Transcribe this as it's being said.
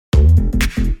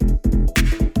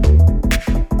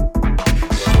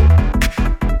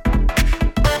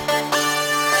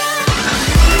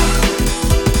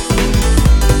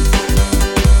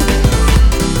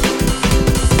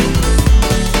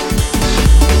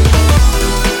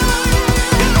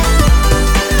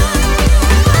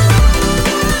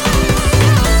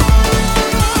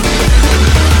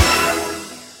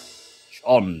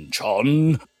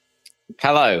action.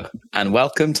 Hello, and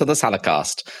welcome to the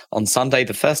Saladcast on Sunday,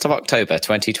 the 1st of October,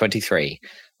 2023.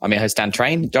 I'm your host, Dan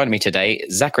Train. Joining me today,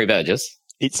 Zachary Burgess.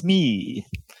 It's me.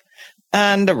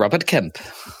 And Robert Kemp.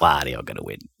 Why are you going to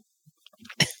win?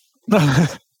 I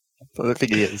don't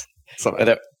think he is.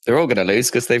 They're all going to lose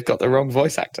because they've got the wrong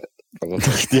voice actor. Probably.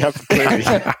 Yeah, clearly.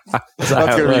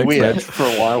 That's going to be weird for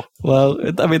a while. Well,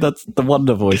 I mean, that's the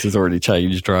Wonder voice has already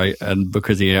changed, right? And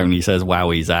because he only says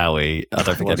wowie zowie, I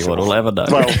don't think anyone will ever know.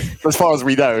 Well, as far as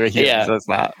we know, he says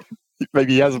that.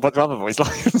 Maybe he has a bunch of other voice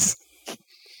lines.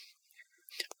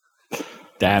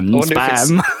 Damn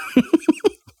spam.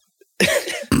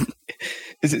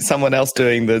 Is it someone else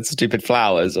doing the stupid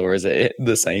flowers, or is it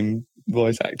the same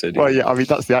voice actor? Well, yeah, I mean,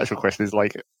 that's the actual question, is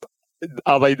like,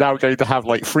 are they now going to have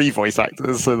like 3 voice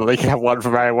actors so that they can have one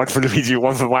for Mario, one for Luigi,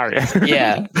 one for Mario?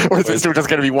 Yeah. Or is it still just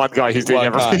going to be one guy who's doing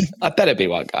everything? I bet it'd be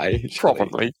one guy.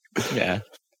 Probably. Yeah.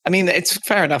 I mean, it's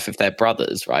fair enough if they're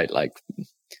brothers, right? Like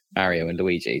Mario and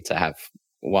Luigi, to have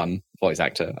one voice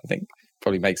actor, I think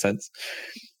probably makes sense.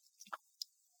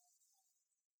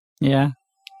 Yeah.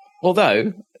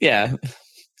 Although, yeah,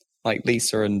 like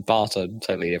Lisa and Bart are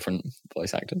totally different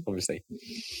voice actors, obviously.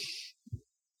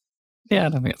 Yeah, I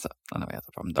don't think that's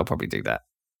a problem. They'll probably do that.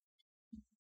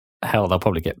 Hell, they'll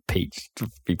probably get Peach to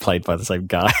be played by the same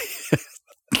guy.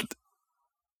 It'd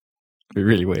be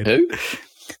really weird. Who?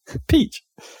 Peach.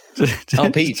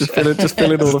 Peach. Just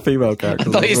fill in all the female characters.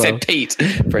 I thought you said Pete.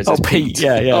 Pete.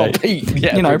 Yeah. Oh, Pete.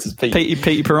 Yeah, you know, Pete.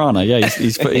 Petey Piranha. Yeah,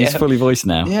 he's fully voiced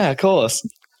now. Yeah, of course.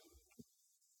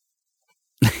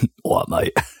 What,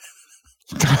 mate?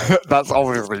 That's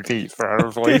obviously Pete for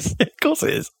our voice. Of course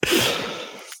it is.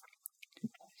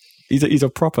 He's a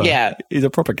proper gangster.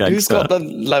 Who's got the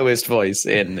lowest voice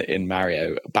in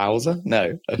Mario? Bowser?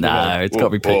 No, it's got to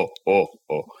be Pete.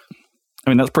 I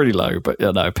mean, that's pretty low, but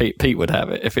no, Pete would have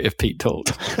it if Pete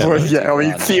talked. Well, yeah, I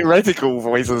mean, theoretical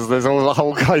voices. There's a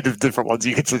whole kind of different ones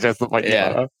you could suggest that might be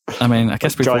better. I mean, I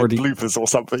guess we've already bloopers or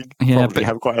something. Yeah, probably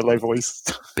have quite a low voice.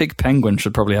 Big Penguin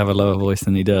should probably have a lower voice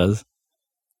than he does.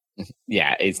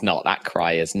 Yeah, it's not. That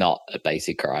cry is not a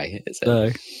basic cry, is it?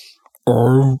 No.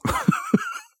 Oh.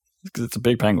 Because it's a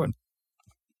big penguin.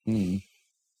 Mm.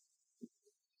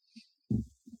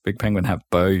 Big penguin have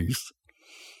bows.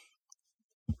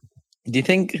 Do you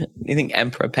think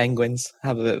emperor penguins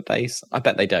have a bit of bass? I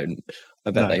bet they don't.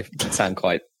 I bet they sound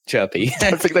quite chirpy.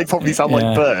 I think they probably sound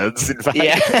like birds, in fact.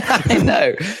 Yeah, I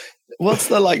know. What's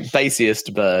the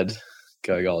bassiest bird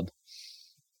going on?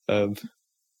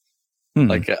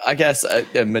 Like I guess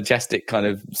a majestic kind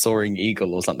of soaring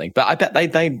eagle or something. But I bet they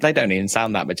don't even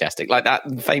sound that majestic. Like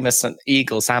that famous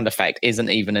eagle sound effect isn't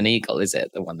even an eagle, is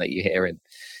it? The one that you hear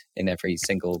in every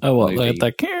single movie.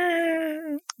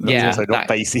 Yeah, also not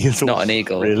bassy at all. Not an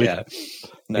eagle, really. Yeah.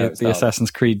 No, the Assassin's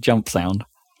Creed jump sound.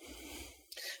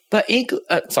 But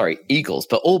eagles.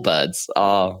 But all birds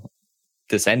are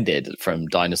descended from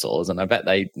dinosaurs, and I bet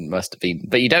they must have been.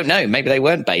 But you don't know. Maybe they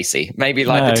weren't bassy. Maybe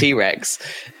the T-Rex.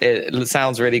 It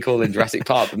sounds really cool in Jurassic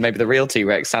Park, but maybe the real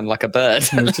T-Rex sounded like a bird.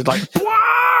 It's just like.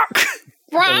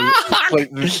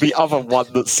 The other one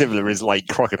that's similar is like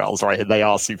crocodiles, right? And they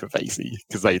are super bassy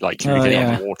because they communicate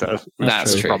underwater.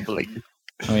 That's true. Rumbling.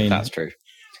 I mean, that's true.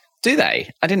 Do they?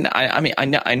 I didn't.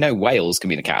 I know whales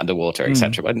communicate underwater,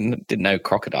 etc. But I didn't know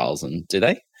crocodiles. And do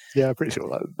they? Yeah, I'm pretty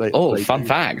sure they. Fun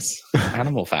facts,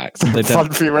 animal facts, fun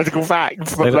theoretical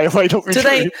facts. But they might not be do true.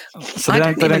 They? So I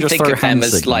don't even think of them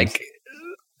as signals.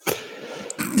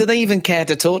 Do they even care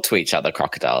to talk to each other?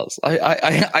 Crocodiles.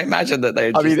 I imagine that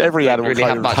they. I mean, every animal really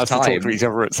kind of has time. to talk to each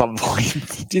other at some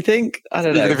point. Do you think? I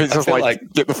don't know. Even if it's just like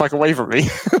get the fuck away from me.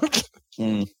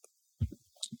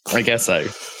 I guess so.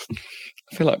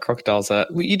 I feel like crocodiles are.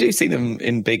 Well, you do see them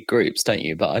in big groups, don't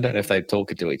you? But I don't know if they're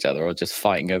talking to each other or just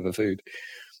fighting over food.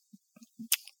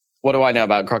 What do I know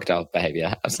about crocodile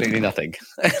behavior? Absolutely nothing.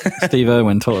 Steve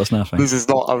Irwin taught us nothing. This is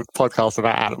not a podcast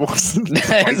about animals.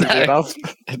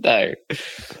 No.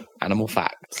 Animal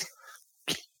facts.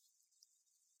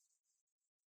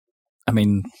 I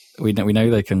mean, we know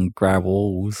they can grab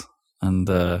walls and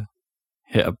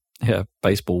hit a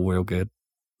baseball real good.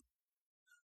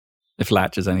 If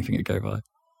Latch is anything to go by.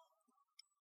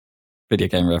 Video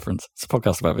game reference. It's a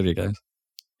podcast about video games.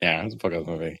 Yeah, it's a podcast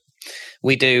movie.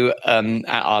 We do at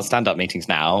our stand-up meetings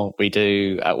now. We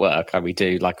do at work. We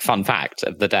do fun fact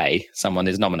of the day. Someone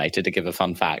is nominated to give a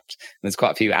fun fact. And there's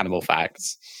quite a few animal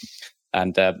facts,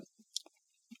 and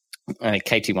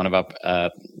Katie, one of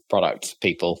our product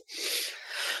people,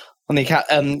 on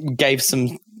the gave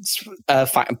some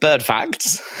bird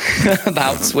facts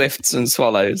about swifts and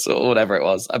swallows, or whatever it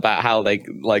was, about how they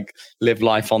like live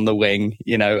life on the wing,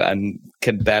 and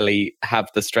can barely have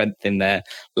the strength in their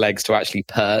legs to actually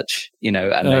perch, and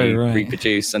they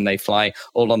reproduce and they fly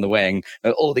all on the wing.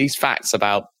 All these facts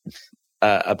about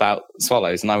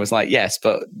swallows, and I was like, yes,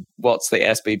 but what's the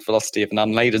airspeed velocity of an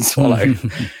unladen swallow?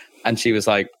 And she was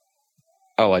like,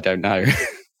 oh, I don't know.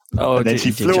 Oh, and then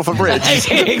she flew off a bridge.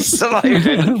 Exploded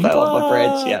and fell off a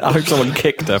bridge. Yeah. I hope someone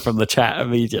kicked her from the chat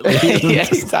immediately. Yeah,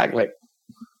 exactly.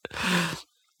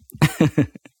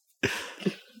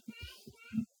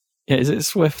 Yeah, is it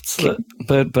swifts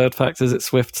that bird facts? Is it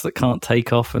swifts that can't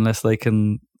take off unless they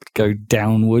can go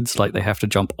downwards? Like they have to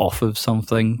jump off of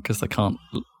something because they can't.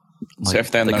 So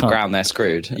if they're on the ground, they're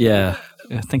screwed. Yeah,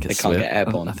 I think it's they can't get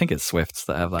airborne. I think it's swifts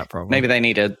that have that problem. Maybe they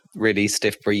need a really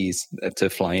stiff breeze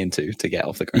to fly into to get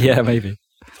off the ground. Yeah, maybe.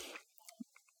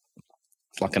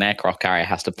 It's like an aircraft carrier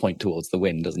has to point towards the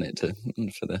wind, doesn't it,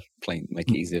 for the plane,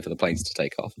 make it easier for the planes to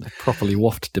take off. They're properly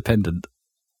waft dependent.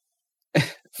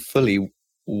 Fully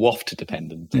waft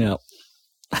dependent. Yeah.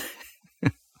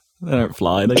 They don't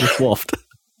fly; they just waft.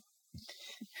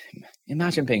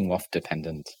 Imagine being waft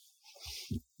dependent.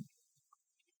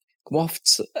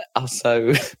 Wafts are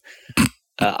so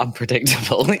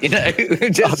unpredictable,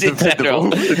 just in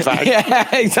general. Exactly.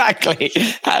 Yeah, exactly.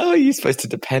 How are you supposed to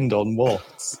depend on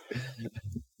wafts?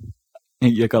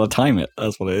 You got to time it.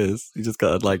 That's what it is. You just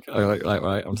got to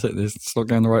right. I'm sitting this. It's not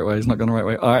going the right way. It's not going the right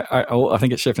way. All right. Oh, I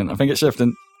think it's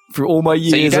shifting. Through all my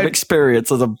years of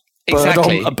experience as a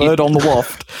bird on the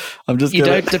waft, you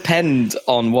don't depend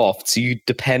on wafts. You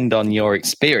depend on your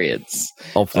experience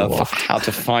of how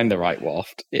to find the right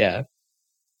waft. Yeah. I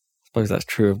suppose that's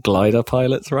true of glider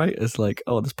pilots, right? It's like,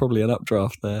 oh, there's probably an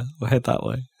updraft there. We'll head that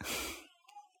way.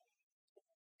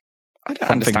 I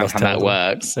don't understand how that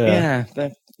works.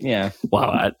 Yeah.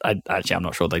 Well, I'm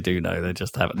not sure they do know. They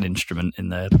just have an instrument in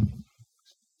their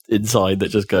inside that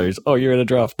just goes, oh, you're in a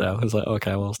draft now. It's like,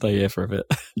 okay, well, I'll stay here for a bit.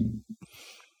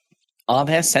 Are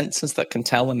there sensors that can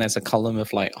tell when there's a column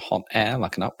of like hot air,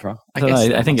 like an updraft?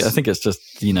 I think it's just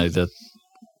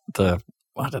the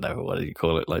I don't know, what do you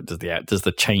call it? Like, does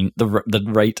the change the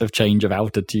rate of change of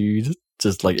altitude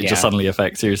just like it just suddenly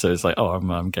affects you? So it's like, oh,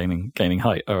 I'm gaining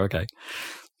height. Oh, okay.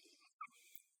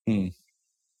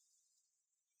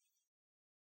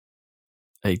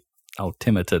 A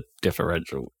altimeter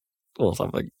differential or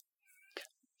something.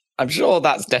 I'm sure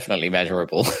that's definitely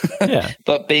measurable. Yeah,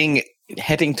 but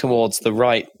heading towards the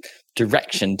right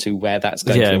direction to where that's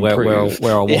going to improve.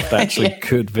 where our waft actually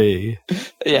could be.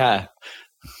 Yeah.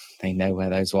 They know where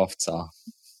those wafts are.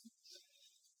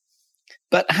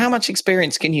 But how much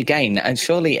experience can you gain? And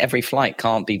surely every flight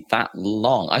can't be that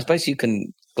long. I suppose you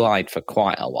can glide for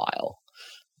quite a while.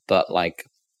 But like,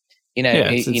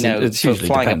 it's for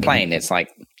flying a plane, it's like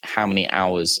how many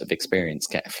hours of experience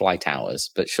get flight hours.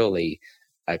 But surely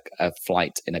a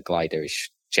flight in a glider is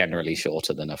generally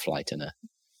shorter than a flight in a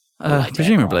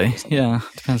presumably, yeah.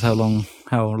 Depends how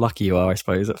lucky you are, I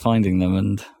suppose, at finding them.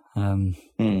 And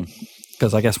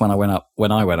because I guess when I went up,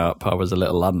 I was a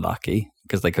little unlucky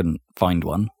because they couldn't find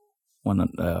one.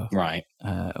 Right.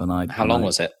 How long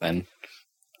was it then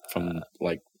from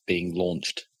like being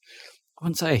launched? I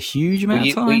wouldn't say a huge amount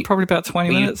of time. Probably about 20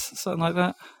 minutes, something like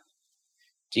that.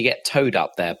 Do you get towed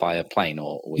up there by a plane,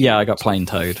 or I got plane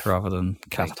towed rather than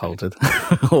catapulted,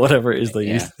 or whatever it is they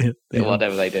use. Yeah.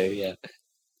 Whatever they do, yeah.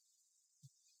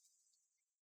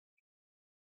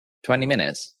 20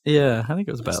 minutes? Yeah, I think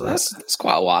it was about that. That's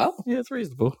quite a while. Yeah, it's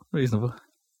reasonable.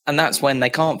 And that's when they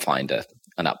can't find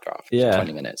an updraft. Yeah.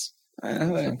 20 minutes.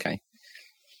 Okay. I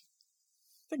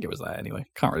think it was that anyway.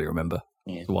 Can't really remember.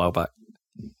 Yeah. It was a while back.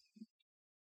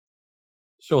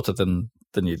 Shorter than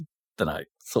I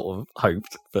sort of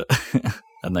hoped, but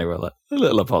and they were like a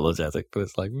little apologetic, but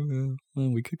it's like, well,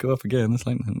 we could go up again. It's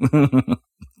like,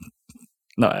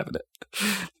 not having it.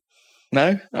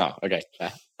 No? Oh, okay.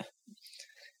 Fair.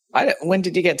 When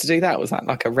did you get to do that? Was that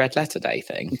like a red letter day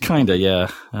thing? Kinda,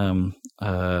 yeah.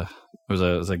 It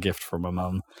was a gift from my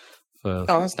mum.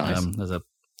 That's nice.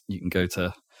 You can go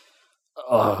to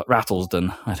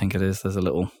Rattlesden, I think it is. There's a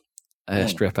little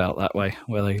airstrip out that way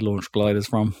where they launch gliders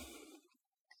from.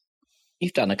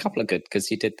 You've done a couple of good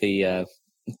because you did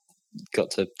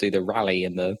got to do the rally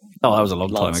in the. Oh, that was a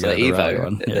long time ago. The Evo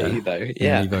one. The Evo,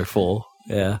 yeah. Evo 4,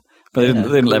 yeah. But they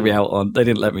didn't let me out on. They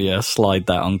didn't let me slide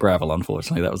that on gravel.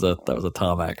 Unfortunately, that was a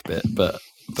tarmac bit. But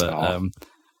I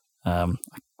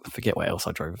forget what else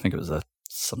I drove. I think it was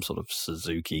some sort of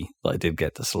Suzuki that I did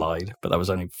get to slide, but that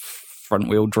was only front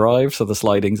wheel drive, so the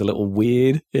sliding's a little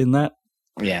weird in that.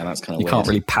 Yeah, that's kind of weird. You can't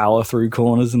really power through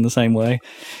corners in the same way.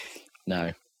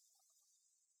 No.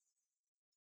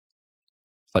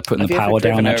 Like putting the power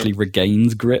down actually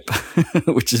regains grip,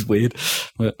 which is weird.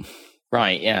 But,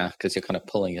 right, yeah, because you're kind of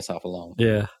pulling yourself along.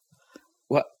 Yeah.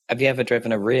 What have you ever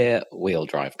driven a rear-wheel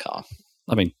drive car?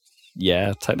 I mean,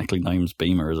 yeah, technically Gnome's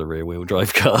Beamer is a rear-wheel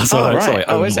drive car, so right.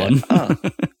 I own one. Oh.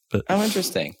 But,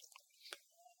 interesting.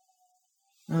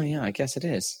 Oh, yeah, I guess it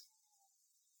is.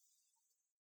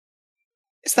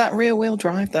 Is that rear-wheel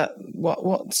drive? That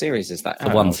what series is that? The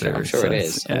 1 Series. I'm sure it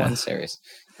is. Yeah. A 1 Series.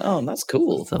 Oh, that's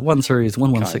cool. It's a 1 Series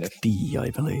 116D,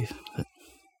 I believe. But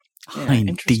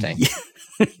interesting.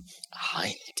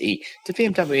 High D. Did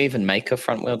BMW even make a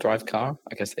front-wheel drive car?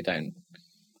 I guess they don't.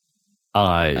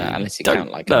 Unless you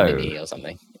count like a Mini or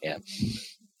something. Yeah.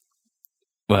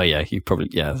 Well, yeah,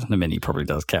 the Mini probably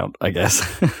does count, I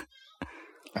guess.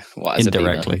 As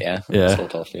indirectly. A Beamer? Yeah.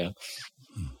 Sort of, yeah.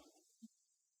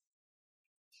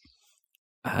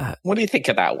 What do you think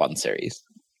of that 1 Series?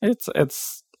 It's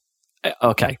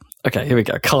okay. Here we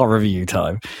go. Car review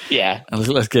time. Yeah.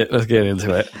 Let's get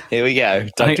into it. Here we go.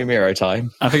 Dr. Miro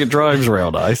time. I think it drives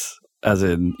real nice. As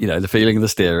in, the feeling of the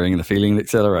steering and the feeling of the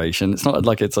acceleration. It's not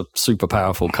like it's a super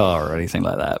powerful car or anything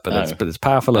like that, but it's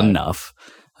powerful enough.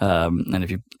 And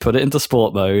if you put it into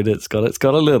sport mode, it's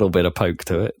got a little bit of poke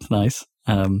to it. It's nice.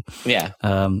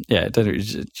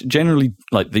 Generally,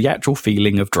 like the actual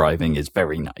feeling of driving is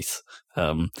very nice.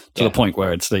 To the point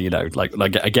where it's like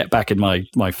I get back in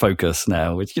my Focus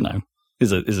now, which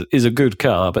is a good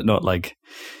car, but not like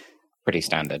pretty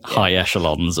standard high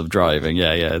echelons of driving.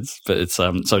 It's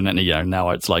so now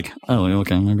it's like, oh,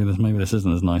 okay, maybe this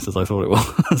isn't as nice as I thought it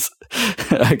was.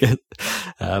 I guess.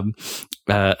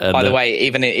 By the way,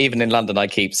 even in London, I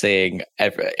keep seeing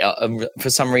for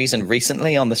some reason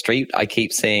recently on the street, I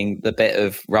keep seeing the bit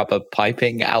of rubber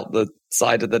piping out the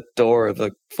side of the door of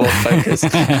the Ford Focus.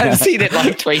 I've seen it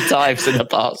like 3 times in the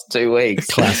past 2 weeks.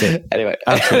 Classic. Anyway,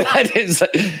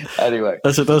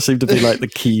 it does seem to be like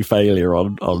the key failure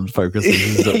on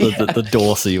Focuses is that the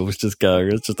door seals just go.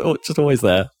 It's just always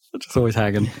there. It's just always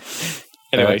hanging.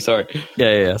 Anyway, sorry.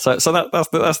 Yeah. So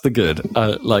that's the good.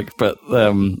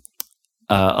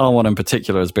 R1 in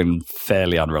particular has been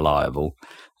fairly unreliable.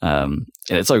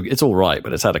 It's all right,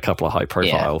 but it's had a couple of high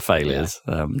profile failures.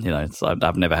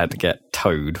 I've never had to get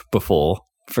towed before,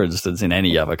 for instance, in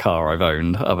any other car I've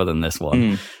owned other than this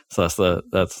one. So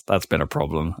that's been a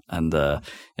problem. And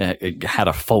it had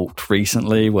a fault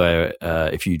recently where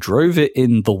if you drove it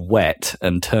in the wet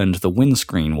and turned the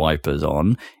windscreen wipers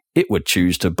on, it would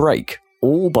choose to brake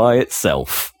all by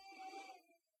itself,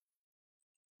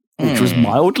 which was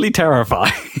mildly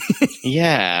terrifying.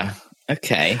 Yeah.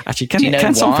 Okay. Actually,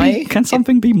 can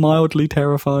something be mildly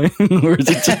terrifying, or is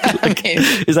it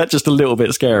just is that just a little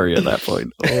bit scary at that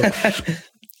point?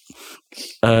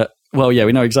 Well, yeah,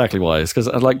 we know exactly why. It's because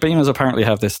Beamers apparently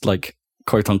have this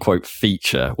quote unquote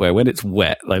feature where when it's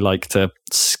wet, they like to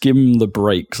skim the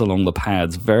brakes along the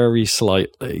pads very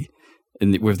slightly.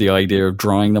 With the idea of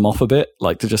drying them off a bit,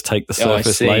 to just take the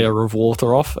surface layer of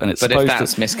water off, and but if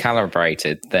that's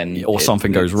miscalibrated, then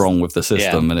something goes wrong with the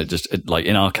system, and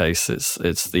in our case,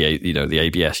 it's the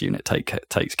ABS unit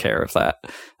takes care of that,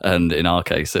 and in our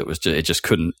case, it just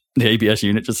couldn't. The ABS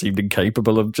unit just seemed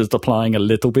incapable of just applying a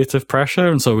little bit of pressure,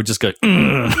 and so we just go.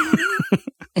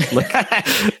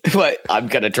 Wait, I'm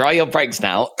gonna dry your brakes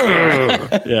now.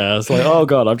 Yeah, it's like, oh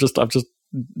god, I've just.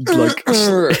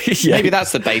 Maybe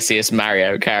that's the basiest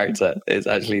Mario character. It's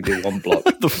actually the one block.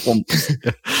 The whomp.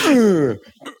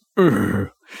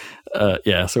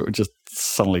 So it would just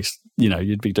suddenly,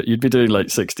 you'd be doing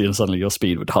 60 and suddenly your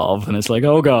speed would halve, and it's like,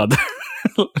 oh god,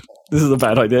 this is a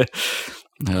bad idea.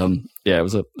 It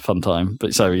was a fun time,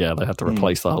 but they had to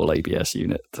replace the whole ABS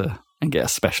unit and get a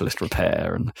specialist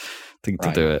repair and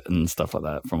to do it and stuff like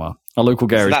that from our local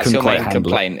garage. So that's couldn't your quite main handle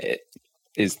complaint. it.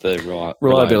 Is the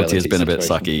reliability has been a bit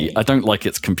sucky. I don't like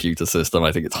its computer system.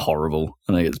 I think it's horrible.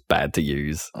 I think it's bad to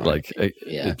use.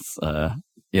 It's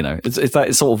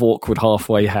that sort of awkward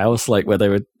halfway house,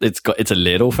 where it's a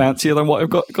little fancier than what I've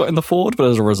got in the Ford, but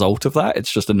as a result of that,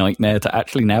 it's just a nightmare to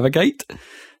actually navigate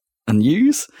and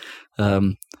use.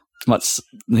 Much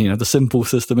the simple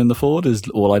system in the Ford is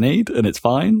all I need, and it's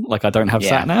fine. I don't have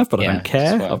sat nav, but I don't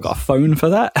care. I've got a phone for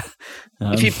that.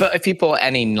 If you bought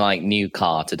any new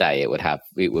car today, it would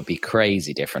be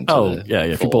crazy different.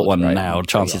 If you bought one now,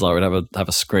 chances are it would have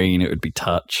a screen. It would be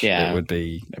touch. It would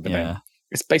be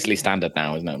It's basically standard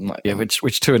now, isn't it?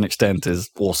 Which to an extent is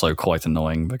also quite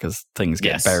annoying because things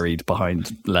get buried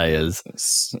behind layers.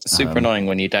 It's super annoying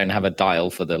when you don't have a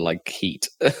dial for the heat.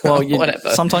 Well,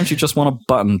 sometimes you just want a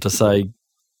button to say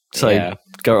go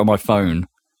to my phone.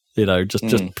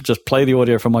 Just play the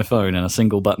audio from my phone in a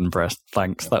single button press.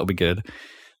 Thanks, that'll be good.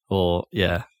 Or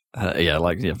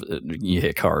you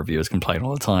hear car reviewers complain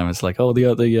all the time. It's like, all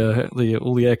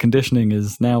the air conditioning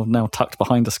is now tucked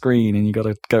behind the screen, and you got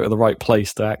to go to the right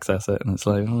place to access it. And it's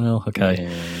like, well, okay.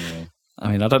 Yeah.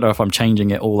 I mean, I don't know if I'm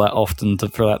changing it all that often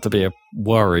for that to be a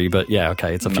worry, but yeah,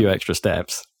 okay, it's a few extra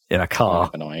steps in a car.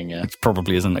 Annoying, yeah. Which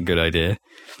probably isn't a good idea.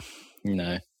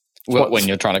 No. When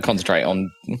you're trying to concentrate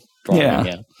on driving,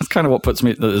 yeah. That's kind of what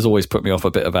has always put me off a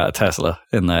bit about a Tesla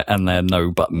and their no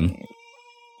button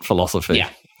philosophy. Yeah.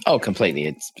 Oh,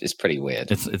 completely. It's pretty weird.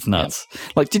 It's nuts. Yeah.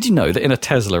 Like, did you know that in a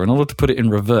Tesla, in order to put it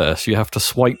in reverse, you have to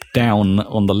swipe down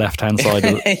on the left-hand side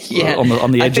on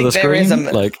the edge of the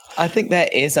screen? I think there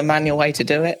is a manual way to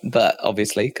do it, but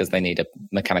obviously because they need a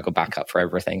mechanical backup for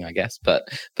everything, I guess. But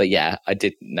yeah, I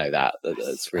didn't know that.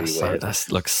 That's really weird. That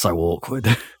looks so awkward.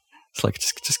 It's like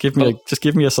just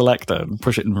give me a selector and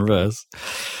push it in reverse.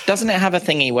 Doesn't it have a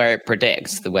thingy where it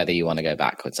predicts whether you want to go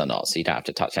backwards or not, so you don't have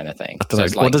to touch anything?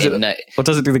 What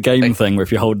does it do the game thing where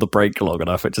if you hold the brake long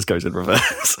enough, it just goes in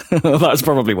reverse? That's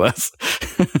probably worse.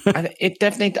 It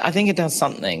definitely. I think it does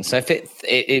something. So if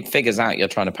it figures out you're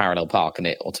trying to parallel park, and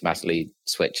it automatically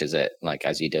switches it like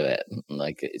as you do it.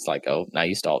 Like it's like, oh, now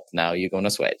you stopped. Now you're going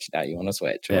to switch. Now you want to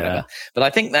switch. Or whatever. But I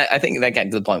think they're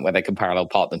getting to the point where they can parallel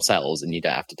park themselves, and you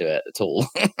don't have to do it at all.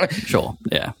 Sure,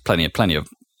 yeah, plenty of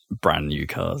brand new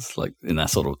cars like in that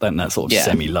sort of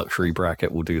semi luxury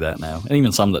bracket will do that now, and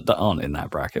even some that aren't in that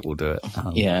bracket will do it.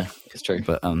 Yeah, it's true.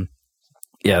 But so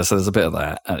there's a bit of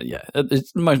that.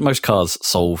 Most cars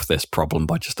solve this problem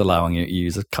by just allowing you to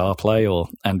use a CarPlay or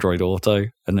Android Auto,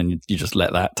 and then you just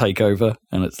let that take over,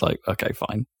 and it's like, okay,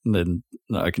 fine. And then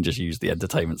I can just use the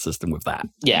entertainment system with that.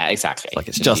 Yeah, exactly. It's like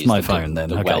it's just my phone then.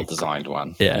 The well-designed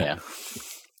one. Yeah.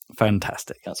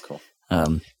 Fantastic. That's cool.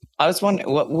 I was wondering,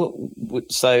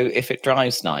 so if it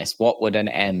drives nice, what would an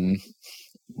M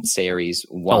Series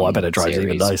 1 I bet it drives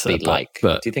even nicer. Be like?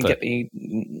 Do you think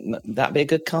that'd be a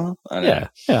good car? Yeah,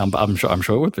 I'm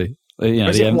sure it would be. You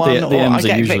know, the M's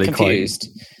are usually confused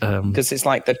because it's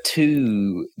like the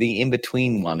in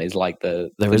between one is like there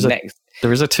is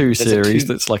a 2 Series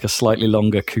that's like a slightly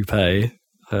longer coupe.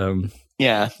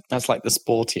 Yeah, that's like the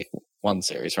sporty 1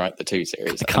 Series, right? The 2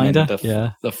 Series, kind of.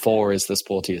 The 4 is the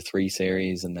sportier 3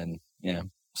 Series, and then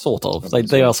sort of.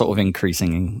 They are sort of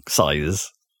increasing in size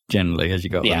generally as you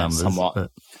go up the numbers. Somewhat.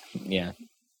 But,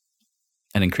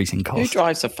 and increasing cost. Who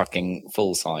drives a fucking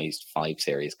full-sized 5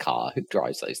 Series car? Who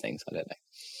drives those things? I don't know.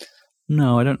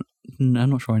 No, I don't. I'm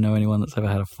not sure I know anyone that's ever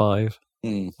had a 5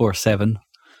 or a 7.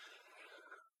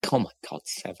 Oh my god,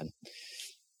 7.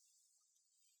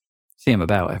 See them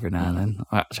about every now and then.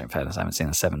 Actually, in fairness, I haven't seen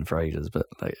a 7 for ages, but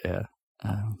they're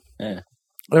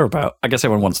about. I guess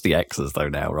everyone wants the X's though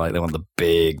now, right? They want the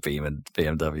big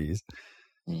BMWs.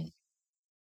 You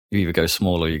either go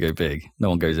small or you go big. No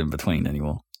one goes in between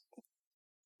anymore.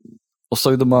 Or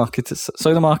so the market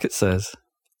says.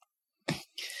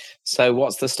 So,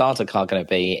 what's the starter car going to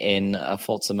be in a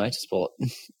Forza Motorsport?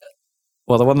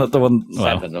 Well, the one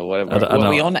 7 or whatever. Are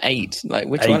we on 8? Like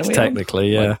which 8 one are we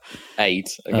technically, on? yeah. Like 8.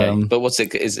 Okay, but what's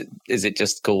it? Is it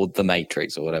just called the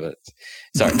Matrix or whatever?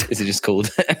 Sorry, is it just called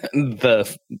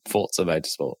the Forza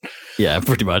Motorsport? Yeah,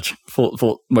 pretty much.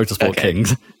 Motorsport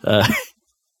Kings.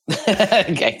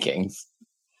 Okay, Kings.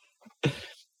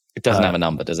 It doesn't have a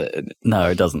number, does it? No,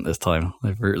 it doesn't this time.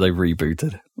 They've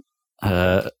rebooted.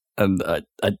 The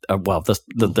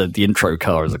intro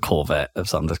car is a Corvette of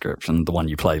some description, the one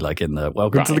you play like in the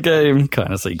Welcome to the Game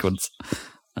kind of sequence.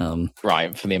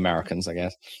 Right, for the Americans, I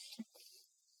guess.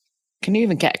 Can you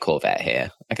even get a Corvette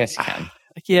here? I guess you can.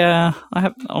 Yeah, I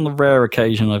have on a rare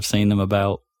occasion I've seen them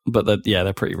about, but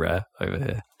they're pretty rare over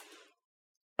here.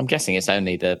 I'm guessing it's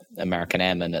only the American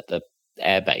Airmen at the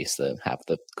airbase that have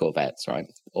the Corvettes, right?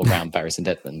 Or around Bury St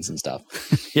Edmunds and stuff.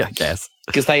 Yeah, I guess.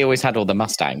 Because they always had all the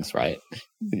Mustangs, right?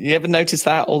 You ever notice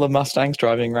that? All the Mustangs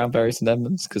driving around Bury St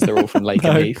Edmunds? Because they're all from Lake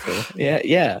Heath.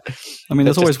 Yeah. I mean,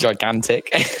 there's always gigantic.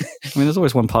 I mean, there's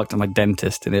always one parked at my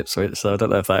dentist in Ipswich, so I don't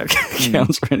know if that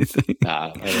counts for anything.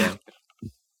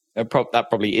 That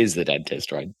probably is the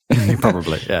dentist, right?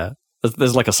 Probably, yeah.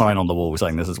 There's like a sign on the wall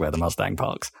saying this is where the Mustang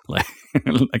parks. Like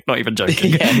not even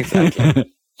joking. Yeah,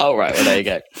 exactly. Oh, right. Well, there you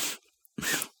go.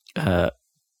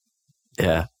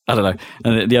 Yeah, I don't know.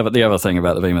 And the other thing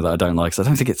about the Beamer that I don't like is I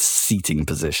don't think its seating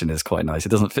position is quite nice. It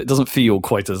doesn't feel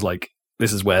quite as like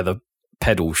this is where the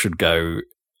pedal should go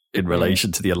in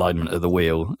relation to the alignment of the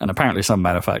wheel. And apparently some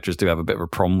manufacturers do have a bit of a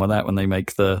problem with that when they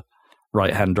make the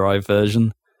right-hand drive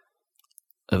version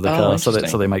of the car.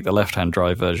 So they make the left-hand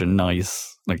drive version nice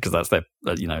because that's their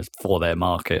for their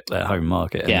market, their home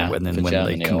market. And then when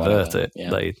they convert it,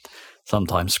 they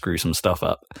sometimes screw some stuff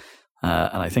up.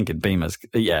 And I think in Beamers,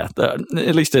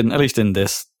 at least in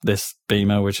this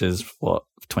Beamer, which is what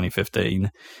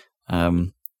 2015,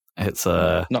 it's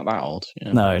not that old.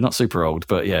 Yeah. No, not super old,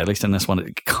 but yeah, at least in this one,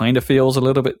 it kind of feels a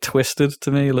little bit twisted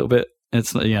to me, a little bit.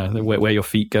 It's where your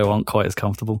feet go aren't quite as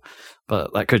comfortable,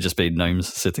 but that could just be Gnome's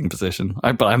sitting position.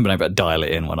 But I haven't been able to dial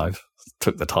it in when I've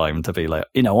took the time to be like,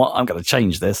 you know what, I'm going to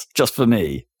change this just for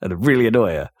me, and it really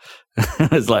annoy her.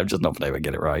 It's like I've just not been able to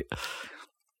get it right.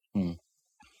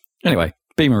 Anyway,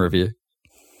 Beamer review.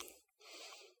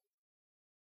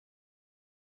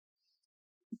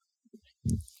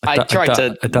 I tried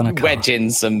to wedge in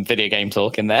some video game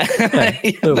talk in there. Yeah,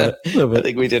 little bit. I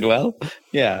think we did well.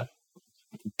 Yeah.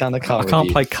 Done a car I can't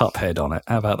play Cuphead on it.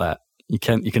 How about that? You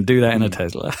can do that in a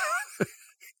Tesla.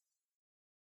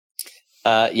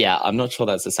 Yeah, I'm not sure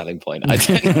that's a selling point. I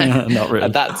don't know. Not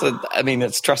really.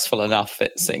 It's stressful enough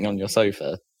sitting on your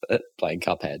sofa playing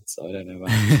Cuphead, so I don't know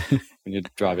when you're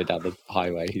driving down the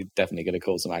highway, you're definitely going to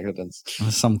cause some accidents.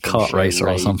 There's some kart racer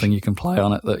or something you can play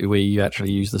on it where you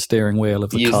actually use the steering wheel of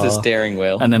the car. Use the steering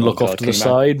wheel. And then look off to the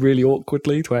side really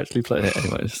awkwardly to actually play it.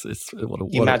 Anyway,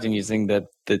 imagine using the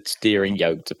steering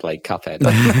yoke to play Cuphead.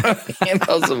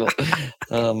 Impossible.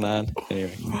 Oh, man.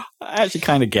 Anyway. I actually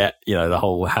kind of get, the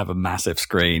whole have a massive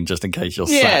screen just in case you're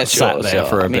sat there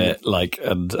for a bit,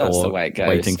 or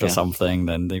waiting for something,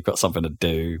 then you've got something to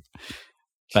do.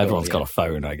 Everyone's got a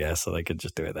phone, I guess, so they could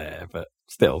just do it there. But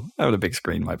still, having a big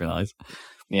screen might be nice.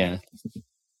 Yeah.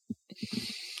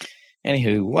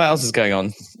 Anywho, what else is going on?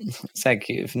 Seg,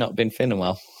 you've not been feeling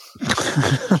well.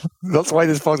 That's why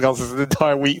this podcast is an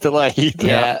entire week delayed.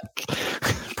 Yeah.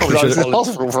 Probably I was in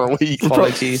hospital for a week.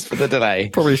 Apologies for the delay.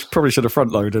 Probably should have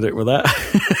front loaded it with that.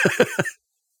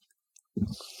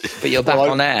 But you're back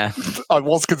on air. I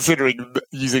was considering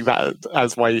using that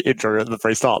as my intro at the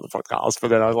very start of the podcast, but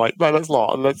then I was like, no, that's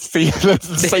not. Let's save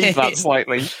that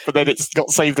slightly. But then it's got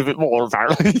saved a bit more,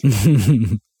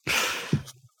 apparently.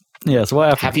 Yeah, so what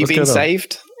happened? Have you been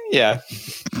saved? Yeah.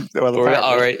 Well,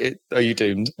 are you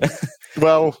doomed?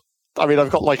 Well, I mean, I've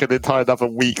got like an entire another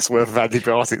week's worth of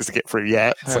antibiotics to get through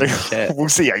yet, so we'll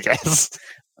see, I guess.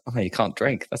 Oh, you can't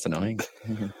drink. That's annoying.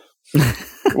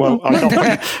 Well,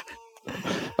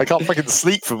 I can't fucking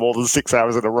sleep for more than 6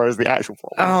 hours in a row is the actual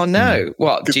problem. Oh, no.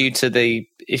 What, due to the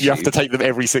issue? You have to take them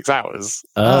every 6 hours.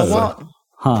 Oh, what?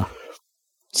 Huh.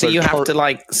 So you have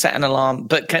to, set an alarm,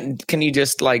 but can you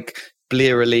just,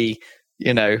 blearily,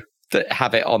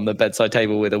 have it on the bedside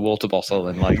table with a water bottle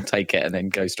and, take it and then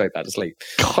go straight back to sleep?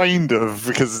 Kind of,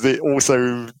 because the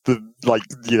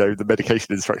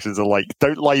medication instructions are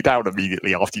don't lie down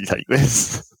immediately after you take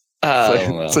this.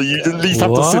 So you at least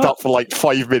have to sit up for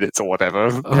 5 minutes or whatever.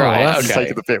 Right, after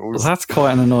taking the pills. Well, that's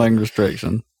quite an annoying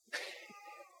restriction.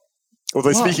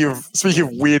 Although speaking of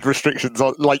weird restrictions,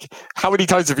 how many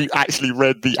times have you actually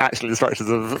read the actual instructions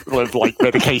of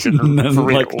medication for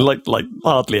real? Like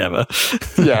hardly ever.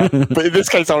 Yeah, but in this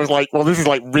case, I was like, well, this is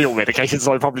real medication,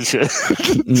 so I probably should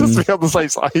just to be on the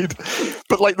safe side.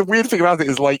 But the weird thing about it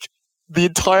is the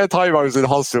entire time I was in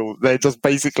hospital, they're just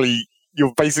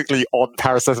you're basically on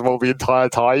paracetamol the entire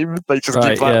time. They just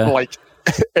give that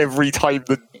every time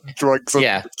the drugs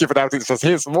are given out, it's just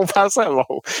here's some more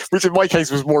paracetamol, which in my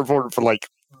case was more important for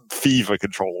fever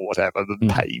control or whatever than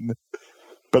pain.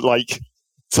 But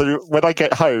so when I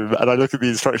get home and I look at the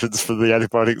instructions for the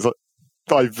antibiotics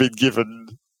I've been given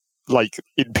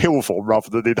in pill form rather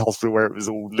than in hospital where it was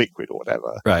all liquid or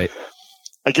whatever. Right.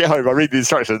 I get home, I read the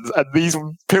instructions, and these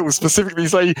pills specifically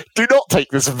say, do not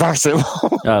take this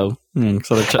paracetamol. Oh.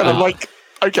 So they've and I'm like,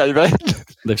 okay then.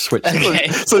 They've switched. Okay.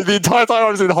 So the entire time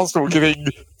I was in hospital giving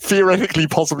theoretically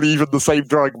possibly even the same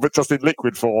drug, but just in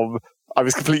liquid form, I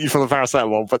was completely full of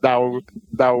paracetamol, but now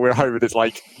we're home and it's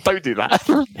don't do that.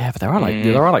 Yeah, but there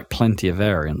are plenty of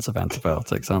variants of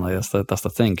antibiotics, aren't there? That's the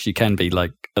thing, because you can be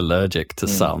allergic to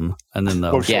some, and then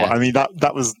they'll... Well, sure. I mean,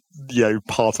 that was,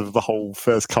 part of the whole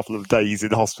first couple of days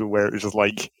in hospital where it was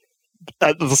just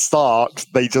at the start,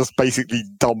 they just basically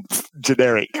dump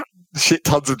shit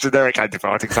tons of generic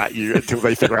antibiotics at you until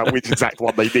they figure out which exact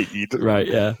one they need. Right,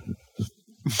 yeah.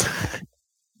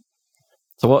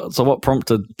 So what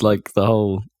prompted the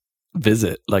whole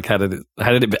visit? How did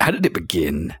it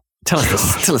begin? Tell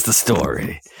us the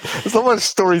story. There's not much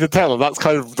story to tell, and that's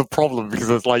kind of the problem because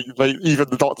it's even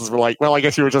the doctors were like, "Well, I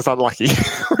guess you were just unlucky."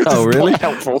 Oh, really? Not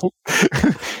helpful.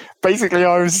 Basically,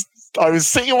 I was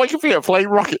sitting on my computer playing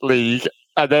Rocket League,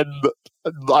 and then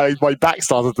my back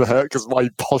started to hurt because my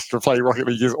posture playing Rocket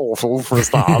League is awful for a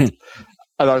start.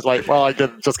 And I was like, well, I'm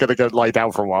just going to go lie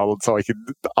down for a while so I can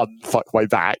unfuck my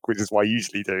back, which is what I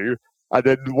usually do. And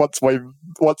then once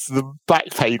the back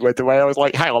pain went away, I was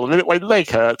like, hang on a minute, my leg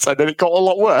hurts. And then it got a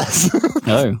lot worse.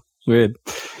 Oh. Weird.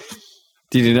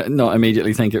 Did you not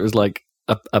immediately think it was like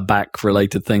a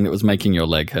back-related thing that was making your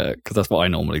leg hurt? Because that's what I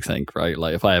normally think, right?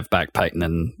 Like if I have back pain,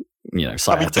 then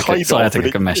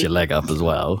sciatica can mess your leg up as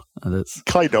well. And it's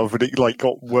kind of, but it like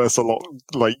got worse a lot,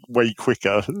 like way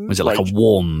quicker. Was it like a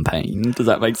warm pain? Does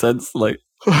that make sense? Like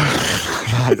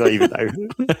I don't even know.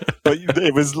 But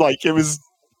it was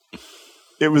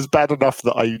bad enough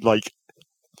that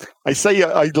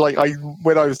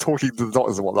when I was talking to the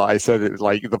doctors and whatnot, I said it was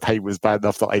like the pain was bad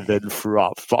enough that I then threw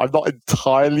up. But I'm not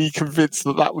entirely convinced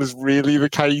that was really the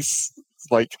case. It's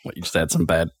like you just had some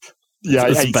bad. Yeah, I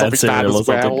ate something bad as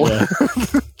well. Yeah.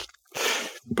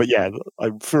 But yeah,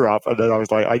 I threw up, and then I was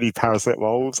like, I need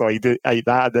paracetamol, so I ate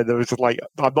that, and then there was just like,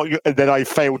 and then I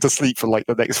failed to sleep for like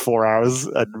the next 4 hours,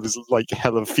 and was like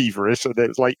hella feverish, and it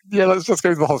was like, yeah, let's just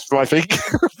go to the hospital, I think.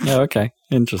 Oh, okay,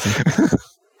 interesting.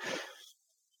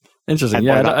 Interesting. And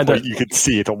yeah, I don't. You could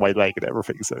see it on my leg and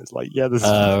everything, so it's like, yeah, this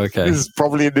is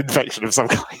probably an infection of some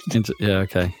kind. Yeah,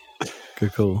 okay,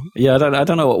 cool. Yeah, I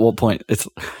don't know at what point it's.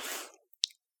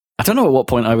 I don't know at what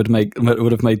point I would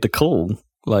have made the call,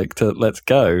 like to let's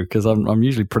go, because I'm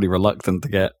usually pretty reluctant to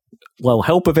get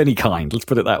help of any kind. Let's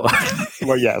put it that way.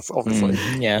 Well, yes, obviously,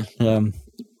 yeah.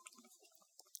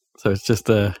 So it's just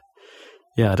I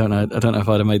don't know if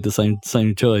I'd have made the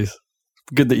same choice.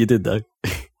 Good that you did though.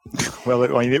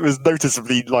 Well, I mean, it was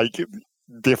noticeably like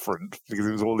different because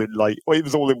it was all in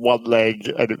one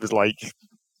leg, and it was like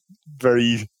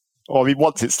very. Well, I mean,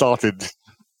 once it started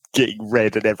getting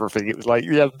red and everything, it was like,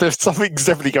 yeah, there's something's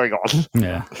definitely going on.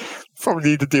 Yeah.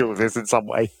 Probably need to deal with this in some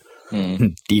way.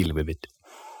 Deal with it.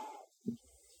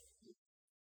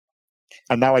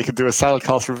 And now I can do a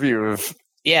Soundcast review of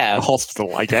a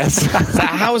hospital, I guess. So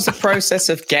how was the process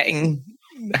of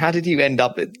how did you end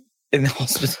up in the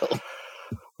hospital?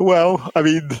 Well, I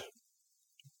mean,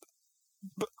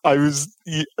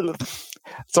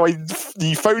 so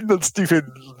you phoned the stupid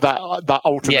that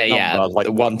alternate number, like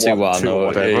the 121 or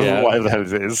whatever the hell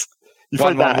it is. You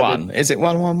phoned 111. Is it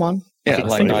 111? Yeah,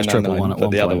 like 999,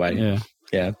 but the other way.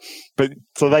 Yeah. But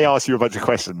so they ask you a bunch of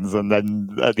questions, and then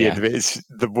at the end of it,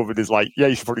 the woman is like, "Yeah,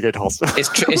 you should probably go to hospital." It's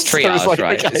triage, so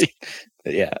right? Okay.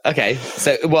 Yeah. Okay.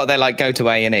 So what they're like, go to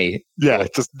A&E. Yeah,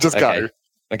 just go.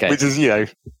 Okay. Which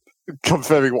is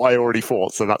confirming what I already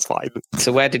thought, so that's fine.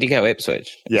 So where did you go?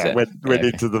 Ipswich? Yeah, went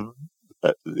into the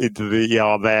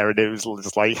ER there, and it was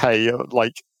just like, hey,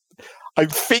 like, I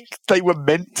think they were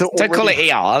meant to. Don't call it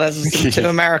ER. That's too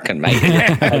American, mate.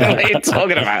 What are you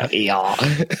talking about? ER.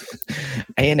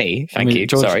 A&E. Thank you.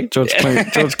 Sorry, George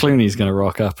Clooney's going to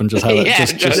rock up and just have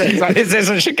it. Is this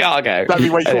in Chicago? That'd be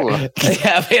way cooler.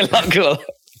 Yeah, it'd be a lot cooler.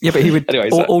 Yeah, but he would.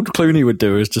 All Clooney would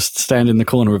do is just stand in the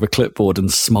corner with a clipboard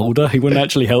and smolder. He wouldn't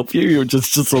actually help you. He would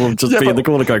just be in the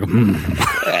corner going.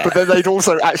 But then they'd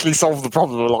also actually solve the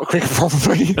problem a lot quicker,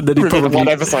 probably. And then he'd probably one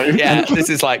episode. Yeah, this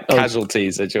is like casualty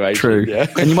situation. True. Yeah.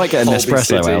 And you might get an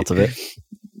espresso out of it.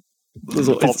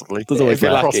 Possibly. There's always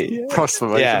lucky.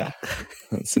 Yeah.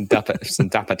 Some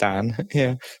dapper Dan.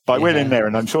 Yeah. But I went in there,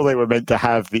 and I'm sure they were meant to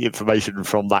have the information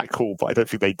from that call, but I don't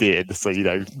think they did. So,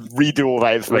 redo all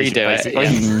that information, basically,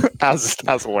 as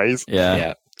always.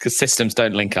 Yeah. Because systems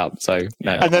don't link up, so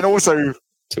no. And then also,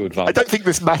 too advanced. I don't think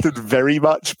this mattered very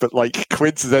much, but like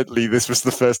coincidentally, this was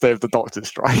the first day of the doctor's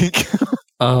strike.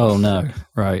 Oh no!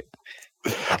 Right.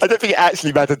 I don't think it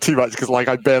actually mattered too much because, like,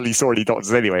 I barely saw any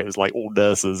doctors anyway. It was like all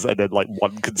nurses and then like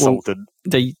one consultant.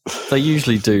 Well, they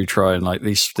usually do try and like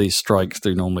these strikes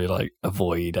do normally like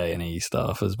avoid A&E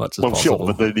stuff as much as possible. Sure,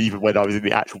 but then even when I was in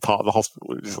the actual part of the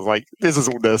hospital, it was like this is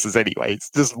all nurses anyway. It's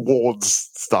just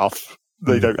wards stuff.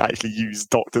 They don't actually use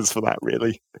doctors for that,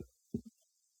 really.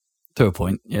 To a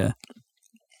point, yeah.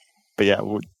 But yeah,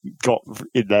 we got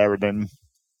in there and then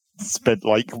spent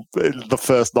like the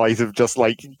first night of just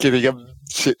like getting a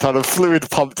shit ton of fluid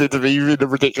pumped into me in a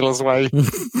ridiculous way.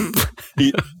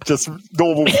 Just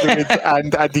normal fluids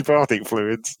and antibiotic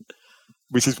fluids,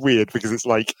 which is weird because it's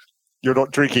like you're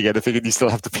not drinking anything and you still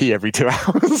have to pee every 2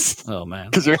 hours. Oh man,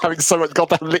 because you're having so much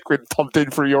goddamn liquid pumped in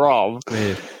through your arm.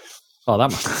 Weird. Oh,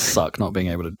 that must suck not being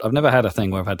able to. I've never had a thing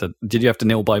where I've had to. Did you have to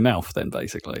nil by mouth then,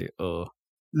 basically, or?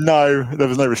 No, there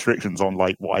was no restrictions on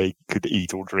like what I could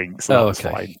eat or drink, so that was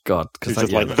fine. God,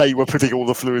 because like they were putting all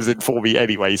the fluids in for me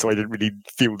anyway, so I didn't really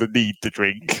feel the need to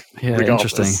drink. Yeah,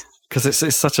 regardless. Interesting. Because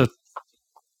it's such a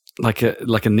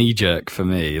like a knee jerk for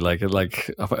me. Like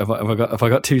if I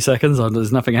got 2 seconds,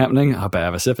 there's nothing happening. I better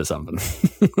have a sip of something.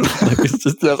 It's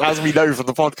just, as we know from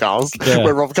the podcast,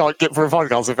 where Rob can't get for a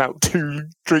podcast without 2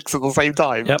 drinks at the same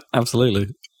time. Yep, absolutely.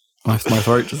 My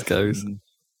throat just goes.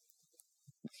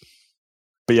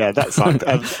 But But yeah, that sucked.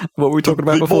 What were we talking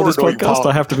about before this podcast?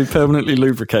 I have to be permanently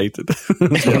lubricated.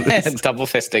 Double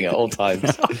fisting at all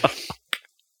times.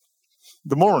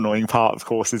 The more annoying part, of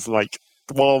course, is like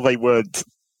while there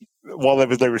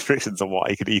was no restrictions on what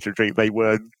I could eat or drink, they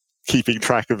were keeping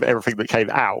track of everything that came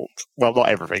out. Well, not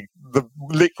everything. The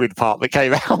liquid part that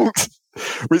came out,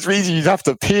 which means you'd have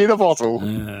to pee in a bottle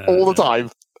all the time.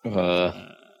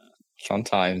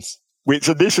 Sometimes.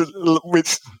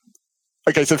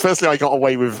 Okay, so firstly, I got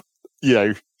away with,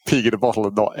 peeing in a bottle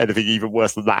and not anything even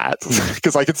worse than that,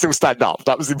 because I could still stand up.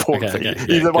 That was the important thing. Yeah,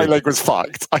 even though my leg was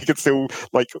fucked, I could still,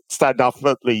 stand up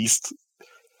at least.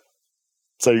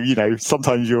 So,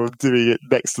 sometimes you're doing it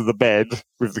next to the bed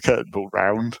with the curtain pulled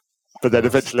round. But then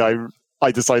eventually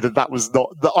I decided that was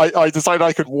not... I decided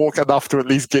I could walk enough to at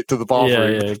least get to the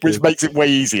bathroom, which makes it way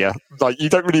easier. You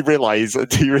don't really realise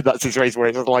until you're in that situation where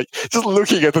it's just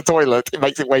looking at the toilet, it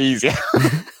makes it way easier.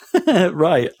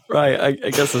 Right. I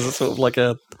guess there's a sort of like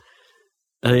a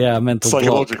mental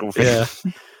psychological block.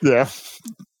 thing. Yeah.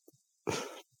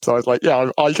 So I was like,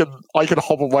 I can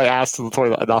hobble my ass to the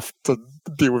toilet enough to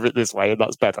deal with it this way, and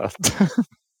that's better.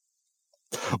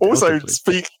 Also,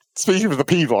 speaking of the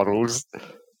pee bottles,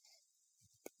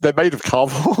 they're made of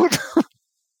cardboard.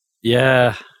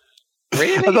 Yeah.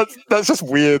 Really? And that's just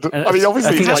weird. I mean,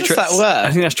 obviously, how does that work?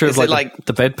 I think that's true of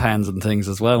the bedpans and things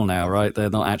as well now, right? They're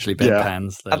not actually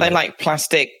bedpans. Are they like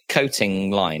plastic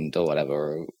coating lined or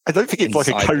whatever? I don't think it's like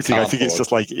a coating. I think it's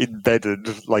just like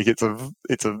embedded, like it's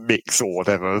a mix or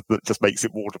whatever that just makes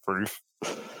it waterproof.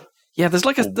 Yeah, there's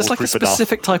a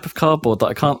specific type of cardboard that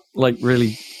I can't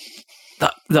really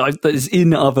that is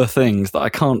in other things that I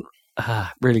can't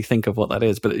really think of what that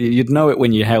is, but you'd know it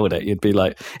when you held it. You'd be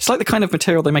like, it's like the kind of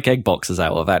material they make egg boxes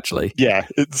out of, actually. Yeah,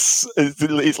 it's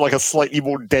like a slightly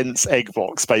more dense egg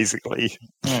box, basically.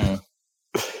 But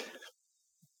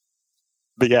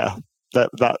yeah,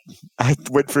 that I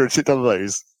went through a shit ton of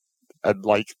those, and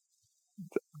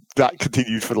that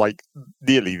continued for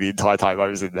nearly the entire time I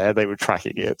was in there. They were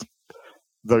tracking it,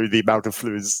 though the amount of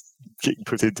fluids getting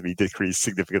put into me decreased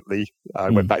significantly. I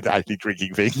went back to actually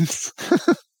drinking things.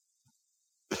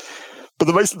 But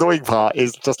the most annoying part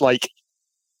is just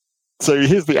so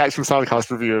here's the actual Soundcast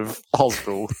review of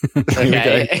Hospital.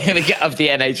 Okay. Of the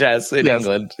NHS in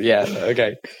England. Yeah,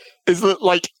 okay. Is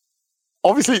that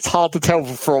obviously it's hard to tell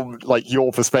from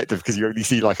your perspective because you only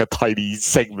see a tiny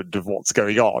segment of what's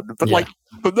going on. But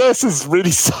the nurses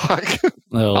really suck.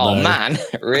 Oh no. Man,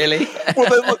 really?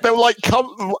 Well,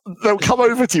 they'll come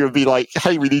over to you and be like,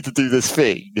 "Hey, we need to do this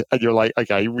thing," and you're like,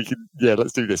 "Okay, we can,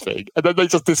 let's do this thing." And then they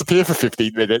just disappear for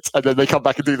 15 minutes, and then they come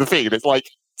back and do the thing, and it's like,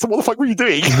 "So what the fuck were you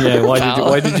doing?" Yeah,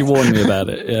 why did you warn me about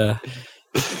it? Yeah.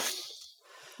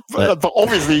 But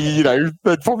obviously,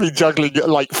 they're probably juggling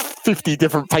 50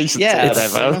 different patients or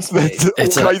whatever. All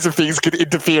kinds of things can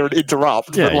interfere and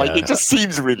interrupt. But it just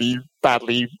seems really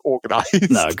badly organised.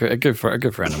 No, a good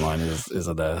friend of mine is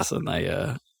a nurse, and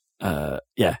they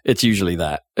it's usually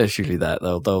that. It's usually that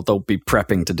they'll be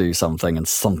prepping to do something, and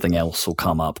something else will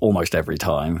come up almost every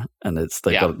time, and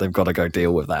they've got to go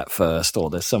deal with that first, or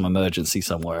there's some emergency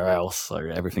somewhere else, so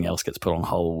everything else gets put on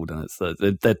hold, and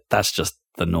that's just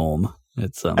the norm.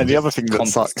 It's and the other thing that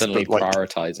sucks, constantly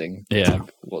prioritizing. Yeah,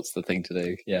 what's the thing to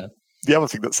do? Yeah. The other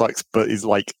thing that sucks, but is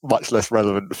much less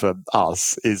relevant for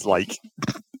us, is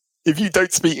if you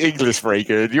don't speak English very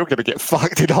good, you're going to get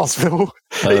fucked in hospital.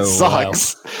 It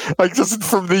sucks. Wow. Just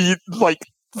from the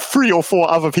 3 or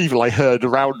 4 other people I heard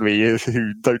around me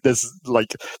who don't.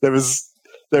 There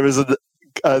was an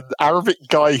Arabic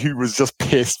guy who was just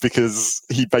pissed because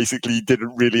he basically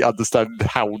didn't really understand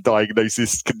how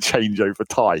diagnosis can change over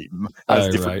time as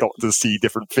different doctors see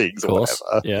different things or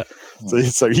whatever. Yeah.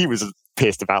 So he was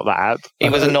pissed about that. He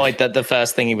was annoyed that the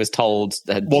first thing he was told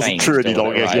wasn't true any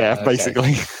longer. Right? Yeah,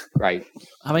 basically. Right.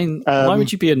 I mean, why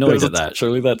would you be annoyed at that?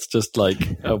 Surely that's just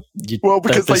because they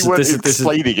weren't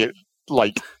explaining it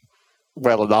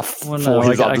well enough for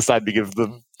his understanding of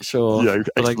the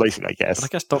explanation, I guess. But I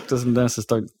guess doctors and nurses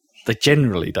they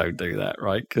generally don't do that,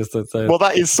 right? Because well,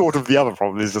 that is sort of the other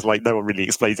problem, is just no one really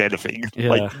explains anything.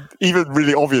 Even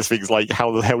really obvious things like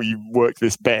how the hell you work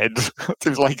this bed. It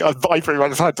was I pretty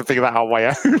much had to figure that out on my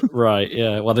own. Right,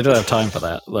 yeah. Well, they don't have time for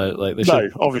that.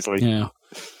 Obviously. Yeah.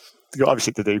 They've got other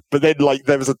shit to do. But then,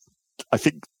 there was I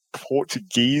think,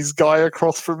 Portuguese guy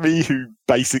across from me who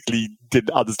basically didn't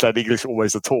understand English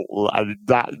almost at all, and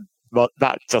that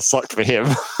just sucked for him.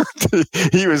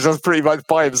 He was just pretty much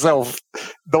by himself,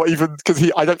 not even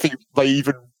because I don't think they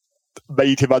even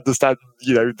made him understand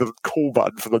the call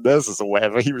button for the nurses or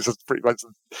whatever. He was just pretty much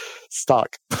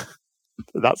stuck.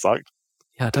 That sucked.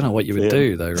 Yeah, I don't know what you would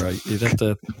do though, right? You'd have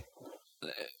to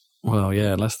Well,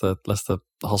 yeah, unless the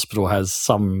hospital has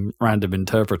some random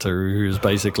interpreter who's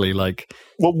basically like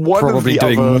probably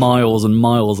doing miles and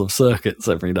miles of circuits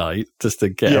every night just to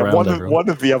get around everyone. One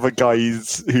of the other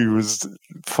guys who was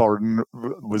foreign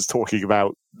was talking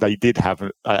about they did have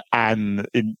an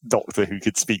doctor who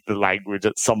could speak the language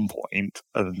at some point,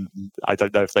 and I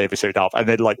don't know if they ever showed up. And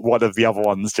then like one of the other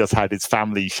ones just had his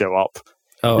family show up.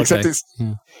 Oh, okay. Except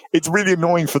it's really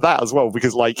annoying for that as well,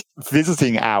 because like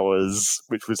visiting hours,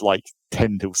 which was like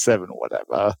 10 till 7 or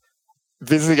whatever,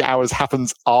 visiting hours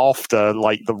happens after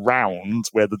like the round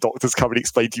where the doctors come and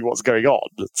explain to you what's going on.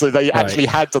 So they actually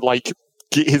had to like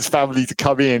get his family to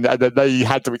come in, and then they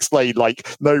had to explain like,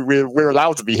 no, we're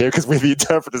allowed to be here because we're the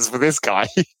interpreters for this guy,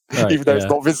 even though it's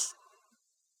not this.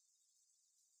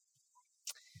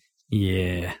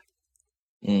 Yeah.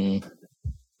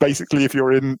 Basically, if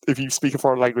you speak a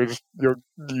foreign language, you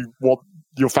want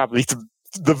your family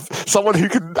to someone who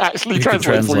can actually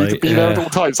translate for you to be there at all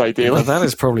times. Ideally, well, that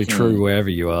is probably true wherever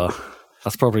you are.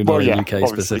 That's probably not a UK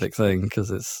specific thing,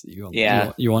 because it's you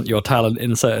want your talent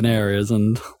in certain areas,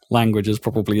 and languages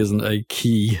probably isn't a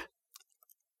key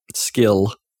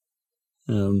skill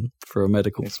for a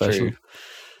medical professional.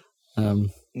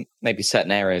 Maybe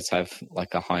certain areas have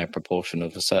like a higher proportion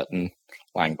of a certain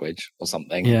language or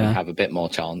something, and have a bit more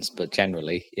chance, but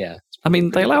generally, I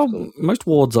mean, most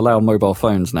wards allow mobile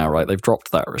phones now, right? They've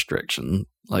dropped that restriction.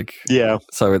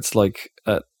 So it's like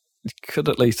could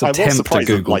at least attempt to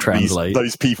Google Translate.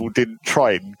 Those people didn't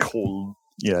try and call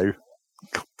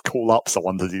up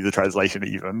someone to do the translation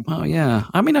even. Oh yeah,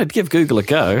 I mean, I'd give Google a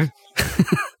go.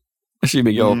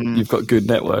 Assuming you've got good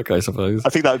network, I suppose. I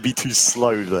think that would be too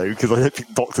slow though, because I don't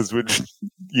think doctors would,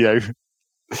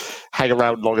 hang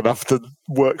around long enough to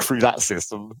work through that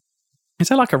system. Is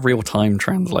there like a real-time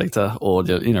translator, or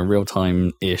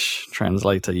real-time-ish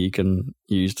translator you can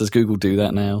use? Does Google do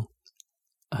that now?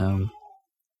 I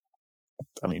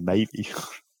mean, maybe.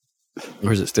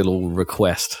 Or is it still all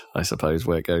request, I suppose,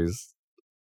 where it goes...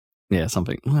 Yeah,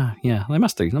 something. Yeah, they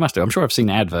must do. I'm sure I've seen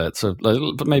adverts,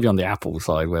 but maybe on the Apple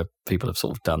side where people have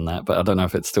sort of done that. But I don't know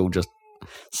if it's still just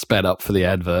sped up for the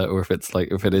advert, or if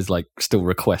it is like still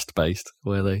request based,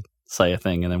 where they say a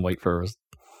thing and then wait for a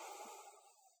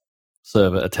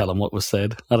server to tell them what was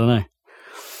said. I don't know.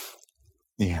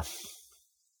 Yeah,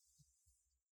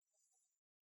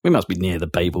 we must be near the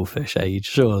Babelfish age,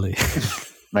 surely.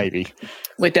 Maybe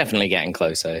we're definitely getting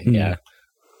closer. Yeah.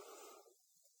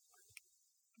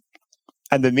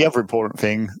 And then the other important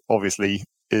thing, obviously,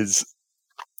 is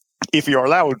if you're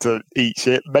allowed to eat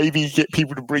shit, maybe get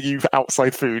people to bring you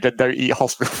outside food and don't eat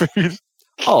hospital food.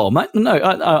 Oh, man, no,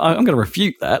 I'm going to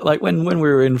refute that. Like when we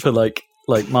were in for like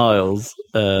Miles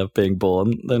being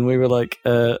born, then we were like,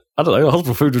 I don't know,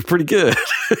 hospital food was pretty good.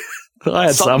 I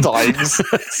had sometimes.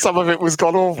 Some of it was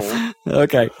god awful.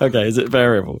 Okay, is it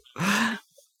variable?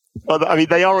 Well, I mean,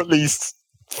 they are at least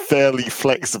fairly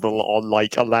flexible on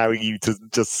like allowing you to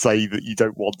just say that you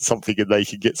don't want something and they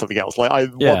can get something else. Like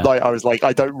one night I was like,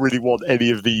 I don't really want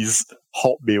any of these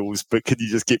hot meals, but can you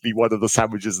just get me one of the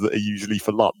sandwiches that are usually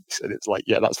for lunch? And it's like,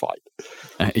 yeah, that's fine.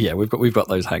 Yeah, we've got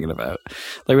those hanging about.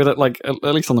 They were like,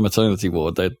 at least on the maternity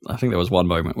ward, I think there was one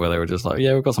moment where they were just like,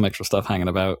 yeah, we've got some extra stuff hanging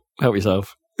about. Help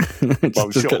yourself.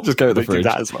 just go to the fridge. Do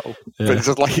that as well. Yeah. But it's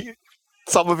just like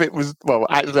some of it was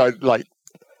actually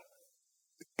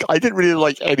I didn't really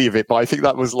like any of it, but I think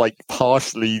that was like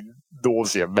partially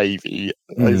nausea, maybe.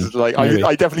 Maybe.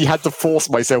 I definitely had to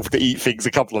force myself to eat things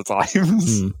a couple of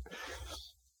times.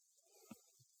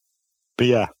 But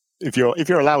yeah, if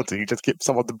you're allowed to, you just get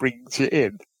someone to bring shit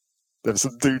in. There's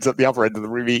some dudes at the other end of the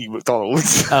room eating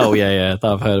McDonald's. Oh yeah,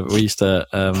 I've heard of it. We used to.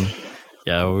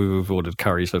 We've ordered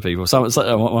curries for people. One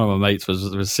of my mates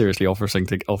was seriously offering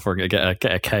to get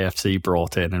a KFC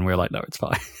brought in, and we were like, no, it's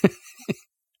fine.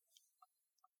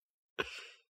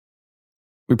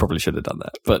 We probably should have done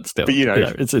that, but still. But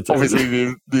it's obviously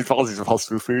the advantage of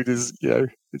hospital food is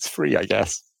it's free, I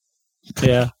guess.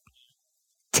 Yeah.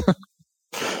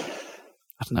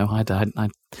 I don't know. I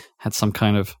had some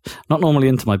kind of, not normally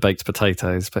into my baked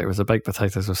potatoes, but it was a baked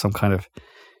potatoes with some kind of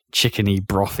chickeny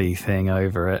brothy thing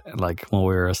over it. Like while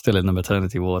we were still in the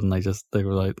maternity ward, and they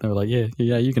were like, yeah,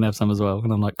 you can have some as well.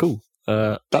 And I'm like, cool.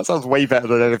 That sounds way better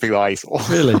than anything that I saw.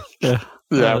 Really? Yeah.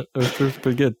 Yeah. It was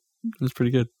pretty good. It was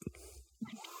pretty good.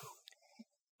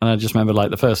 And I just remember,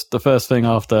 like, the first thing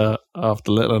after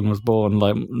Littleton was born,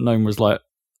 like, Gnome was like,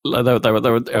 they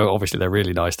were obviously they're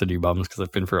really nice to new mums because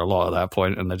they've been through a lot at that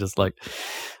point, and they're just like,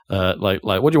 what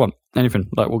do you want? Anything?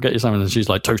 Like, we'll get you something. And she's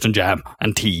like, toast and jam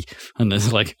and tea, and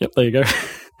it's like, yep, there you go.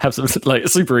 Have some, like,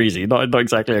 super easy, not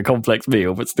exactly a complex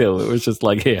meal, but still, it was just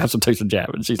like, here, have some toast and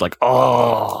jam, and she's like,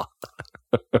 oh.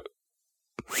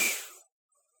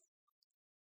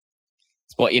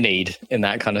 It's what you need in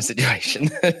that kind of situation.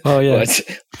 Oh yeah.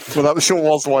 Well, that sure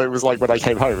was what it was like when I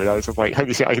came home, and I was just like,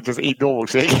 holy shit, I can just eat normal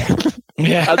shit.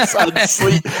 Yeah.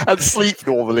 and sleep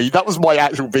normally. That was my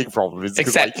actual big problem.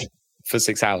 Except like, for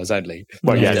 6 hours only.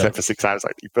 Well, yeah, except for 6 hours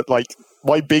only. But like,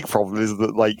 my big problem is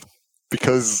that like,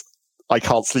 because I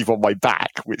can't sleep on my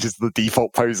back, which is the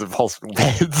default pose of hospital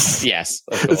beds. Yes,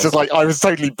 it's just like I was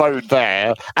totally boned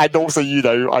there, and also, you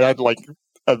know, I had like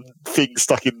a thing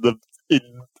stuck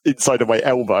inside of my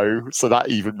elbow, so that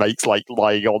even makes like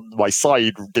lying on my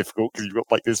side difficult because you've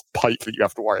got like this pipe that you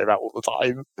have to worry about all the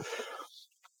time.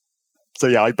 So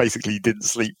yeah, I basically didn't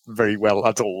sleep very well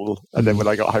at all, and then when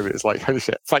I got home, it was like, holy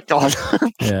shit, thank God,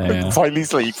 finally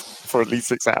sleep for at least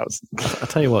 6 hours. I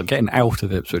tell you what, getting out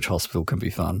of Ipswich Hospital can be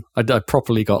fun. I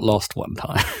properly got lost one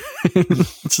time.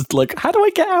 Just like, how do I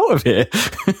get out of here?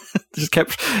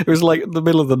 It was like the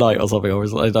middle of the night or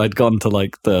something. I'd gone to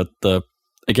like the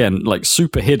again, like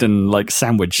super hidden like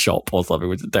sandwich shop or something,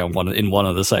 which is down in one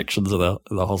of the sections of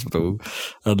the hospital,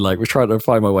 and like we're trying to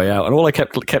find my way out, and all I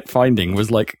kept finding was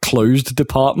like closed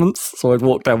departments. So I'd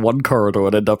walk down one corridor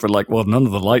and end up in like, well, none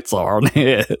of the lights are on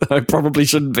here. I probably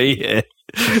shouldn't be here.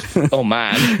 Oh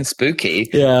man, spooky.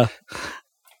 Yeah.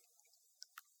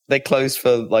 They closed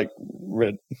for like.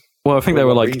 Well, I think they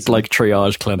were like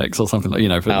triage clinics or something, like, you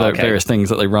know, for various things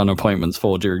that they run appointments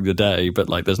for during the day, but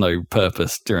like there's no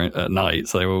purpose at night,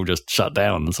 so they were all just shut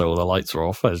down, and so all the lights were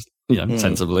off, as you know,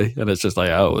 sensibly, and it's just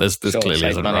like, oh, this clearly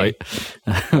isn't money.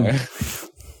 Right.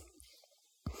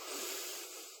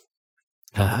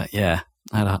 Yeah,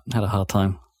 I had a hard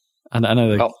time, and I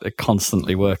know they're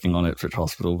constantly working on it for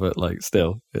hospital, but like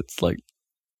still, it's like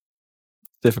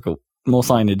difficult. More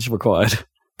signage required.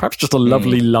 Perhaps just a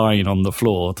lovely line on the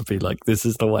floor to be like, this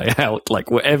is the way out. Like,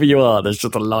 wherever you are, there's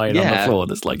just a line on the floor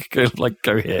that's like,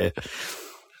 go here.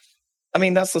 I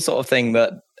mean, that's the sort of thing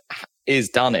that is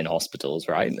done in hospitals,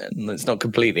 right? And it's not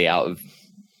completely out of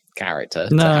character.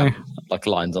 No. To have, like,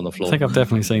 lines on the floor. I think I've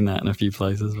definitely seen that in a few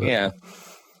places. But. Yeah.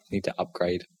 Need to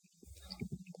upgrade.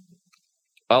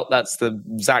 Well, that's the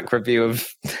Zach review of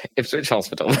Ipswich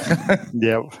Hospital.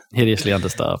 Yeah. Hideously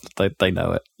understaffed. They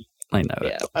know it. I know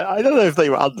it. I don't know if they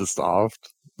were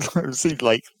understaffed. It seemed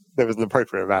like there was an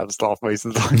appropriate amount of staff most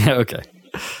of the time. Yeah, okay.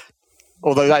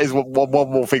 Although that is one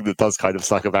more thing that does kind of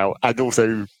suck about, and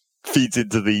also feeds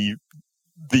into the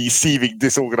seeming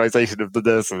disorganization of the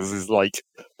nurses, is like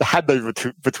the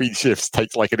handover between shifts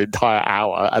takes like an entire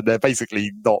hour, and they're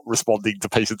basically not responding to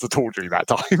patients at all during that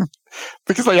time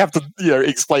because they have to, you know,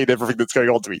 explain everything that's going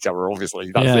on to each other.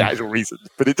 Obviously, that's the actual reason.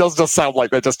 But it does just sound like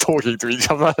they're just talking to each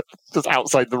other just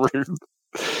outside the room.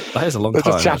 That is a long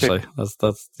time, actually.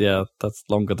 That's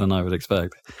longer than I would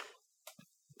expect.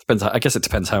 Depends. I guess it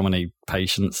depends how many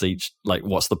patients each. Like,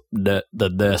 what's the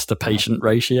nurse to patient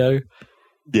ratio?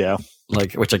 Yeah.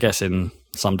 Like, which I guess in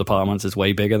some departments is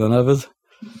way bigger than others.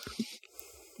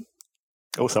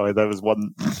 Also, there was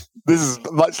one. This is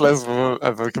much less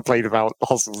of a complaint about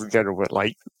hospitals in general, but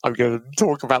like, I'm going to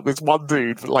talk about this one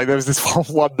dude. But like, there was this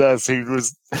one nurse who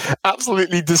was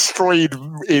absolutely destroyed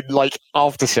in like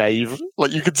aftershave.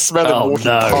 Like, you could smell him walking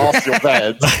past your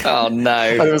bed. Oh no!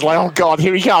 And it was like, oh god,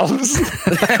 here he comes.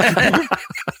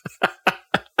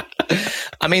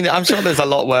 I mean, I'm sure there's a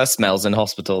lot worse smells in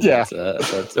hospitals. Yeah.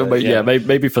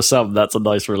 Maybe for some that's a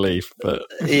nice relief, but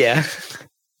yeah.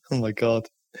 Oh my god.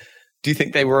 Do you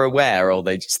think they were aware, or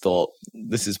they just thought,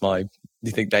 this is do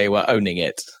you think they were owning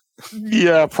it?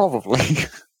 Yeah, probably. This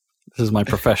is my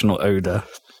professional odor.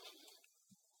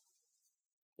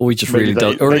 Or we just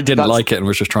didn't like it and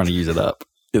was just trying to use it up.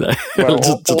 You know, well,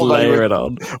 just layer it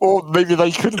on. Or maybe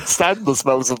they couldn't stand the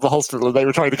smells of the hospital and they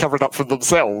were trying to cover it up for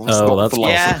themselves. Oh, that's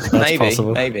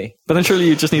possible. Maybe. But then surely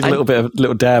you just need a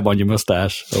little dab on your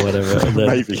mustache or whatever. And then...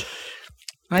 Maybe.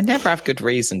 I never have good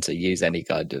reason to use any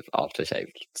kind of aftershave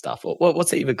stuff. Or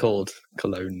what's it even called?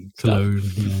 Cologne.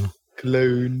 Yeah.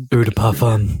 Cologne. Eau de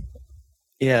parfum.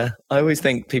 Yeah. I always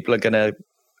think people are going to...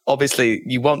 Obviously,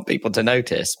 you want people to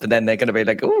notice, but then they're going to be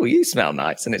like, "Oh, you smell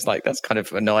nice," and it's like that's kind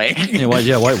of annoying. Why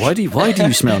do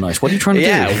you smell nice? What are you trying to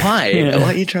do? Why? Yeah.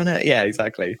 Why are you trying to? Yeah,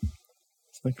 exactly.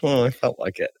 It's like, I felt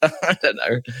like it. I don't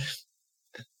know.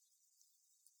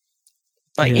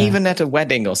 Like even at a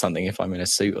wedding or something, if I'm in a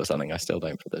suit or something, I still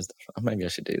don't put this stuff on. Maybe I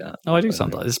should do that. Oh, I do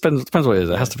sometimes. It depends what it is.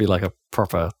 It has to be like a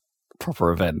proper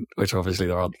event, which obviously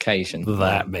there aren't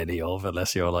that many of,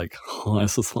 unless you're like high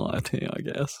society, I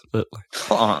guess. But like,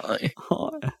 hi,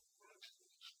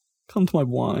 come to my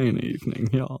wine evening,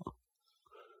 yeah.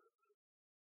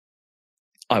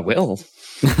 I will.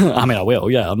 I mean, I will.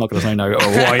 Yeah, I'm not going to say no to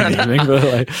a wine evening, but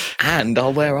like, and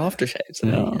I'll wear aftershaves.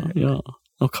 Yeah.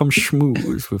 I'll come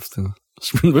schmooze with the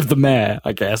with the mayor,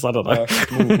 I guess. I don't know.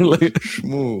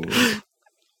 Schmooze.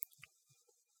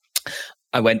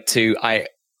 I went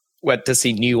to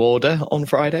see New Order on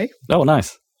Friday. Oh,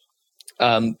 nice.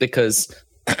 Because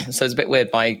so it's a bit weird.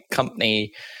 My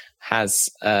company has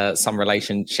some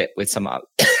relationship with some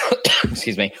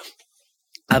excuse me,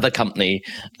 other company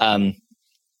that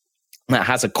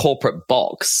has a corporate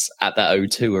box at the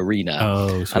O2 Arena.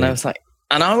 Oh, sweet.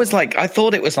 And I was like, I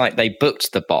thought it was like they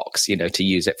booked the box, you know, to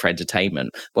use it for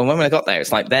entertainment. But when I got there,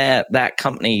 it's like that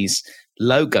company's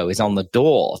logo is on the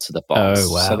door to the box.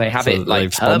 Oh, wow. So they have it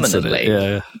like permanently.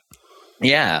 It.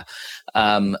 Yeah.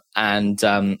 So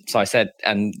I said,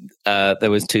 and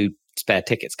there was 2 spare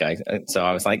tickets going. So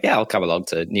I was like, yeah, I'll come along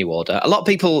to New Order. A lot of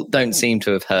people don't seem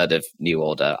to have heard of New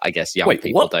Order. I guess young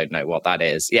people don't know what that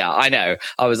is. Yeah, I know.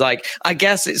 I was like, I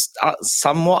guess it's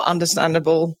somewhat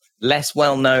understandable, less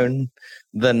well known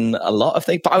than a lot of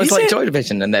things. But I was like, Joy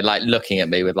Division, and they're like looking at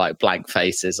me with like blank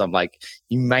faces. I'm like,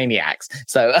 you maniacs.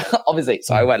 So obviously,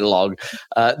 I went along.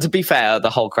 To be fair, the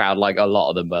whole crowd, like a lot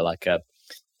of them were like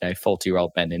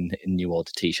 40-year-old men in New Order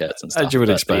t-shirts and stuff. As you would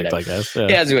expect, I guess. Yeah.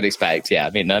 As you would expect. Yeah,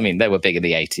 I mean, they were big in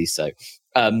the 80s. So,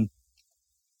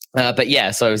 but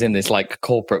yeah, so I was in this like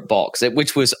corporate box,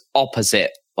 which was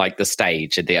opposite like the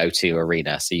stage at the O2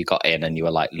 Arena. So you got in and you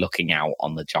were like looking out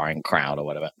on the giant crowd or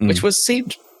whatever, which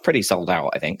seemed pretty sold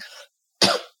out, I think.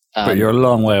 But you're a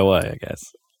long way away, I guess.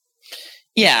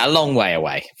 Yeah, a long way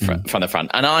away from the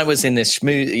front. And I was in this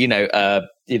smooth,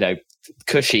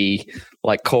 cushy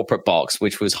like corporate box,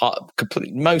 which was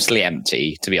mostly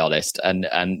empty, to be honest, and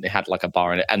it had like a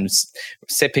bar in it, and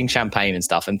sipping champagne and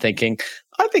stuff, and thinking,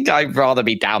 I think I'd rather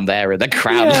be down there in the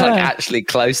crowd, like actually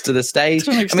close to the stage.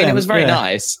 I mean, it was very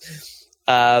nice.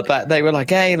 But they were like,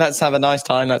 hey, let's have a nice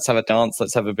time. Let's have a dance.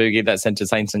 Let's have a boogie. Let's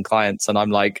entertain some clients. And I'm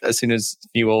like, as soon as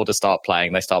New Order start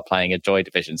playing, they start playing a Joy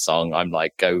Division song. I'm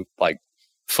like, go like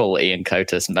full Ian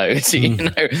Curtis mode. You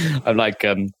know, I'm like,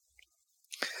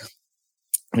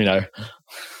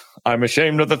 I'm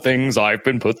ashamed of the things I've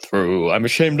been put through. I'm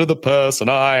ashamed of the person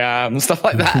I am. Stuff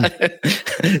like that.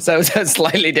 So it's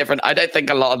slightly different. I don't think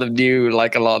a lot of them knew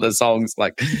like a lot of the songs,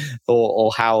 like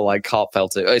or how like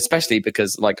heartfelt it, especially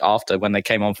because like after when they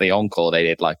came on for the encore, they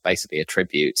did like basically a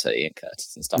tribute to Ian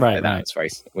Curtis and stuff like that. It's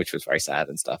which was very sad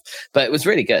and stuff. But it was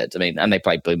really good. I mean, and they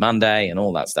played Blue Monday and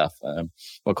all that stuff. Well,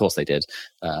 of course they did.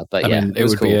 But I mean,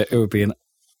 it would be an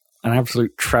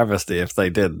absolute travesty if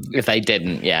they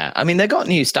didn't. Yeah. I mean, they got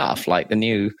new stuff, like the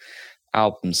new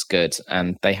album's good,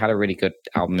 and they had a really good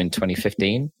album in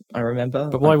 2015, I remember.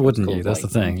 But why wouldn't you? That's the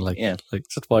thing. Like,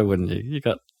 just why wouldn't you? You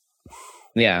got...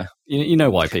 Yeah. You know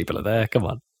why people are there. Come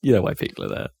on. You know why people are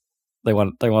there. They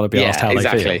want to be asked how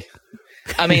they feel.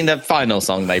 I mean, the final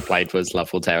song they played was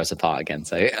Love Will Tear Us Apart again.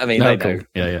 So, I mean, they know.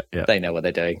 Yeah. They know what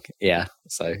they're doing. Yeah.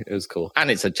 So it was cool. And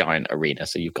it's a giant arena,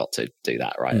 so you've got to do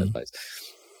that, right? I suppose.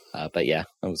 But yeah,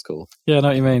 that was cool. Yeah, I know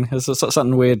what you mean. There's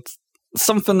something weird.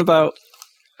 Something about...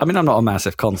 I mean, I'm not a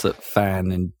massive concert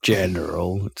fan in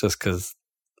general, just because...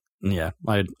 Yeah,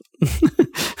 I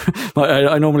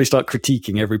normally start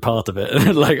critiquing every part of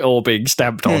it, like, or being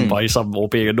stamped on by some, or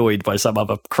being annoyed by some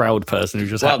other crowd person who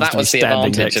just happens to be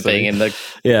standing next to me. Well, that was the advantage of being in the...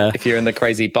 Yeah. If you're in the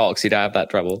crazy box, you don't have that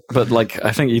trouble. But, like,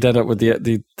 I think you'd end up with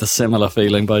the similar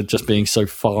feeling by just being so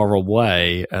far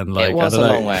away, and, like, it was a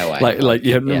long way away. Like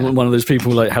you have one of those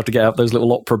people, like, have to get out those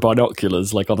little opera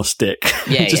binoculars, like, on a stick.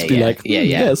 Yeah, just be like,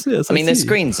 yes. I mean, there's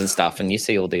screens and stuff, and you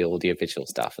see all the audiovisual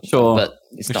stuff and stuff, but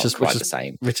it's not quite the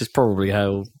same. Which is probably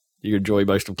how you enjoy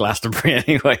most of Glastonbury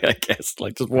anyway, I guess.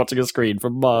 Like, just watching a screen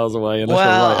from miles away.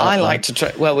 Well, I like to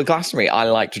try... Well, with Glastonbury, I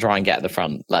like to try and get at the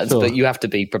front. Like, but you have to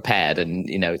be prepared, and,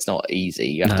 it's not easy.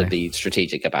 You have to be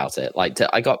strategic about it. Like,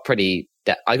 I got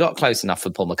close enough for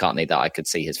Paul McCartney that I could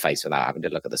see his face without having to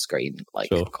look at the screen, like,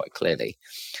 quite clearly.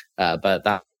 But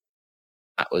that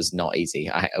was not easy.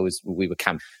 We were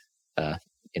camping,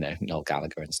 Noel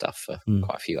Gallagher and stuff for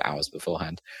quite a few hours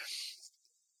beforehand.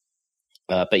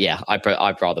 But yeah,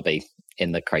 I'd rather be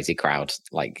in the crazy crowd,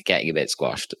 like getting a bit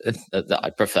squashed. I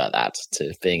prefer that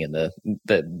to being in the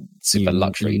super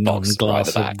luxury box.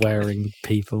 Non-glasses wearing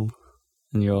people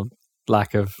and your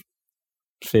lack of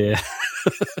fear.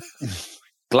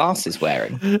 Glasses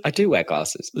wearing? I do wear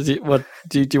glasses. Do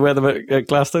you wear them at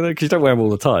Glastonbury? Because you don't wear them all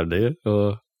the time, do you?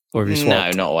 Or have you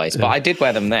swapped? No, not always. But I did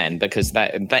wear them then because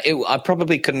I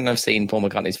probably couldn't have seen Paul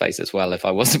McCartney's face as well if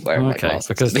I wasn't wearing my glasses.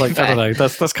 Because I don't know,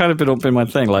 that's kind of been my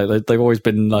thing. Like they've always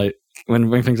been like when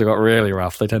things have got really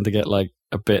rough, they tend to get like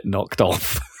a bit knocked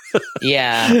off.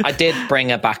 Yeah, I did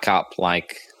bring a backup. I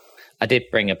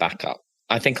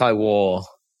think I wore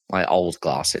my old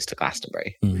glasses to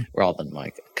Glastonbury rather than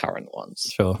my current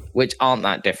ones. Sure. Which aren't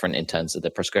that different in terms of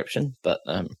the prescription, but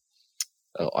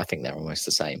I think they're almost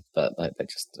the same, but they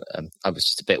just. I was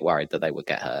just a bit worried that they would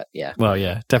get hurt. Yeah. Well,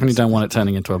 yeah, definitely don't want it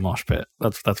turning into a mosh pit.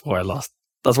 That's where I lost.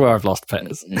 That's where I've lost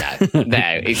pets. No,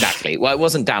 exactly. Well, it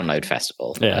wasn't Download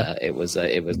Festival. Yeah, it was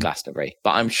Glastonbury.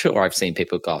 But I'm sure I've seen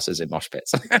people with glasses in mosh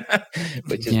pits,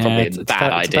 which is probably a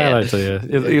bad idea. It's a bad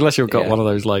idea, unless you've got one of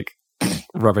those like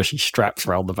rubbishy straps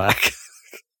around the back.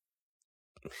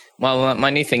 Well, my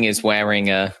new thing is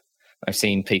wearing I've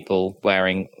seen people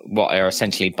wearing what are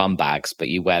essentially bum bags, but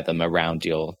you wear them around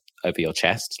over your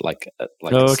chest, like.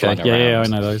 Oh, okay. Yeah, I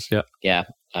know those. Yeah. Yeah.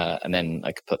 And then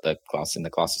I could put the glass in the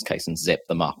glasses case and zip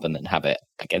them up and then have it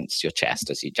against your chest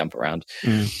as you jump around.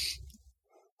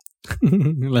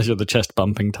 Unless you're the chest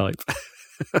bumping type.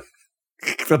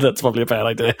 That's probably a bad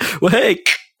idea. Well, hey!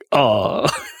 Oh.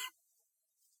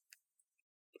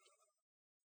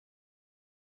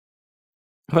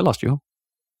 Have I lost you?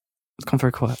 It's gone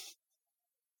very quiet.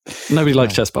 Nobody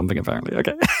likes chest bumping, apparently.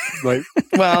 Okay. Right.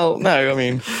 Well, no, I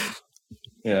mean...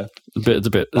 Yeah, it's a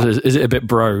bit. Is it a bit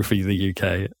bro for the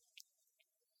UK?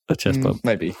 A chest bump,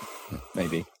 maybe.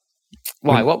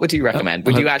 Why? What would you recommend?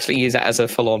 Would you actually use it as a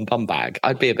full-on bum bag?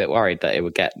 I'd be a bit worried that it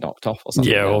would get knocked off or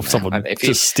something. Yeah, or someone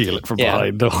just steal it from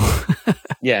behind. Or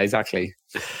yeah, exactly.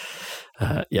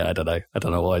 Yeah, I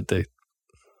don't know what I'd do.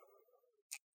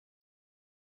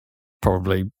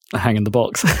 Probably hang in the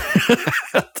box.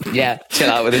 Yeah, chill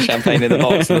out with the champagne in the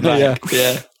box in the back.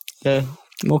 Yeah.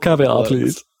 More caviar,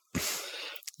 please.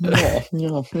 Yeah.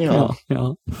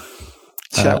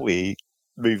 Shall we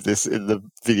move this in the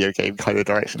video game kind of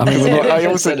direction? I mean,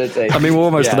 we're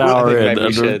almost an hour in.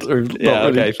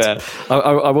 Okay, fair.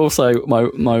 I will say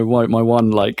my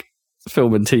one like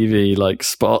film and TV like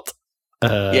spot.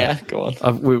 Go on.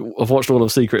 I've watched all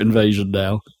of Secret Invasion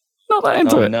now. Not that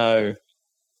into it. No,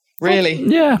 really?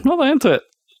 Yeah, not that into it.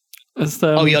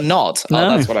 You're not? No.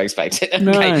 Oh, that's what I expected.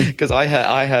 Okay, because I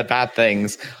heard bad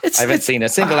things. I haven't seen a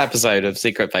single episode of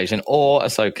Secret Invasion or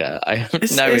Ahsoka. I have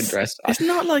no interest. It's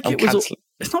not like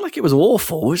It's not like it was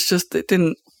awful. It's just it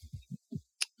didn't.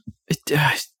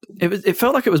 It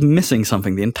felt like it was missing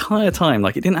something the entire time.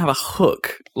 Like it didn't have a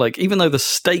hook. Like even though the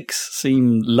stakes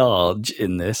seem large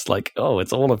in this, like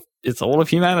it's all of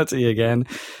humanity again,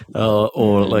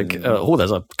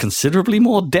 there's a considerably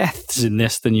more deaths in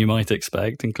this than you might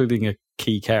expect, including a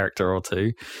key character or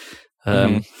two.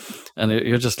 And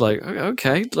you're just like,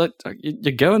 okay, like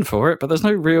you're going for it, but there's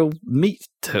no real meat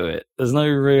to it. There's no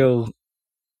real.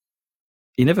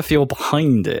 You never feel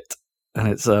behind it, and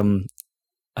it's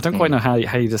I don't quite know how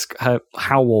you just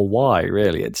how or why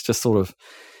really. It's just sort of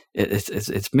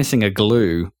it's missing a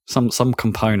glue, some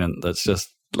component that's just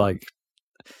like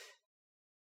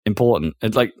important.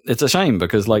 It's a shame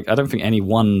because like I don't think any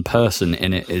one person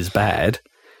in it is bad.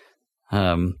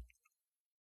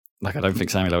 Like I don't think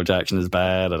Samuel L. Jackson is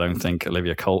bad. I don't think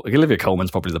Olivia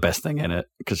Colman's probably the best thing in it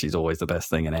because she's always the best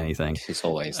thing in anything. She's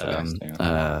always the best.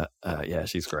 Yeah,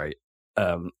 she's great.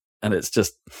 And it's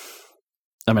just.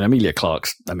 I mean, Emilia Clarke.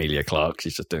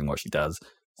 She's just doing what she does.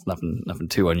 It's nothing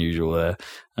too unusual there.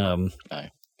 No.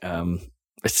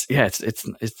 It's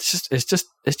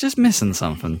just missing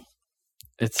something.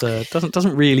 It's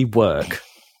doesn't really work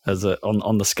as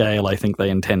on the scale I think they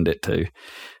intend it to.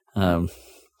 And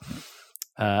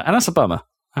that's a bummer.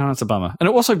 And it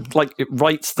also like it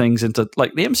writes things into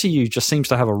like the MCU just seems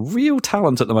to have a real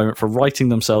talent at the moment for writing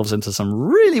themselves into some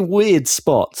really weird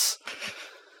spots.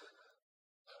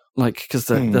 Like, because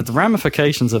the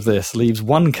ramifications of this leaves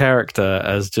one character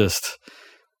as just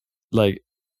like,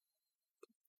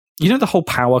 the whole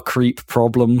power creep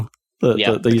problem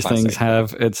that these things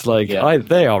have. It's like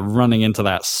they are running into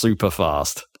that super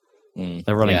fast.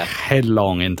 They're running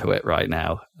headlong into it right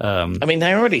now. I mean,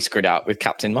 they already screwed out with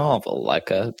Captain Marvel,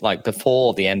 like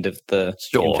before the end of the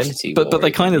Infinity War. But they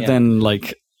kind of then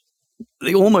like.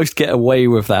 They almost get away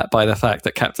with that by the fact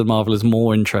that Captain Marvel is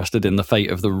more interested in the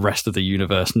fate of the rest of the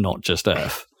universe, not just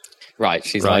Earth. Right,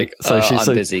 she's like, I'm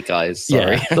busy, guys.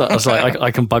 Sorry. Yeah, I was like,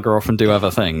 I can bugger off and do other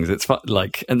things. It's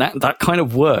like, and that kind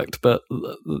of worked, but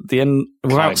the end,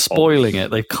 without spoiling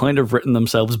it, they've kind of written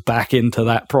themselves back into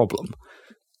that problem.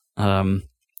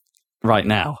 Right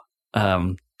now,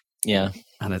 and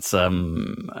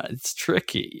it's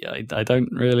tricky. I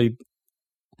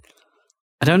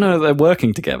don't know that they're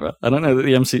working together. I don't know that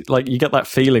the MCU, like you get that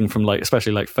feeling from like,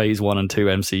 especially like phase 1 and 2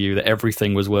 MCU that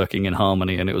everything was working in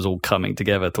harmony and it was all coming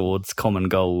together towards common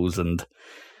goals and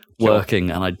working.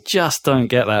 And I just don't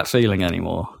get that feeling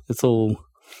anymore. It's all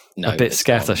No, a bit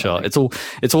scattershot. It's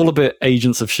all a bit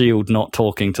Agents of S.H.I.E.L.D. not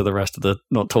talking to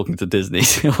Disney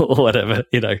or whatever,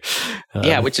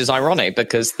 yeah, which is ironic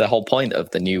because the whole point of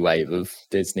the new wave of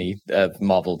Disney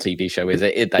Marvel TV show is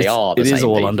it is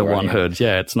all under one hood.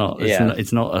 Yeah, it's not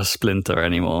a splinter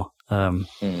anymore.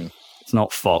 It's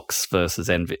not Fox versus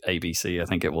ABC, I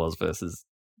think it was, versus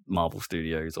Marvel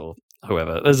Studios or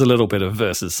whoever. There's a little bit of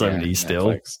versus Sony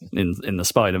still in the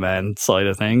Spider-Man side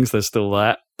of things. There's still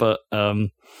that, but otherwise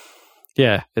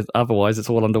it's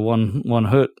all under one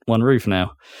hood, one roof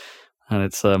now, and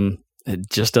it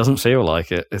just doesn't feel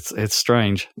like it. It's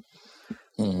strange.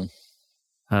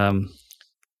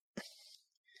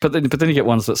 But then you get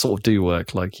ones that sort of do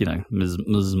work, like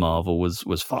Ms. Marvel was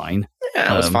fine.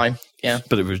 Yeah, it was fine. Yeah,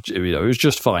 but it was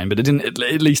just fine. But it didn't.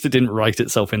 At least it didn't write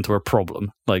itself into a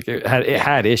problem. Like it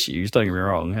had issues. Don't get me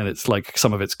wrong. And it's like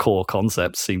some of its core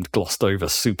concepts seemed glossed over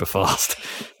super fast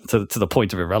to the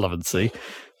point of irrelevancy.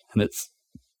 And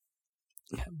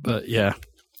but yeah,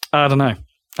 I don't know.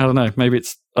 Maybe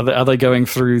it's are they going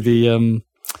through the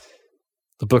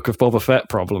Book of Boba Fett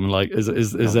problem? Like is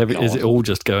it all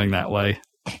just going that way?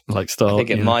 Like I think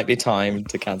it might be time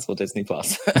to cancel Disney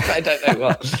Plus. I don't know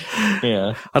what.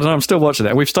 Yeah, I don't know. I'm still watching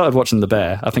it. We've started watching The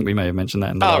Bear. I think we may have mentioned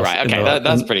that. Right. Okay,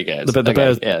 that's pretty good. The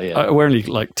Bear. Yeah. We're only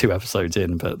like 2 episodes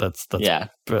in, but that's yeah.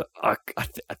 But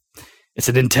it's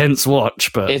an intense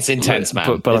watch. But it's intense,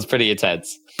 man. But it's pretty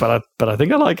intense. But I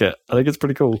think I like it. I think it's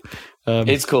pretty cool.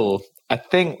 It's cool. I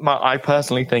think I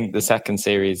personally think the second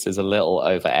series is a little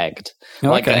over-egged.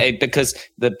 Because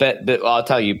I'll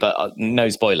tell you, but no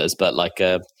spoilers, but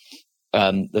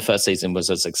the first season was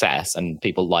a success and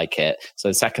people like it. So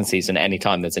the second season,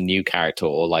 anytime there's a new character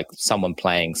or like someone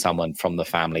playing someone from the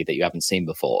family that you haven't seen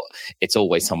before, it's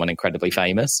always someone incredibly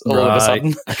famous all of a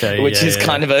sudden, which is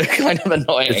kind of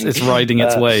annoying. It's riding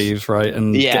its wave, right?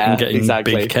 And getting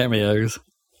big cameos.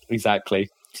 Exactly.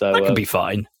 So that could be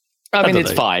fine. I mean,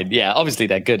 it's fine. Yeah, obviously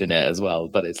they're good in it as well,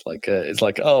 but it's like,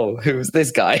 oh, who's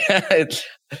this guy?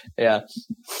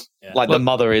 The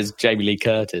mother is Jamie Lee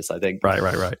Curtis, I think.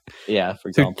 Right. Yeah, for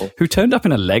example, who turned up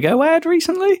in a Lego ad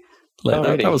recently?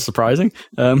 Really? That was surprising.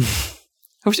 Have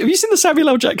you seen the Samuel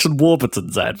L. Jackson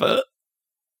Warburton's advert?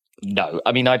 No,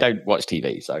 I mean I don't watch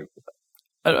TV, so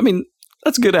I mean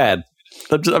that's a good ad.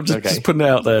 I'm just putting it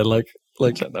out there, like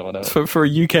for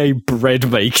a UK bread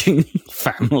making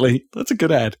family. That's a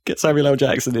good ad. Get Samuel L.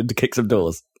 Jackson in to kick some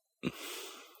doors.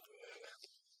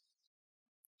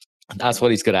 That's what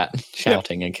he's good at,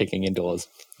 shouting and kicking indoors.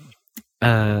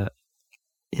 Yeah,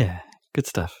 good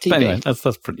stuff. But anyway, that's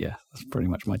pretty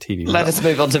much my TV. Let us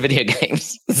move on to video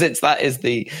games, since that is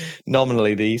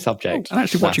nominally the subject. I'm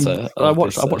actually watching. I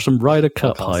watched some Ryder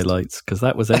Cup highlights because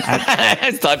that was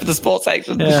it's time for the sports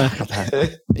section. Yeah,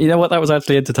 you know what? That was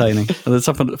actually entertaining. And there's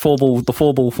something the four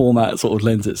ball format sort of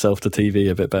lends itself to TV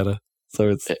a bit better.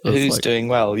 So who's doing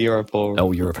well, Europe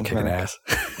or Europe are kicking ass.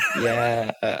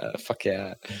 Yeah, fuck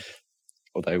yeah.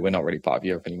 Although we're not really part of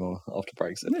Europe anymore after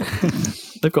Brexit.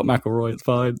 They've got McIlroy, it's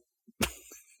fine.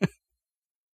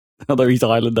 Although he's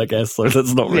Ireland, I guess, so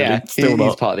that's not really. Yeah,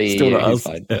 he's part of the EU. Still not us.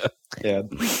 Fine. Yeah.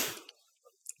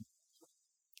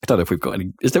 I don't know if we've got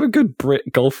any. Is there a good Brit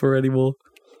golfer anymore?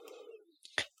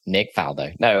 Nick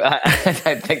Faldo. No, I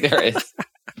don't think there is.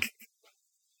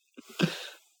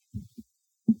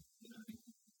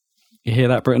 You hear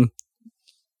that, Britain?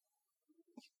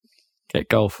 Get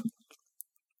golf.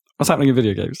 What's happening in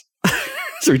video games?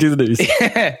 Shall we do the news?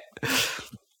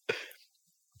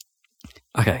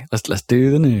 Okay, let's do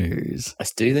the news.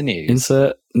 Let's do the news.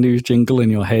 Insert news jingle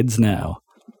in your heads now.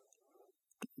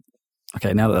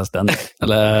 Okay, now that that's done,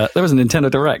 there was a Nintendo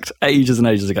Direct ages and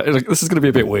ages ago. This is going to be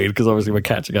a bit weird because obviously we're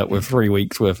catching up with 3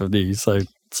 weeks worth of news, so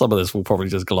some of this we'll probably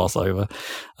just gloss over.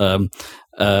 So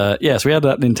we had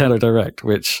that Nintendo Direct,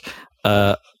 which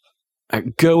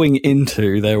going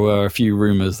into, there were a few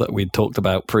rumors that we'd talked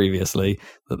about previously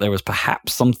that there was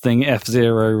perhaps something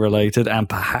F-Zero related and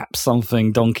perhaps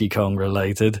something Donkey Kong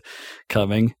related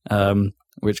coming,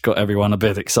 which got everyone a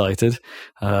bit excited.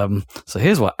 So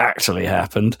here's what actually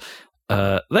happened.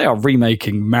 They are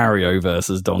remaking Mario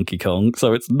versus Donkey Kong,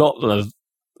 so it's not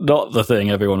the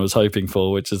thing everyone was hoping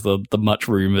for, which is the much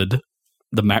rumored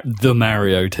the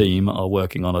Mario team are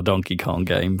working on a Donkey Kong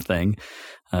game thing.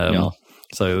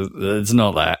 So it's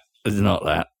not that. It's not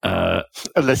that.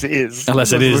 Unless it is.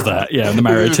 Unless it is that. Yeah, the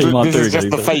Mario team aren't doing anything. This is just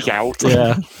the fake out.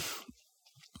 Yeah.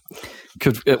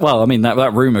 I mean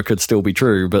that rumor could still be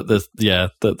true, but the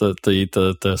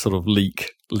sort of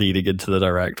leak leading into the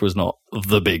Direct was not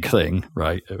the big thing,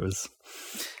 right? It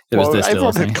It was this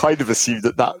everyone DLC. had kind of assumed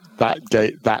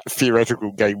that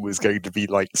theoretical game was going to be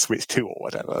like Switch 2 or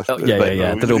whatever. Oh,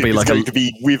 yeah. That it'll be like going to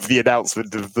be with the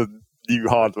announcement of the new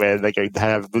hardware. They're going to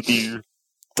have the new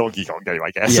Donkey Kong game,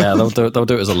 I guess. Yeah, they'll do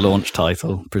it as a launch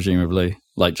title, presumably,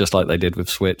 just like they did with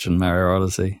Switch and Mario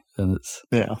Odyssey. And it's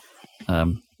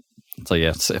So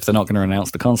yeah, if they're not going to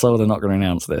announce the console, they're not going to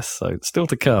announce this. So it's still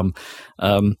to come.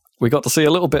 We got to see a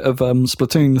little bit of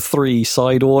Splatoon 3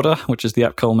 Side Order, which is the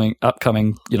upcoming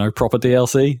proper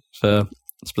DLC for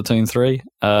Splatoon 3.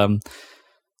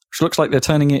 Which looks like they're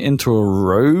turning it into a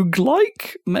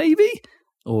roguelike, maybe?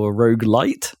 Or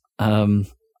roguelite,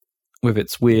 with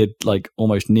its weird,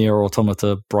 almost Nier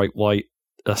Automata bright white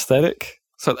aesthetic.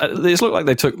 So this looked like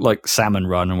they took Salmon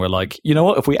Run and were like, you know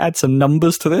what? If we add some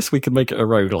numbers to this, we can make it a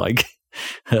roguelike.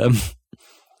 And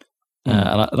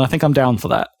I think I'm down for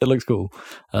that. It looks cool.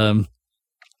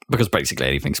 Because basically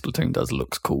anything Splatoon does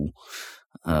looks cool.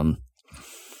 So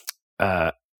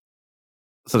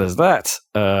there's that.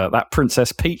 That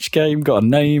Princess Peach game got a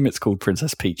name. It's called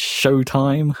Princess Peach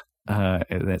Showtime. And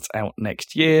it's out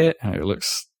next year. And it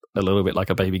looks a little bit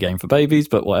like a baby game for babies,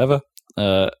 but whatever.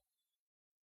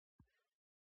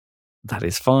 That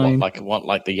is fine. What,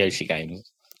 like the Yoshi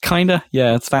games? Kinda,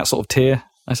 yeah. It's that sort of tier,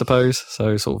 I suppose.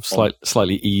 So sort of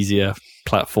slightly easier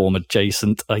platform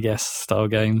adjacent, I guess, style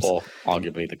games. Or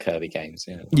arguably the Kirby games,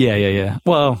 yeah. Yeah.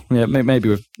 Well, yeah, maybe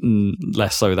with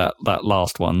less so that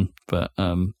last one, but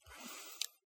the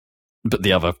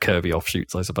other Kirby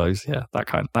offshoots, I suppose. Yeah, that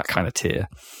kind of tier.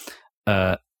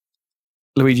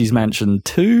 Luigi's Mansion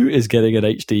 2 is getting an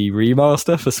HD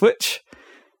remaster for Switch.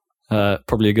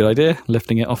 Probably a good idea,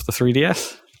 lifting it off the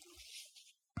 3DS.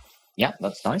 Yeah,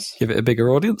 that's nice. Give it a bigger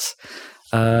audience.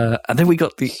 And then we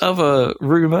got the other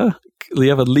rumour,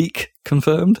 the other leak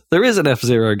confirmed. There is an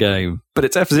F-Zero game, but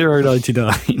it's F-Zero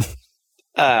 99.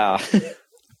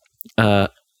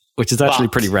 Which is actually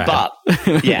pretty rad. But,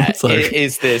 yeah,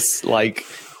 is this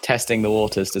testing the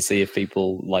waters to see if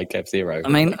people like F-Zero? I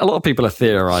mean, a lot of people are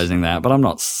theorising that, but I'm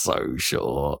not so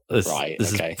sure. This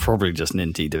is probably just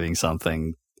Ninty doing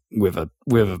something with an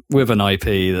IP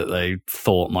that they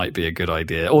thought might be a good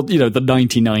idea, or the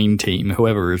 99 team,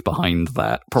 whoever is behind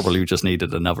that, probably just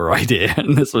needed another idea,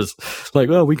 and this was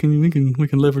we can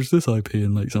leverage this IP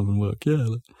and make something work. Yeah,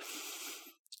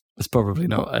 it's probably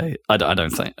not I don't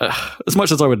think, as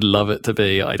much as I would love it to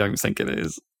be, I don't think it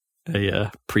is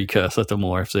a precursor to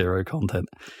more F-Zero content.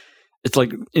 It's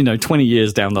 20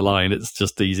 years down the line, it's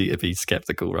just easy to be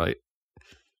skeptical, right?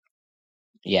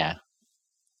 Yeah.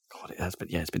 God, it has, but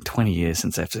yeah, it's been 20 years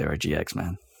since F-Zero GX,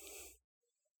 man.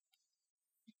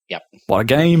 Yep. What a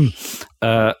game!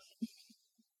 And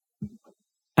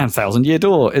Thousand Year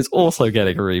Door is also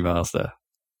getting a remaster.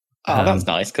 Oh, that's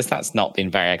nice, because that's not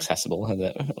been very accessible, has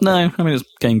it? No, I mean, it's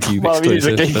GameCube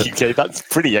exclusive. It's a GameCube game, that's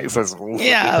pretty accessible for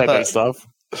Nintendo stuff.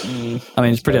 I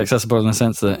mean, it's pretty accessible in the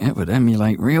sense that it would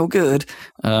emulate real good.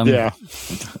 Yeah.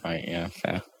 Right, yeah,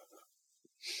 fair.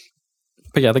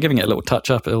 But yeah, they're giving it a little touch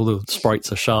up. All the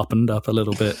sprites are sharpened up a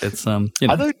little bit. It's I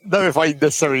don't know if I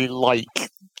necessarily like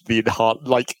the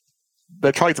enhanced.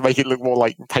 They're trying to make it look more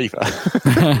like paper,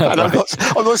 and I'm not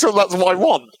sure that's what I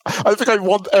want. I don't think I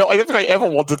ever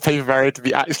wanted Paper Mario to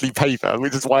be actually paper,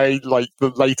 which is why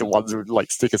the later ones with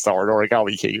Sticker Star and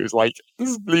Origami King. It was this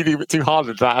is leaning a bit too hard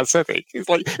into that aesthetic. It's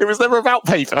it was never about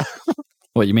paper.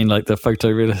 What, you mean the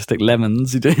photorealistic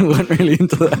lemons? You weren't really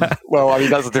into that? Well, I mean,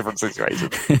 that's a different situation.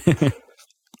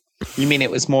 You mean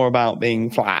it was more about being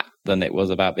flat than it was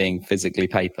about being physically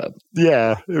paper?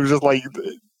 Yeah, it was just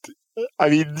I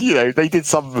mean, they did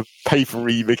some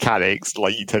papery mechanics,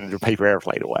 you turn into a paper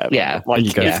airplane or whatever. Yeah, and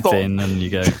you go thin, and you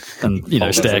go, and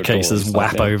staircases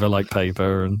whap over like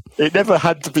paper, and it never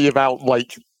had to be about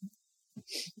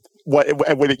when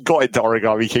it got into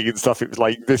Origami King and stuff. It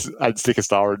was this and Sticker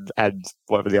Star and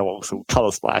whatever the other one was called,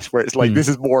 Color Splash, where it's this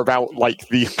is more about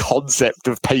the concept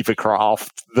of papercraft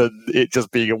than it just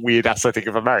being a weird aesthetic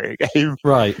of a Mario game,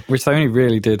 right? Which they only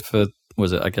really did for.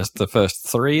 Was it, I guess, the first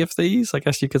 3 of these, I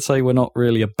guess you could say, were not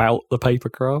really about the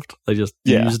papercraft. They just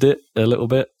used it a little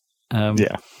bit.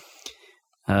 Because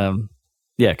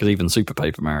even Super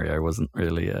Paper Mario wasn't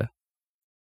really it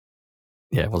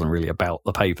wasn't really about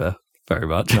the paper very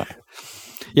much. No.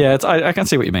 Yeah, I can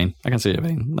see what you mean.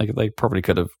 They probably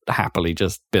could have happily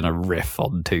just been a riff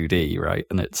on 2D, right?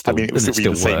 And it would still be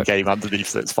the same game underneath,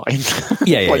 so it's fine.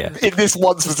 Yeah. In this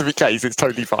one specific case, it's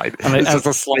totally fine. It's just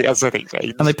a slight aesthetic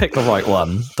change. And they picked the right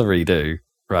one to redo,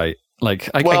 right? I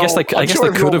guess they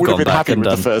could have gone back and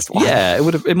done the first one. Yeah,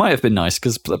 it might have been nice,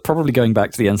 because probably going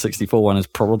back to the N64 one is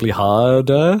probably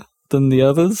harder than the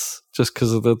others, just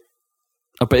because of the.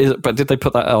 But did they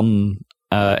put that on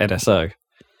NSO?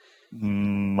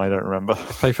 I don't remember.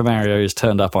 If Paper Mario is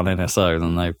turned up on NSO,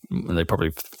 then they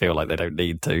probably feel like they don't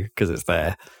need to because it's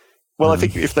there. Well, I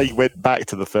think if they went back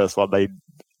to the first one,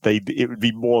 it would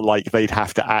be more like they'd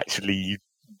have to actually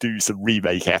do some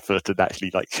remake effort and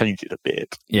actually like change it a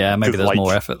bit. Yeah, maybe there's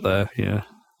more effort there. Yeah.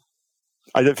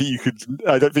 I don't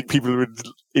think people would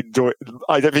enjoy.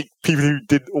 I don't think people who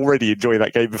did already enjoy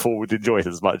that game before would enjoy it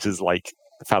as much as like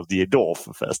Thousand Year Door for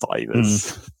the first time.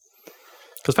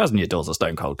 Because Thousand Year Door's a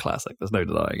stone cold classic. There's no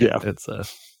denying it.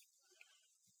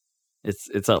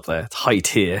 It's up there. It's high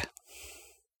tier.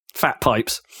 Fat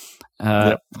pipes.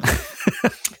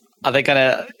 Are they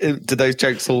gonna? Do those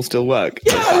jokes all still work?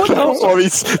 Yeah, well,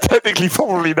 it's technically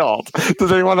probably not.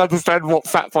 Does anyone understand what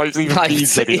fat pipes even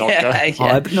means any longer? I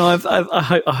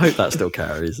hope that still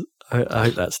carries. I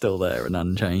hope that's still there and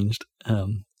unchanged. I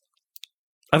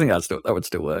think that would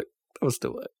still work. That would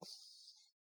still work.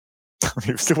 It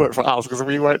would still work for us because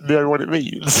we won't know what it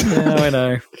means. Yeah, I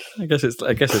know. I guess it's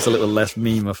a little less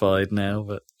memeified now,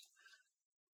 but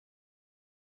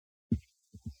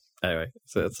anyway,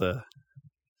 so it's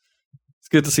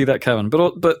good to see that coming.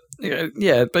 But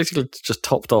yeah, basically just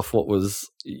topped off what was,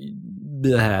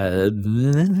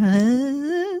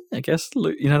 I guess,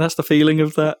 that's the feeling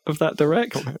of that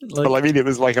direct. Well, I mean, it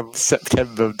was like a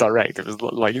September direct. It was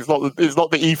like it's not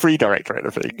the E3 direct or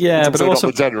anything. Yeah, but also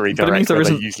not the January direct where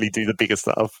they usually do the bigger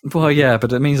stuff. Well, yeah,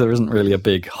 but it means there isn't really a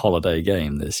big holiday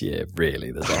game this year.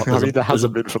 Really, there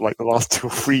hasn't been for like the last 2 or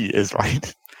 3 years,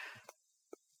 right?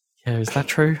 Yeah, is that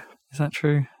true? Yeah,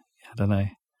 I don't know.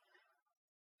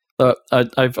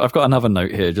 I've got another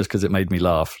note here just because it made me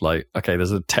laugh. Like, okay,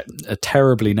 there's a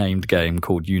terribly named game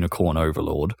called Unicorn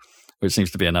Overlord, which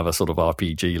seems to be another sort of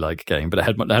RPG-like game. But it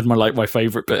had my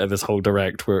favorite bit of this whole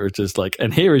direct, where it's just like,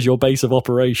 and here is your base of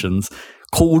operations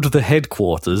called the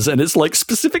headquarters, and it's like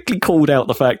specifically called out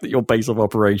the fact that your base of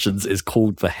operations is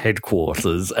called the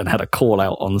headquarters, and had a call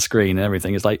out on screen and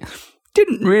everything. It's like,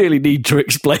 didn't really need to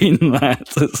explain that.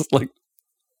 It's like,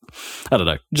 I don't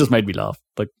know, it just made me laugh.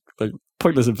 Like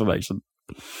pointless information.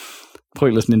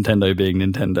 Pointless Nintendo being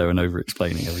Nintendo and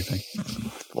over-explaining everything.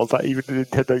 Was that even a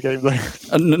Nintendo game, though?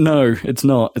 No, it's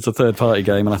not. It's a third-party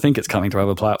game, and I think it's coming to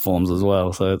other platforms as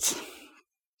well, so it's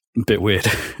a bit weird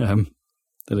that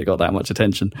it got that much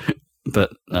attention. But,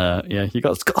 yeah, you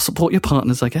got to support your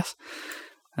partners, I guess.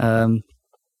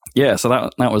 Yeah, so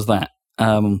that was that.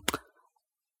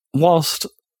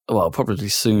 Probably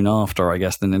soon after, I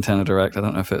guess, the Nintendo Direct, I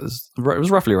don't know if it was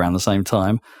roughly around the same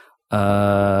time,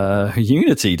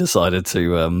 Unity decided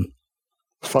to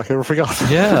fucking forgot.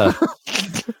 Yeah.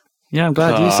 Yeah, I'm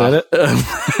glad you said it.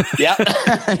 Yeah.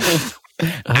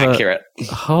 Accurate.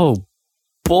 Oh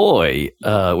boy,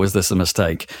 was this a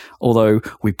mistake. Although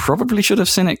we probably should have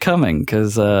seen it coming,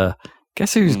 because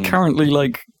guess who's currently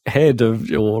head of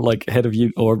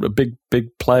or a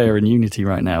big player in Unity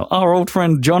right now? Our old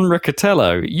friend John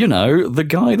Riccatello, the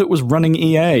guy that was running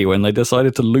EA when they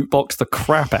decided to loot box the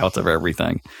crap out of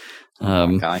everything.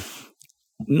 Okay.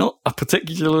 Not a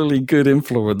particularly good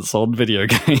influence on video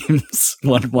games,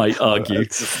 one might argue.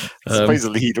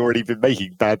 Supposedly he'd already been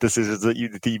making bad decisions at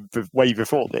Unity way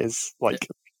before this.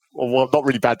 Well, not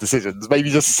really bad decisions, maybe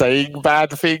just saying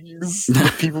bad things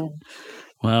that people...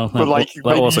 Well,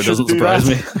 that also doesn't surprise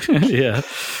me. Yeah.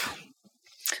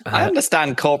 I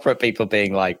understand corporate people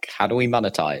being like, how do we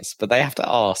monetize? But they have to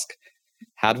ask,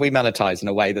 how do we monetize in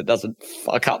a way that doesn't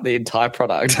fuck up the entire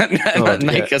product and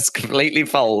make us completely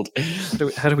fold?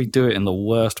 How do we do it in the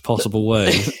worst possible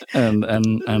way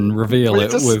and reveal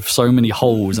it with so many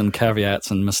holes and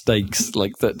caveats and mistakes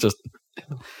that just...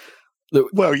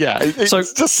 Well, yeah. It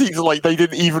just seems like they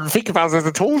didn't even think about it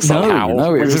at all somehow.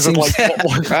 No, it seems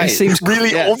right. It seems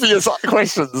really obvious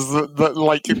questions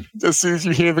that as soon as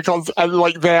you hear the concept, and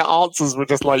their answers were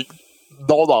just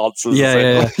non-answers.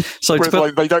 Yeah. So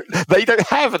they don't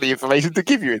have any information to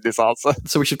give you in this answer.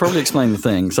 So we should probably explain the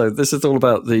thing. So this is all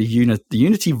about the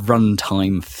Unity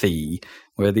runtime fee,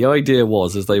 where the idea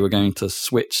is they were going to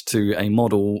switch to a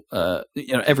model.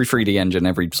 Every 3D engine,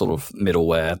 every sort of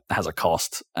middleware has a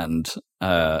cost, and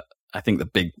I think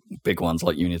the big ones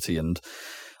like Unity and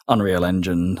Unreal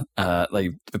Engine, they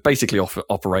basically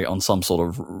operate on some sort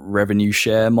of revenue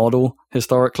share model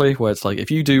historically, where it's like,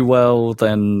 if you do well,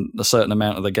 then a certain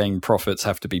amount of the game profits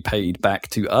have to be paid back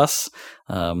to us.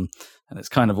 And it's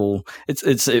kind of all,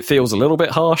 it feels a little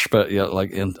bit harsh, but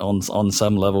on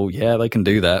some level, yeah, they can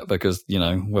do that because,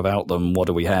 without them, what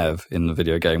do we have in the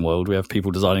video game world? We have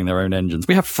people designing their own engines.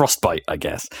 We have Frostbite, I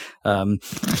guess. And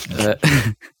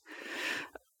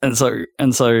so,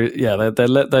 yeah,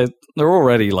 they're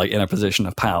already in a position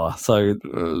of power. So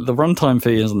the runtime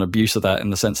fee is an abuse of that in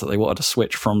the sense that they wanted to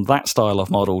switch from that style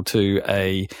of model to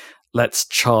a let's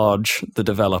charge the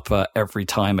developer every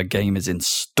time a game is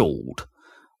installed,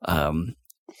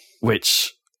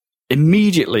 which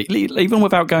immediately, even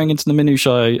without going into the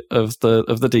minutiae of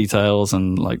the details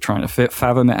and like trying to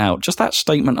fathom it out, just that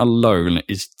statement alone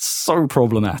is so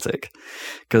problematic,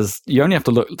 because you only have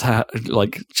to look to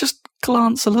like just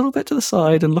glance a little bit to the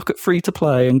side and look at free to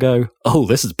play and go, oh,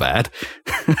 this is bad.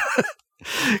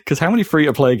 Because how many free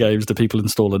to play games do people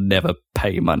install and never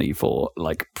pay money for?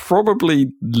 Like,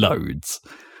 probably loads.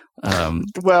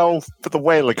 Well, but the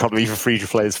whale economy for free to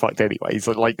play is fucked anyway.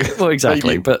 So, like, well,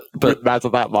 exactly, but wouldn't matter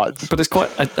that much. But it's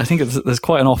quite. I think there's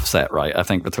quite an offset, right? I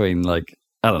think between, like,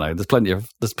 I don't know. There's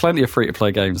plenty of free to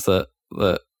play games that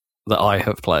I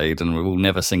have played and will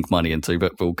never sink money into,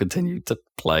 but will continue to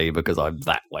play because I'm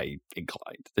that way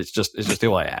inclined. It's just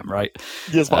who I am, right?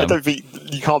 Yes, but I don't think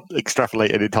you can't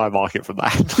extrapolate an entire market from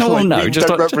that. No, like, no, just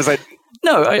don't represent.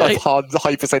 No, a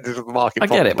high percentage of the market. I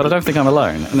get it, but I don't think I'm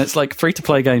alone. And it's like free to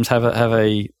play games have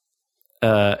an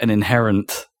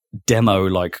inherent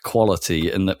demo-like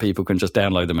quality in that people can just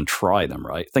download them and try them,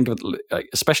 right? Think of it, like,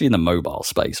 especially in the mobile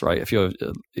space, right? If you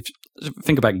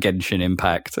think about Genshin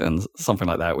Impact and something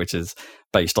like that, which is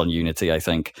based on Unity, I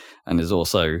think, and is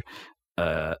also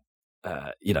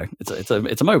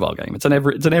it's a mobile game. It's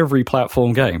an every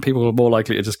platform game. People are more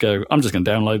likely to just go, I'm just going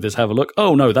to download this, have a look.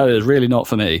 Oh no, that is really not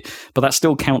for me. But that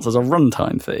still counts as a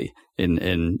runtime fee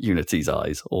in Unity's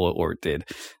eyes, or it did.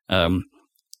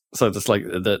 So it's like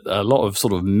that. A lot of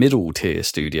sort of middle tier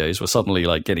studios were suddenly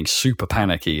like getting super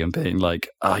panicky and being like,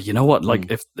 you know what? Like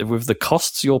if with the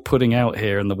costs you're putting out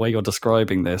here and the way you're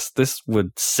describing this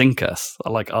would sink us.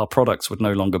 Like our products would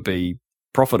no longer be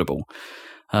profitable.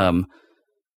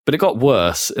 But it got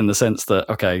worse in the sense that,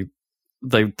 okay,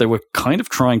 they were kind of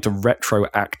trying to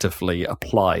retroactively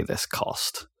apply this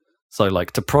cost. So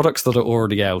like to products that are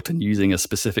already out and using a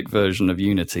specific version of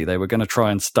Unity, they were going to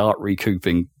try and start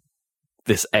recouping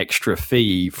this extra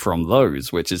fee from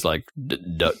those, which is like,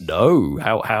 no,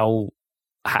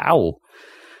 how?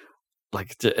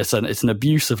 Like it's an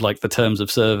abuse of like the terms of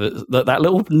service. That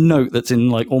little note that's in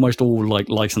like almost all like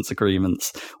license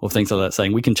agreements or things like that,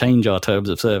 saying we can change our terms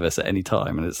of service at any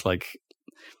time, and it's like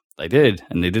they did,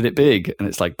 and they did it big, and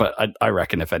it's like, but I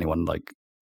reckon if anyone like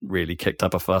really kicked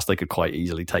up a fuss, they could quite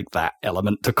easily take that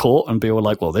element to court and be all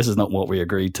like, well, this is not what we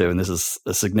agreed to, and this is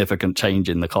a significant change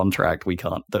in the contract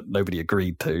that nobody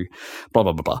agreed to, blah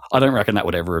blah blah blah. I don't reckon that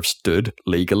would ever have stood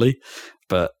legally,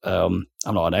 but I'm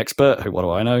not an expert. What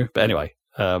do I know? But anyway,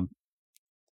 the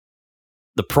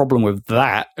problem with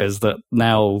that is that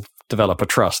now developer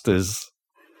trust is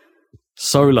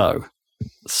so low,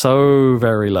 so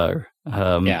very low.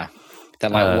 Yeah. They're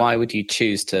like, why would you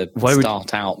choose to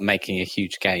start out making a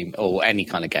huge game or any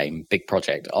kind of game, big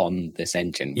project on this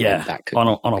engine? Yeah, that could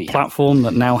on a platform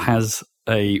that now has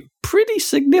a pretty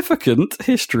significant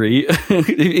history,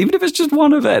 even if it's just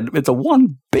one event. It's a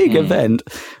one big event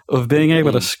of being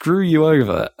able to screw you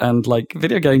over. And like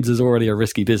video games is already a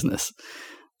risky business.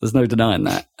 There's no denying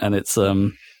that. And it's yeah.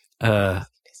 I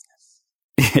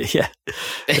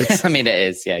mean, it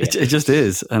is. Yeah, It just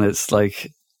is. And it's like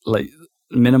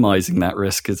minimizing that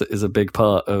risk is a big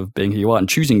part of being who you are, and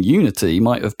choosing Unity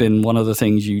might have been one of the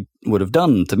things you would have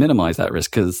done to minimize that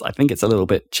risk, because I think it's a little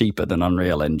bit cheaper than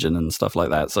Unreal Engine and stuff like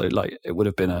that. So like it would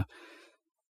have been a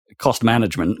cost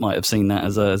management might have seen that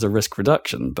as a risk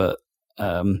reduction, but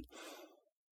yeah,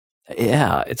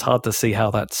 it's hard to see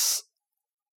how that's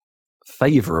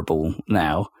favorable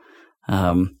now.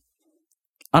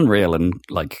 Unreal and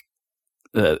like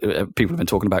people have been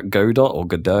talking about Godot or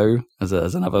Godot as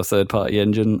another third party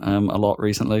engine a lot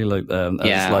recently. Like,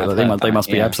 they must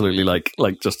be absolutely like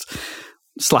just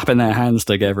slapping their hands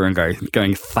together and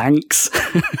going thanks,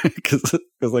 because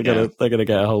they're gonna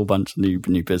get a whole bunch of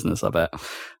new business, I bet.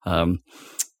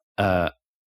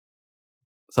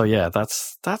 So yeah,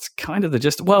 that's kind of the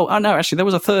gist. Well, no, actually, there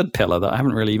was a third pillar that I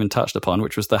haven't really even touched upon,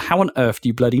 which was the how on earth do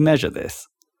you bloody measure this?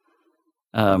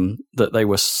 That they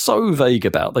were so vague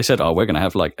about. They said, "Oh, we're going to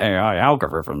have like AI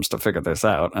algorithms to figure this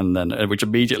out," and then which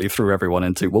immediately threw everyone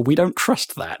into, "Well, we don't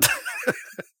trust that."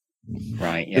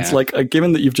 Right? Yeah. It's like,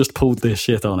 given that you've just pulled this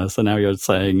shit on us, and now you're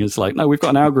saying it's like, "No, we've got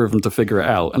an algorithm to figure it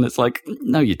out," and it's like,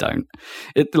 "No, you don't."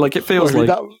 It feels like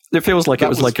it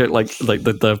was like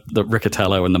the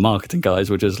Riccatello and the marketing guys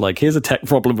were just like, "Here's a tech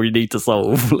problem we need to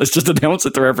solve. Let's just announce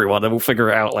it to everyone, and we'll figure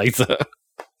it out later."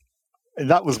 And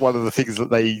that was one of the things that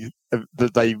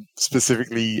they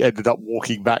specifically ended up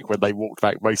walking back when they walked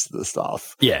back most of the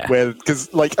stuff. Yeah.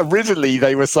 Because like originally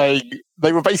they were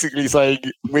basically saying,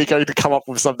 we're going to come up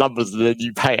with some numbers and then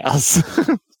you pay us.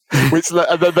 And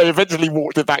then they eventually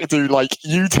walked it back to like,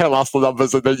 you tell us the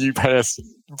numbers and then you pay us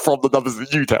from the numbers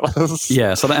that you tell us.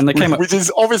 Yeah, so and they came up, which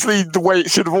is obviously the way it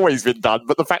should have always been done,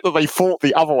 but the fact that they thought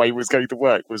the other way was going to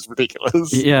work was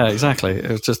ridiculous. Yeah, exactly.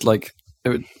 It was just like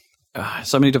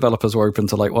so many developers were open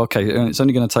to like, well, okay, it's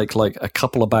only going to take like a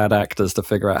couple of bad actors to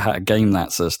figure out how to game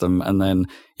that system, and then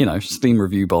Steam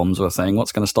review bombs were a thing.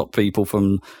 What's going to stop people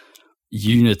from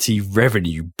Unity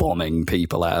revenue bombing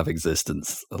people out of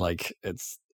existence? Like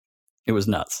it was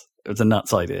nuts. It was a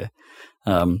nuts idea.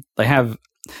 They have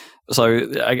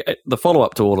the follow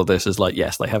up to all of this is like,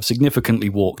 yes, they have significantly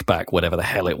walked back whatever the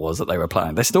hell it was that they were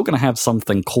planning. They're still going to have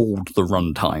something called the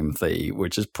runtime fee,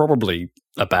 which is probably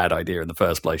a bad idea in the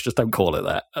first place. Just don't call it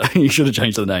that. You should have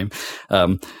changed the name.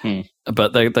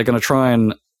 But they're going to try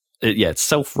and it's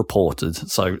self-reported,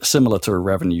 so similar to a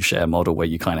revenue share model where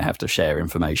you kind of have to share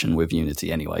information with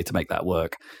Unity anyway to make that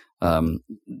work.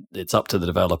 It's up to the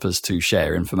developers to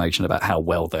share information about how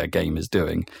well their game is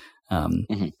doing,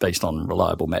 based on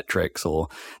reliable metrics, or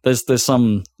there's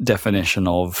some definition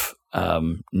of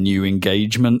new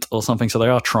engagement or something. So they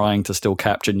are trying to still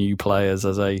capture new players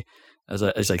as a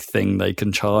thing they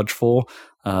can charge for.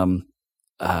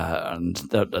 And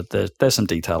there's some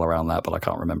detail around that, but I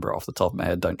can't remember it off the top of my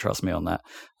head. Don't trust me on that.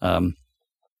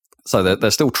 So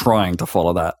they're still trying to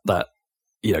follow that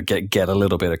get a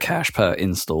little bit of cash per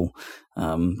install,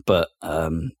 but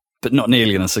not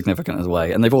nearly in a significant as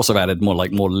way. And they've also added more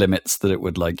limits that it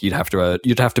would like you'd have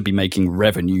to be making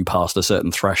revenue past a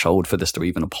certain threshold for this to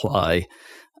even apply,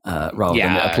 rather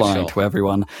than it applying to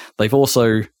everyone. They've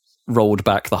also rolled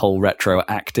back the whole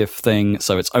retroactive thing,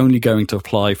 so it's only going to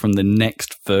apply from the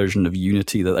next version of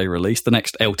Unity that they release, the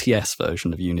next LTS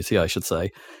version of Unity, I should say.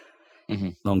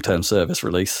 Long-term service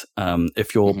release.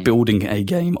 If you're building a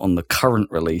game on the current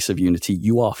release of Unity,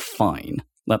 you are fine.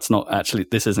 That's not actually,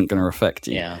 this isn't going to affect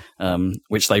you.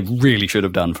 Which they really should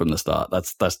have done from the start.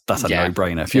 That's a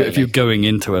no-brainer. If you're going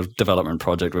into a development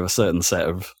project with a certain set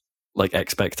of like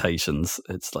expectations,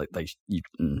 it's like you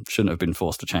shouldn't have been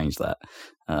forced to change that.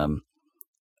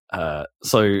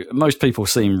 So most people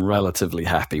seem relatively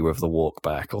happy with the walk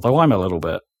back, although I'm a little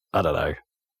bit, I don't know,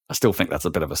 I still think that's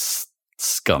a bit of a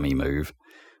scummy move.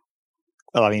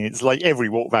 Well, I mean, it's like every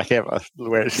walkback ever,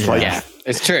 where it's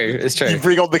it's true. You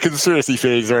bring on the conspiracy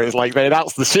theories where it's like they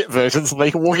announce the shit version so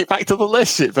they can walk it back to the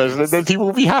less shit version, and then people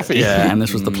will be happy. Yeah, and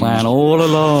this was the plan all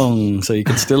along, so you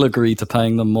could still agree to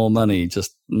paying them more money,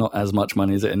 just not as much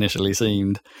money as it initially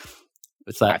seemed.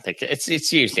 I think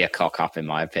it's usually a cock up, in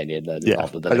my opinion. I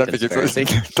don't think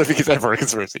it's ever a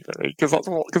conspiracy theory, because that's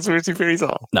what conspiracy theories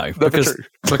are. No, because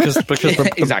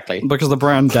exactly, because the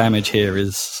brand damage here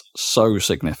is so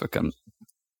significant.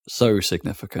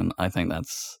 I think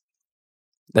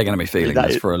they're going to be feeling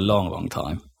this for a long, long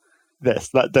time. Yes,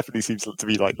 that definitely seems to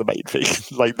be like the main thing.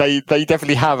 Like they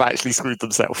definitely have actually screwed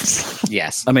themselves.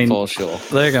 Yes, I mean, for sure.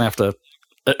 They're going to have to.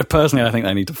 Personally, I think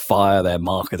they need to fire their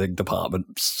marketing department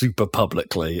super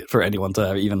publicly for anyone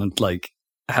to even like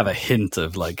have a hint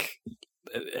of like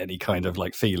any kind of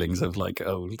like feelings of like,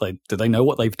 oh, do they know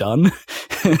what they've done?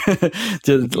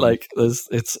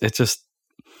 It's just.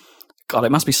 God,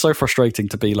 it must be so frustrating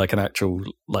to be like an actual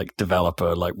like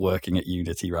developer, like working at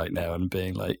Unity right now and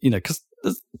being like, because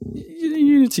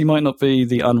Unity might not be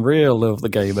the Unreal of the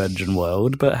game engine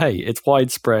world, but hey, it's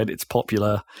widespread, it's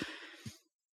popular,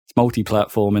 it's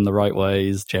multi-platform in the right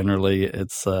ways. Generally,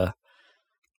 it's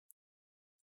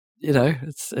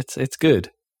it's good.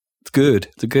 It's good.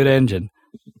 It's a good engine,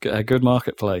 a good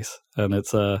marketplace, and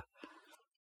it's it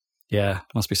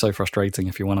must be so frustrating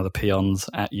if you're one of the peons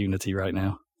at Unity right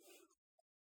now.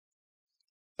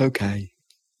 Okay.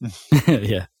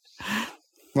 Yeah.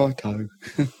 Righto.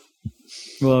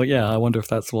 Well, yeah, I wonder if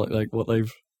that's what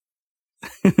they've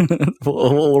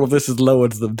all of this has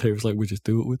lowered them to. It's like, we just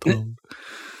do what we're told.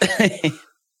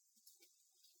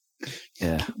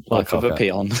 Yeah. Life of a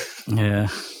peon. Yeah.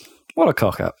 What a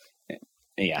cock up.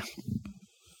 Yeah.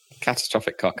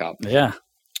 Catastrophic cock up. Yeah.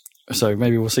 So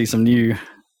maybe we'll see some new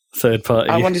third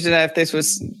party. I wanted to know if this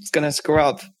was going to screw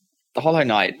up the Hollow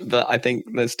Knight, but I think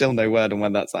there's still no word on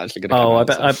when that's actually going to come out.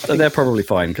 I bet they're probably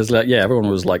fine, because everyone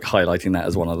was like highlighting that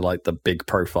as one of like the big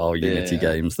profile Unity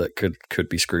games that could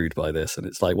be screwed by this, and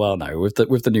it's like, well, no, with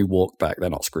the new walk back, they're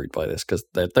not screwed by this, because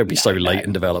they'd be so late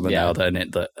in development now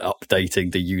that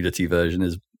updating the Unity version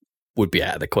would be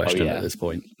out of the question at this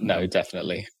point. No,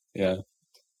 definitely, yeah.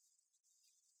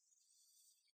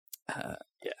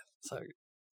 So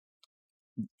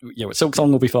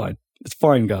Silksong will be fine. It's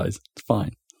fine, guys. It's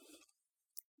fine.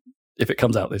 If it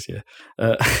comes out this year.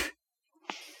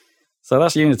 So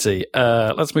that's Unity.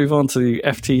 Let's move on to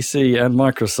FTC and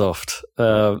Microsoft.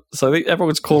 So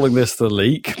everyone's calling this the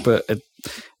leak, but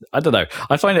I don't know.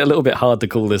 I find it a little bit hard to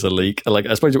call this a leak. Like,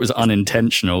 I suppose it was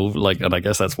unintentional. Like, and I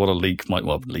guess that's what a leak might.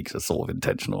 Well, leaks are sort of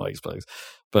intentional, I suppose.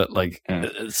 But like,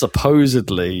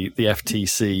 supposedly the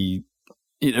FTC,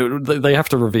 they have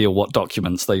to reveal what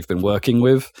documents they've been working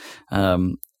with.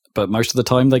 But most of the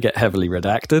time, they get heavily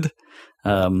redacted.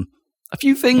 A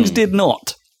few things did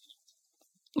not.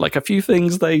 Like, a few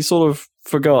things they sort of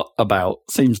forgot about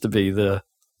seems to be the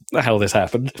how this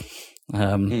happened.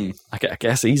 I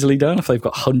guess easily done if they've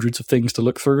got hundreds of things to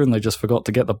look through and they just forgot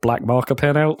to get the black marker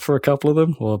pen out for a couple of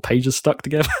them, or pages stuck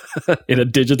together in a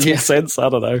digital sense. I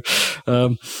don't know.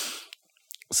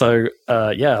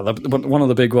 One of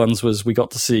the big ones was we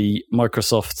got to see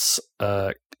Microsoft's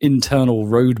internal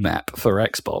roadmap for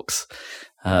Xbox.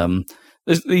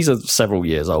 These are several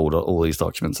years old, all these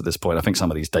documents at this point. I think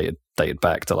some of these dated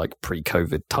back to like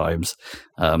pre-COVID times,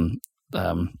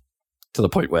 to the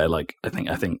point where, like, I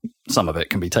think some of it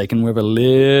can be taken with a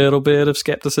little bit of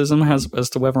skepticism as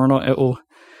to whether or not it will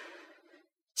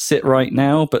sit right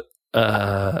now. But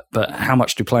how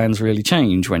much do plans really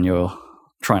change when you're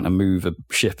trying to move a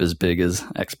ship as big as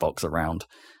Xbox around?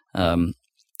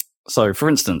 So, for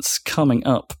instance, coming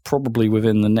up probably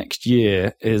within the next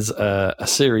year is a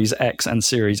Series X and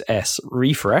Series S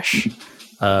refresh.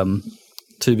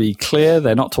 To be clear,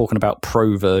 they're not talking about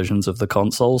pro versions of the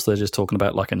consoles. They're just talking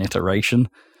about like an iteration,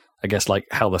 I guess, like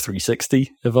how the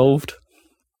 360 evolved.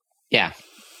 Yeah.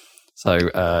 So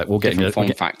we'll get different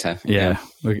form factor. Yeah.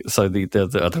 So there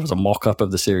was a mock-up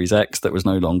of the Series X that was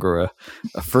no longer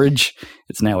a fridge.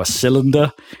 It's now a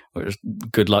cylinder. Which,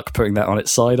 good luck putting that on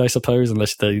its side, I suppose,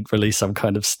 unless they release some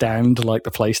kind of stand like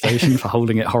the PlayStation for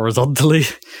holding it horizontally.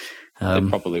 They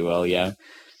probably will, yeah.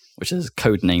 Which is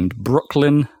codenamed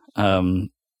Brooklyn.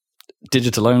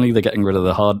 Digital only. They're getting rid of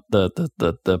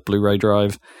the Blu-ray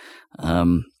drive.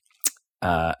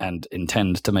 And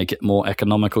intend to make it more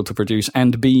economical to produce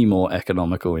and be more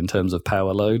economical in terms of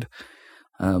power load.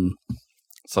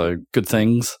 So good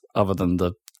things, other than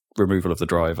the removal of the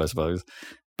drive, I suppose.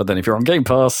 But then if you're on Game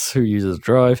Pass, who uses a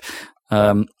drive?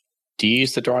 Do you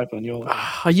use the drive on your...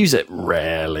 I use it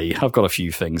rarely. I've got a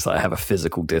few things that I have a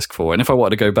physical disc for. And if I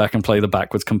wanted to go back and play the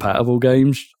backwards compatible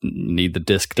games, you need the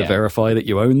disc to verify that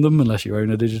you own them, unless you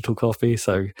own a digital copy.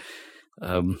 So...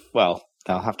 well,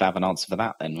 they'll have to have an answer for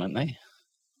that then, won't they?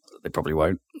 They probably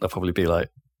won't. They'll probably be like,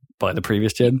 buy the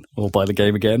previous gen or buy the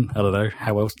game again. I don't know.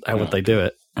 How would they do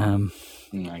it? I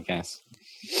guess.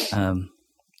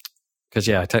 Because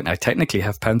I technically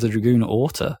have Panzer Dragoon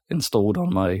Auto installed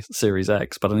on my Series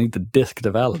X, but I need the disc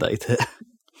to validate it.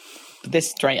 But this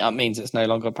straight up means it's no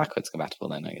longer backwards compatible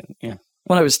then, I guess. Yeah.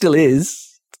 Well, no, it still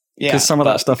is. Yeah. Because some of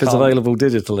that stuff is available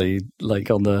digitally, like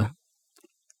on the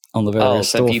various storefronts.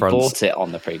 So if you bought it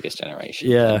on the previous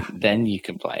generation, then you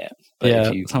can play it. But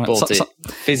if you bought it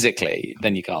physically,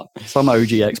 then you can't. Some OG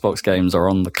Xbox games are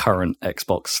on the current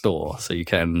Xbox store, so you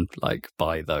can like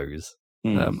buy those.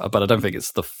 But I don't think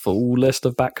it's the full list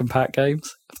of back compat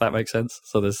games, if that makes sense.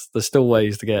 So there's still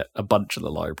ways to get a bunch of the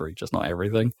library, just not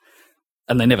everything.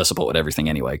 And they never supported everything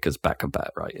anyway, because back compat,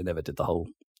 right? It never did the whole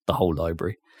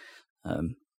library.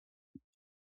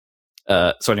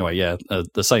 So anyway,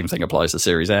 the same thing applies to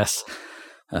Series S.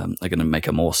 They're going to make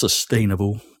a more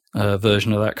sustainable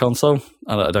version of that console.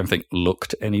 I don't think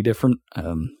looked any different.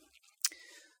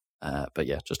 But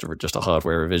yeah, just a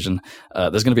hardware revision.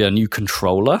 There's going to be a new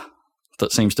controller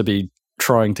that seems to be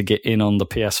trying to get in on the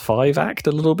PS5 act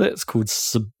a little bit. It's called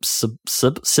Sibile.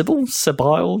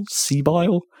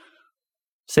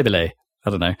 I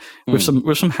don't know, with some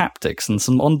haptics and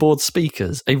some onboard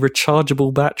speakers, a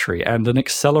rechargeable battery, and an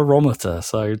accelerometer.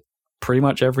 So pretty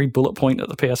much every bullet point that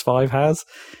the PS5 has,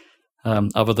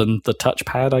 other than the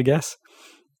touchpad, I guess.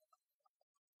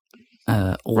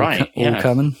 All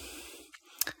coming.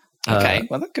 Okay,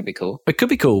 well that could be cool. It could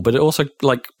be cool, but it also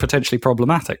like potentially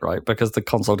problematic, right? Because the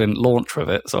console didn't launch with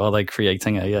it. So are they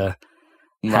creating a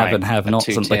have and have nots?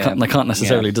 And they can't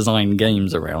necessarily design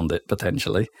games around it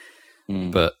potentially.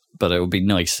 But it would be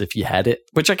nice if you had it,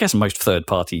 which I guess most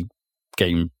third-party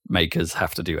game makers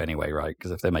have to do anyway, right?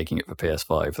 Because if they're making it for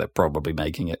PS5, they're probably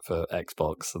making it for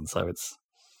Xbox, and so it's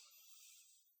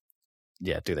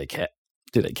do they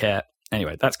care?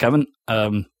 Anyway, that's coming.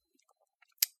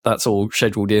 That's all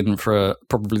scheduled in for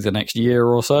probably the next year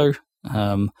or so.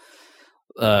 On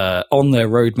their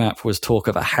roadmap was talk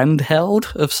of a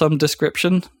handheld of some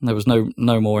description. There was no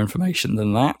more information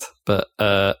than that, but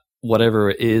whatever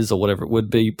it is or whatever it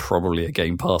would be, probably a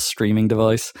Game Pass streaming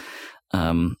device.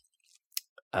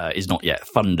 is not yet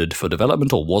funded for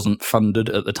development, or wasn't funded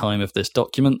at the time of this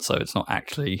document, so it's not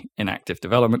actually in active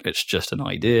development, it's just an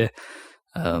idea.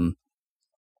 And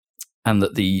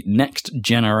that the next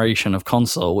generation of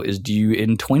console is due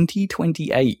in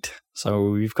 2028. So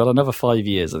we've got another 5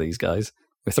 years of these guys.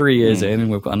 We're 3 years in,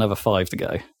 and we've got another 5 to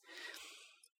go.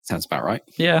 Sounds about right.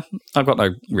 Yeah, I've got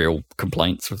no real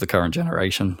complaints with the current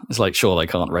generation. It's like, sure, they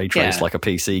can't ray trace like a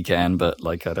PC can, but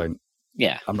like I don't.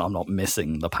 Yeah, I'm not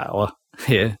missing the power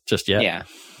here just yet. Yeah,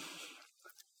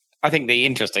 I think the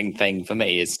interesting thing for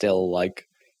me is still like,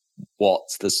 what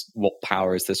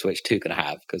power is the Switch 2 going to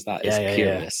have? Because that is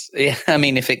curious. Yeah, I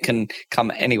mean, if it can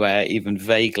come anywhere even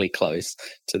vaguely close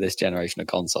to this generation of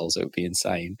consoles, it would be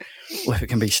insane. Well, if it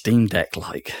can be Steam Deck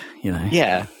like, you know.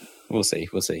 Yeah, we'll see.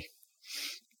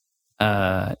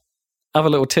 Other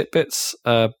little tidbits.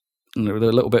 A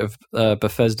little bit of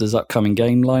Bethesda's upcoming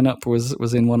game lineup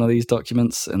was in one of these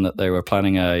documents, in that they were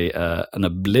planning an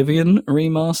Oblivion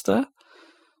remaster.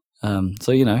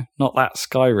 So, you know, not that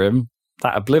Skyrim,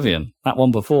 that Oblivion, that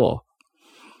one before.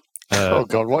 Oh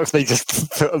god, what if they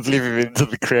just put Oblivion into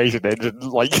the creation engine?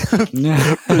 Like,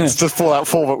 it's just for that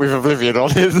format with Oblivion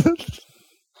on it.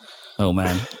 Oh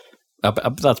man,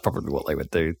 that's probably what they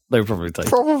would do. They would probably take.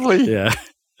 Probably, yeah.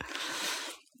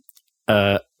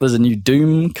 There's a new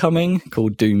Doom coming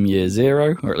called Doom Year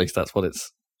Zero, or at least that's what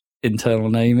its internal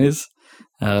name is.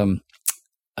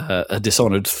 A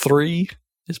Dishonored 3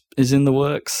 is in the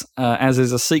works, as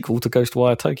is a sequel to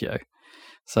Ghostwire Tokyo.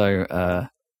 So,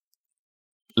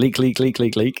 leak,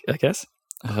 I guess,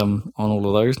 on all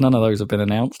of those. None of those have been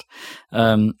announced.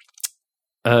 And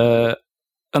the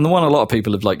one a lot of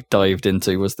people have like dived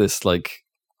into was this like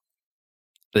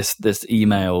this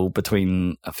email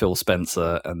between Phil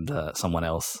Spencer and someone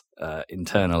else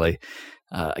internally.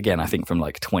 Again, I think from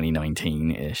like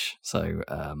 2019-ish. So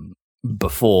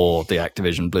before the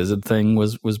Activision Blizzard thing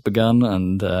was begun,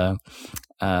 and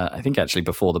I think actually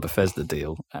before the Bethesda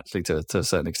deal, actually to a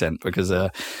certain extent, because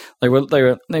they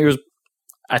was.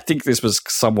 I think this was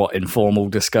somewhat informal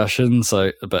discussion.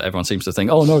 So, but everyone seems to think,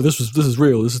 oh no, this is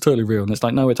real. This is totally real. And it's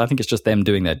like, no, I think it's just them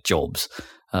doing their jobs,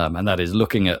 and that is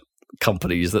looking at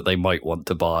companies that they might want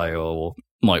to buy or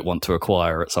might want to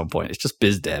acquire at some point. It's just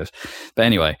biz dev. But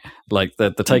anyway, like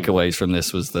the takeaways from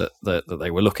this was that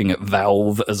they were looking at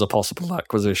Valve as a possible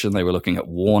acquisition. They were looking at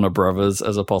Warner Brothers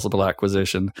as a possible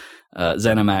acquisition.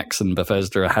 ZeniMax and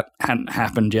Bethesda hadn't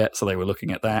happened yet, so they were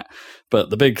looking at that. But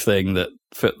the big thing that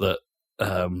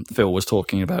Phil was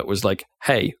talking about was like,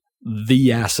 hey,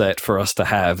 the asset for us to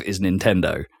have is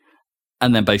Nintendo.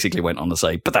 And then basically went on to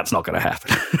say, but that's not going to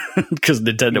happen because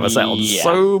Nintendo has on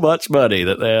so much money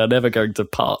that they are never going to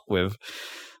part with.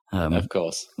 Of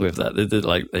course, with that,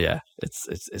 like, yeah, it's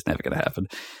never going to happen.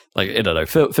 Like, I don't know.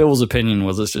 Phil's opinion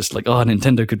was, it's just like, oh,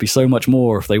 Nintendo could be so much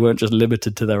more if they weren't just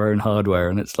limited to their own hardware.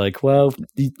 And it's like, well,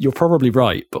 you're probably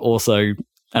right, but also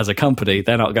as a company,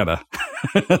 they're not gonna.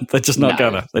 They're just not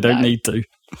gonna. They don't need to.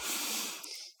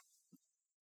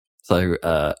 So,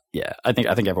 yeah, I think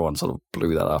everyone sort of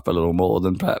blew that up a little more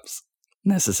than perhaps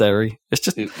necessary. It's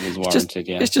just it was warranted.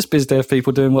 It's just biz dev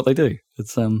people doing what they do.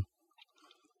 It's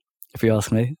if you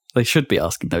ask me, they should be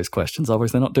asking those questions.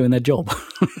 Otherwise, they're not doing their job.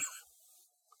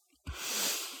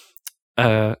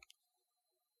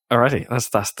 Alrighty,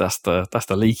 that's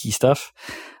the leaky stuff.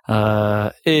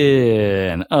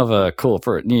 In other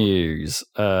corporate news,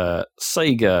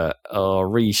 Sega are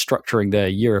restructuring their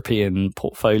European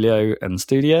portfolio and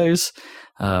studios,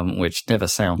 which never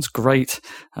sounds great.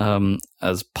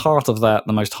 As part of that,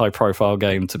 the most high-profile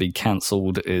game to be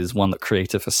cancelled is one that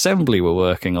Creative Assembly were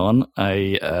working on.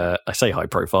 I say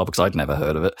high-profile because I'd never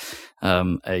heard of it.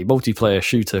 A multiplayer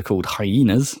shooter called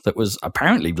Hyenas that was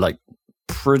apparently like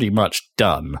pretty much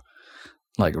done,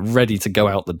 like ready to go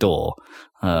out the door,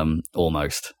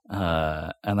 almost,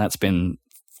 and that's been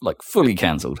like fully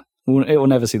cancelled. It will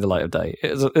never see the light of day.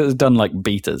 It was done like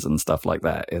betas and stuff like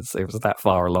that. It was that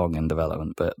far along in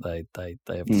development, but they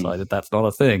have decided that's not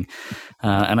a thing,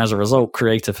 and as a result,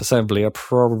 Creative Assembly are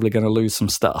probably going to lose some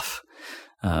stuff.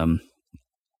 So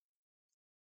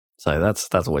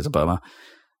that's always a bummer.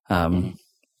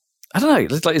 I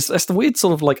don't know. It's the weird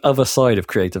sort of like other side of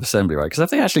Creative Assembly, right? Because have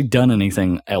they actually done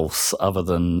anything else other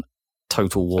than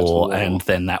Total War and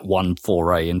then that one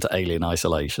foray into Alien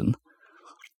Isolation?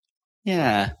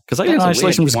 Yeah, because Alien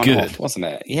Isolation was good, wasn't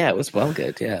it? Yeah, it was well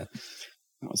good. Yeah,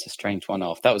 that was a strange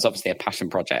one-off. That was obviously a passion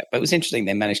project, but it was interesting.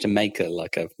 They managed to make a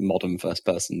modern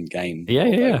first-person game.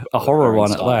 Yeah, a horror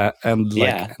one at that, and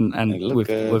and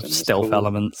with stealth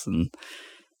elements, and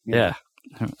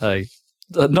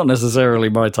not necessarily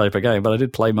my type of game, but I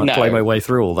did play my way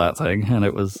through all that thing, and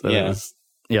it was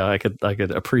I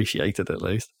could appreciate it at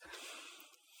least.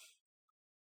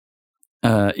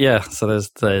 So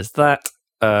there's that.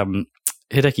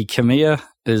 Hideki Kamiya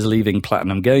is leaving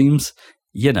Platinum Games.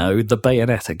 You know, the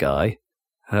Bayonetta guy.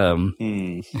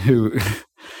 Who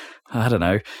I don't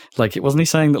know. Like, wasn't he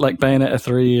saying that like Bayonetta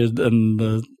 3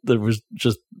 and there was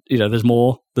just, you know, there's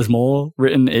more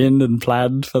written in and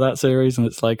planned for that series, and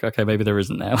it's like, okay, maybe there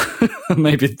isn't now.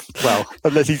 Maybe. Well,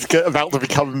 unless he's about to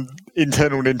become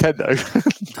internal Nintendo.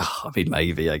 I mean,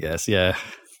 maybe, I guess, yeah.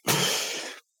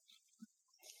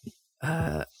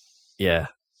 Yeah.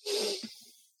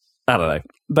 I don't know.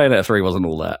 Bayonetta 3 wasn't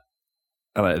all that.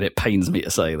 And it pains me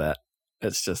to say that.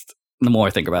 It's just, the more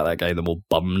I think about that game, the more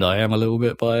bummed I am a little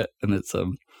bit by it. And it's,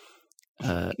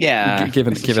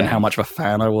 given how much of a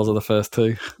fan I was of the first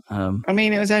two. I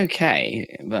mean, it was okay,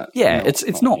 but yeah,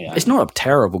 it's not a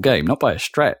terrible game, not by a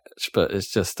stretch, but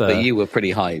it's just. But you were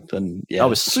pretty hype, and I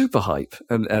was super hype,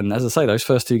 and as I say, those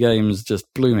first two games just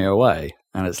blew me away.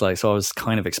 And it's like, so I was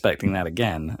kind of expecting that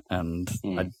again, and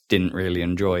I didn't really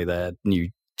enjoy their new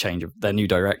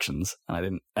directions, and I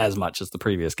didn't as much as the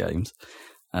previous games,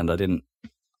 and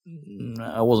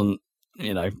I wasn't,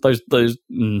 you know, I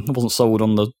wasn't sold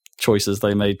on the choices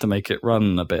they made to make it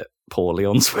run a bit poorly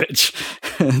on Switch.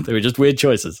 They were just weird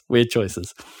choices.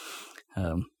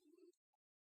 So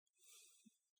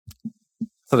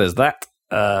there's that.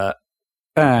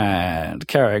 And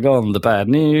carrying on the bad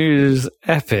news,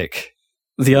 Epic,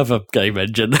 the other game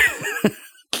engine,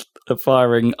 are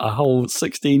firing a whole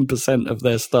 16% of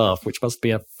their staff, which must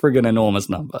be a friggin' enormous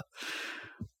number.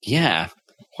 Yeah.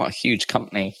 What a huge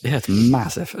company. Yeah, it's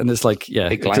massive. And it's like,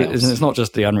 it's not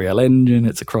just the Unreal Engine,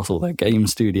 it's across all their game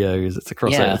studios, it's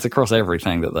across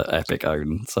everything that Epic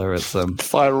own. So it's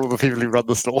fire all the people who run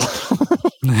the store.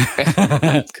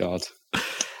 God.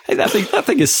 Hey, that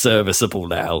thing is serviceable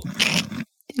now.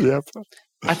 Yep.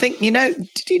 I think,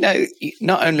 did you know,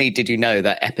 not only did you know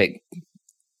that Epic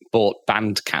bought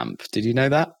Bandcamp, did you know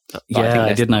that? Yeah,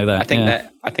 I did know that.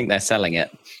 I think they're selling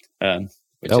it.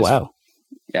 Wow.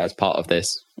 Yeah, as part of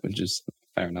this, which is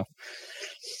fair enough.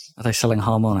 Are they selling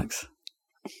harmonics?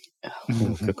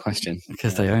 Oh, good question.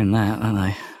 Because they own that, don't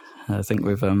they? I think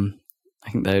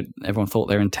everyone thought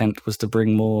their intent was to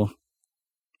bring more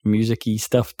music-y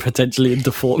stuff potentially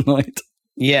into Fortnite.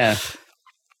 Yeah.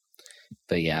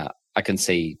 But yeah, I can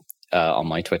see on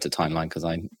my Twitter timeline, because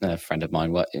a friend of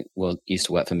mine used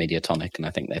to work for Mediatonic, and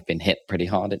I think they've been hit pretty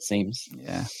hard, it seems.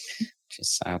 Yeah. Which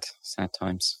is sad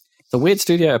times. It's a weird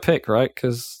studio to pick, right?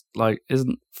 Because, like,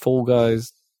 isn't Fall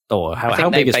Guys... Oh, how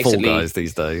big is Fall Guys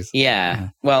these days? Yeah,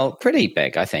 well, pretty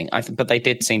big, I think. But they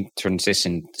did seem to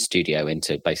transition studio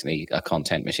into basically a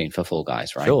content machine for Fall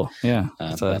Guys, right? Sure, yeah.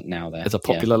 But now it's a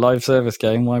popular live service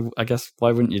game. Why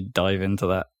wouldn't you dive into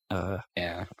that?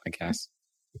 Yeah, I guess.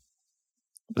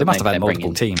 They must have had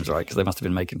multiple teams, right? Because they must have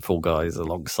been making Fall Guys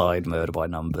alongside Murder by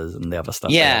Numbers and the other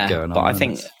stuff going on. But I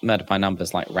think Murder by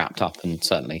Numbers wrapped up, and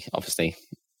certainly, obviously...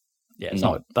 Yeah,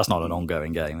 that's not an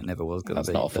ongoing game. It never was going to be.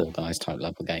 That's not a Fall Guys type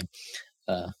level game.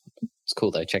 It's cool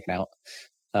though. Check it out.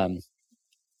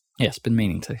 It's been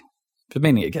meaning to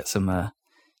get some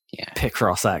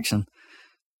Picross action.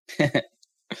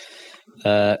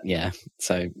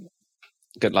 So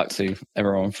good luck to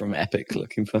everyone from Epic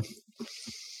looking for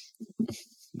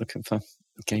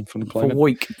gainful employment. For a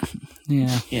week.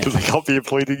 Yeah. Because they can't be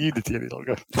employed in Unity any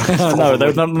longer. No,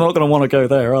 they're not going to want to go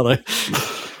there, are they?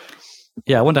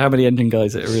 Yeah, I wonder how many engine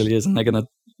guys it really is, and they're going to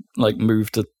like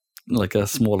move to like a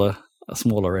smaller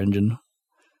engine,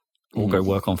 or go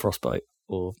work on Frostbite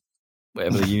or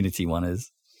whatever the Unity one is.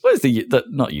 What is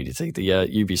not Unity, the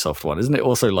Ubisoft one? Isn't it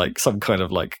also like some kind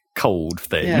of like cold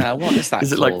thing? Yeah, what is that?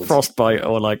 Is it like Frostbite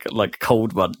or like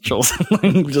Cold Bunch or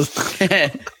something? Just I'm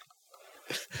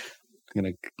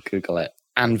gonna Google it.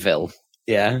 Anvil.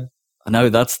 Yeah. No,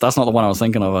 that's not the one I was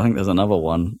thinking of. I think there's another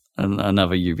one,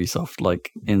 another Ubisoft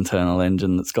like internal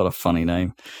engine that's got a funny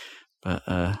name. But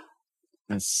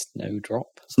Snowdrop.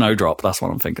 Snowdrop, that's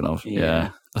what I'm thinking of. Yeah.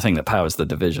 The thing that powers the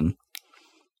Division.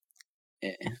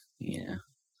 Yeah.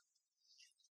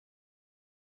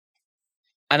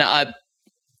 And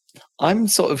I'm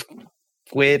sort of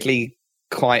weirdly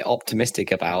quite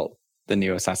optimistic about the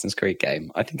new Assassin's Creed game.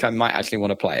 I think I might actually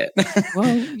want to play it.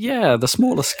 Well, yeah, the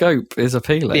smaller scope is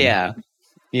appealing.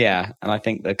 Yeah, and I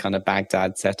think the kind of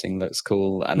Baghdad setting looks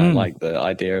cool, and I like the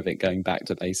idea of it going back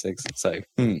to basics. So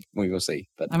we will see.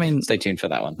 But I mean, stay tuned for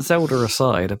that one. Zelda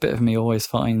aside, a bit of me always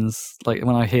finds, like,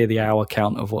 when I hear the hour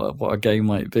count of what a game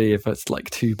might be, if it's like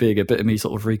too big, a bit of me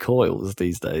sort of recoils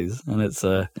these days, and it's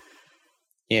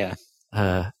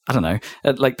I don't know.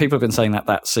 Like, people have been saying that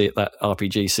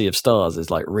RPG Sea of Stars is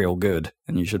like real good,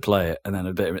 and you should play it. And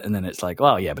then it's like,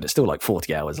 well, yeah, but it's still like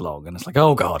 40 hours long, and it's like,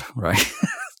 oh god, right?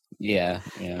 Yeah.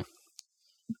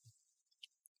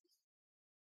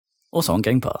 Also on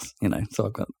Game Pass, so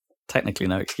I've got technically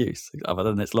no excuse other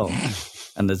than it's long,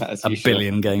 and there's a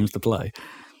billion games to play.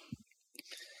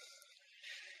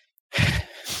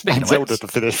 Zelda to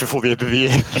finish before the end of the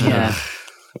year. Yeah.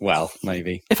 Well,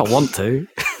 maybe if I want to.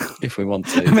 If we want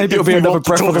to, maybe it'll be another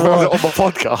Breath of the Wild on the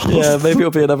podcast. Yeah, maybe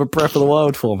it'll be another Breath of the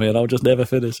Wild for me, and I'll just never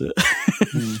finish it.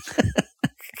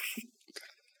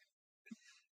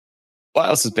 What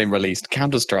else has been released?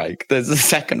 Counter-Strike. There's a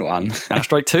second one.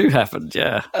 Counter-Strike 2 happened.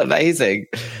 Yeah, amazing.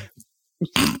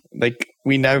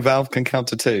 We know Valve can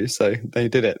counter 2, so they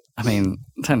did it. I mean,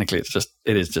 technically,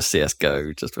 it is just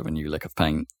CS:GO, just with a new lick of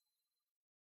paint.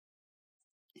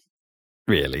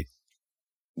 Really?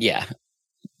 Yeah.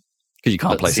 Because you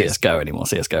can't play CS:GO anymore.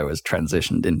 CS:GO has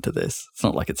transitioned into this. It's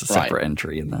not like it's a separate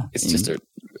entry in there. It's just a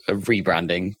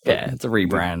rebranding. Yeah, it's a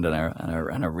rebrand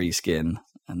and a reskin.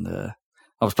 And I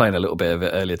was playing a little bit of it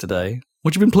earlier today.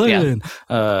 What you been playing?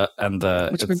 Yeah.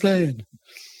 What you been playing?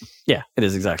 Yeah, it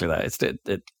is exactly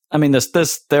that. I mean,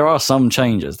 there are some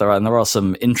changes. There are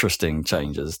some interesting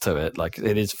changes to it. Like,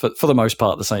 it is for the most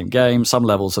part the same game. Some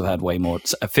levels have had way more.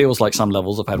 It feels like some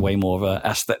levels have had way more of an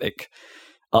aesthetic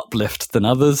uplift than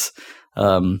others.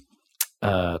 To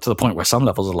the point where some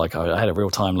levels are like, I had a real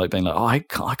time like being like, oh,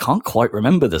 I can't quite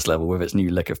remember this level with its new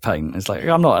lick of paint. It's like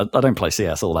I don't play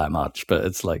CS all that much, but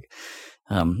it's like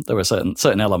there were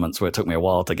certain elements where it took me a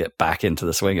while to get back into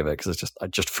the swing of it because I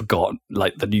just forgot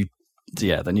like the new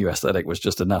aesthetic was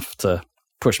just enough to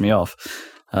push me off.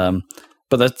 But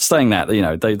they're saying that they've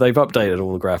updated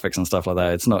all the graphics and stuff like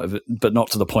that. It's not, but not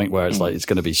to the point where it's like it's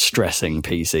going to be stressing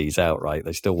PCs outright.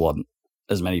 They still want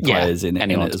as many players in it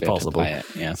as possible.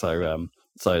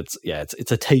 So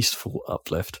it's a tasteful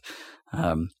uplift.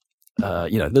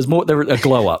 There's more. There a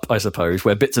glow up, I suppose,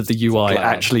 where bits of the UI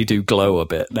actually do glow a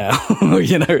bit now.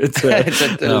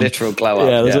 It's a literal glow up.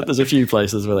 Yeah, there's a few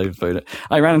places where they've put it.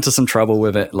 I ran into some trouble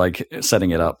with it, like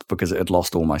setting it up because it had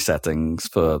lost all my settings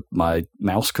for my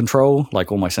mouse control.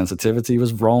 Like all my sensitivity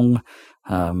was wrong.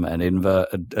 And invert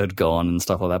had gone and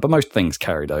stuff like that, but most things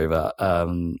carried over.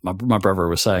 My brother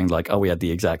was saying like, we had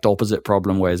the exact opposite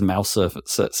problem where his mouse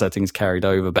settings carried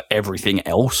over, but everything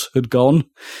else had gone.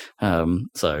 I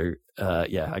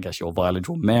guess your mileage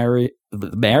will vary.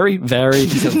 Your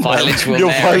mileage will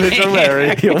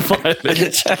vary. Your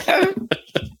mileage.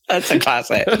 That's a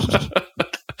classic.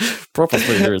 Proper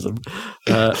spoilerism.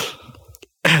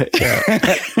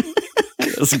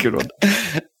 That's a good one.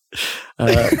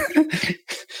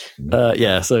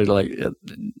 So like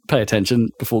pay attention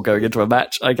before going into a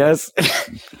match, I guess.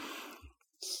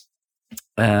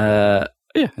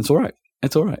 It's all right.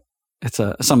 It's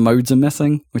some modes are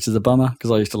missing, which is a bummer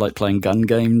because I used to like playing gun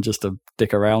game just to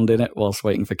dick around in it whilst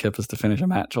waiting for Kippers to finish a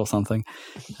match or something.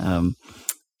 So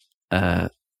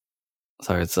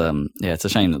it's it's a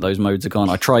shame that those modes are gone.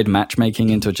 I tried matchmaking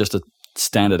into just a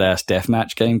standard ass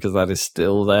deathmatch game because that is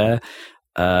still there,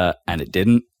 and it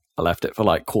didn't. I left it for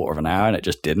like quarter of an hour and it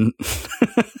just didn't.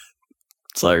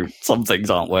 So some things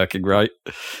aren't working right.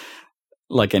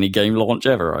 Like any game launch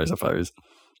ever, I suppose.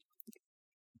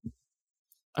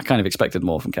 I kind of expected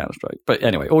more from Counter-Strike. But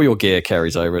anyway, all your gear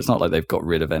carries over. It's not like they've got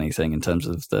rid of anything in terms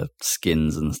of the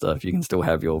skins and stuff. You can still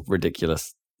have your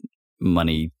ridiculous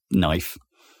money knife.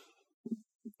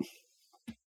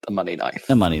 The money knife.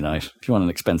 A money knife. If you want an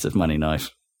expensive money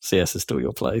knife, CS is still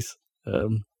your place.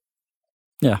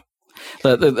 Yeah.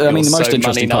 The most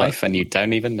interesting knife, and you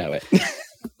don't even know it.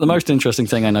 The most interesting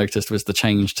thing I noticed was the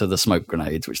change to the smoke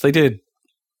grenades, which they did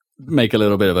make a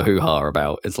little bit of a hoo-ha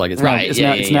about. It's like it's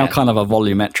now kind of a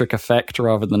volumetric effect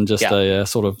rather than just a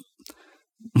sort of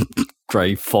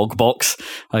grey fog box,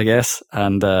 I guess.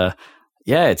 And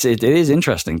it is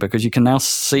interesting because you can now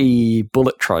see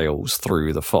bullet trails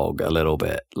through the fog a little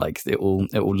bit. Like it will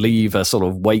leave a sort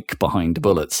of wake behind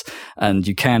bullets, and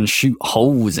you can shoot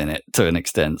holes in it to an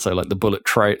extent. So like the bullet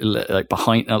trail, like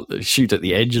behind, shoot at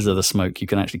the edges of the smoke, you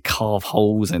can actually carve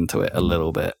holes into it a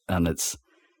little bit, and it's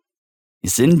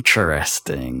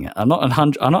interesting. I'm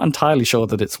not entirely sure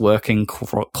that it's working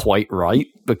quite right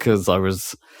because I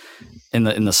was. In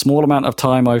the small amount of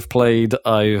time I've played,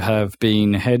 I have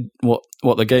been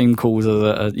what the game calls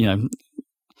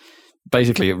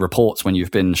basically it reports when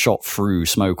you've been shot through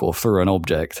smoke or through an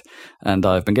object, and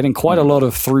I've been getting quite a lot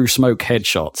of through smoke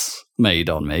headshots made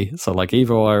on me. So like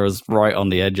either I was right on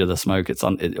the edge of the smoke,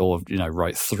 or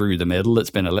right through the middle. It's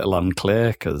been a little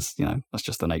unclear because that's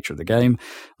just the nature of the game.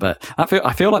 But I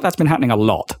feel like that's been happening a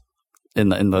lot in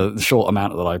the short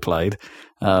amount that I played.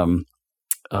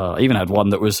 I even had one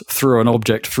that was through an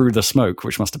object through the smoke,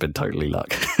 which must have been totally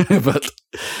luck. But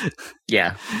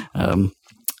yeah,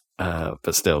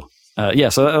 but still, so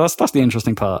that's the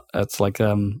interesting part. It's like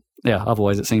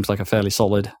otherwise it seems like a fairly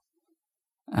solid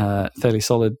fairly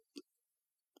solid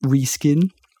reskin.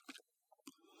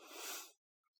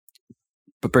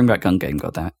 But bring back Gun Game,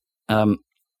 goddammit.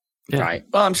 Yeah. Right.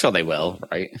 Well, I'm sure they will.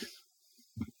 Right.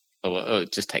 It'll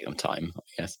just take them time,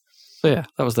 I guess. So yeah,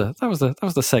 that was the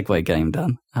segue game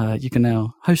done. You can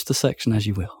now host the section as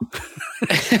you will.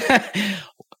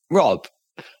 Rob,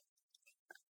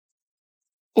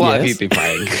 what have you been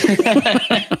playing?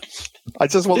 I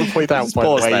just want to point out, by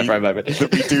the way, for a moment,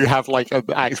 that we do have like an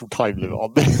actual time limit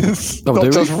on this. Oh,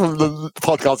 Not just from the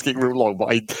podcast getting real long,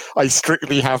 but I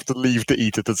strictly have to leave to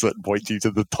eat at a certain point due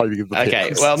to the timing of the Okay,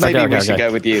 picks. well, maybe we should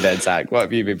go with you then, Zach. What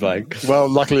have you been playing? Well,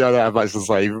 luckily I don't have much to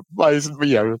say.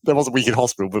 There was a week in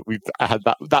hospital, but we had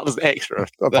that. That was extra.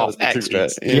 That was extra.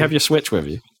 Do you have your Switch with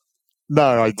you?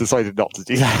 No, I decided not to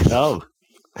do that. Oh.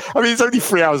 I mean, it's only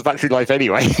 3 hours battery life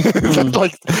anyway.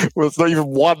 Well, it's not even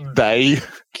 1 day.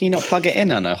 Can you not plug it in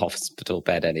on a hospital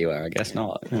bed anywhere? I guess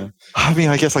not. Yeah. I mean,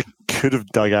 I guess I could have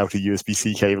dug out a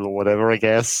USB-C cable or whatever, I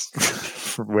guess.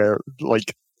 From where,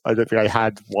 I don't think I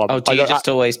had one. Oh, do you just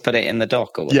always put it in the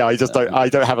dock? Or yeah, I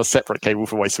don't have a separate cable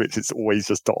for my Switch. It's always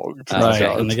just docked. Right,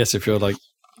 and I guess if you're I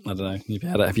don't know,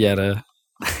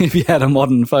 if you had a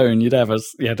modern phone, you'd have a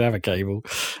cable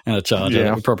and a charger. Yeah.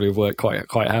 That would probably work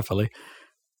quite happily.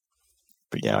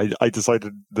 But yeah, I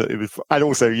decided that it was, and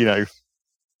also,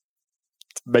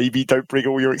 maybe don't bring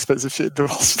all your expensive shit into a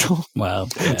hospital. Well,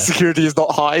 yeah. Security is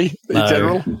not high in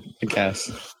general. I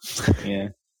guess.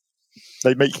 Yeah.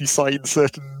 They make you sign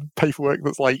certain paperwork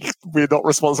that's like, we're not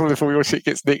responsible if all your shit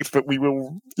gets nicked, but we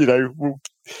will,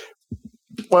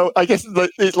 well, I guess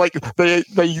it's like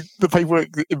the paperwork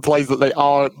implies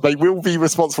that they will be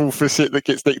responsible for shit that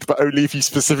gets nicked, but only if you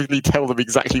specifically tell them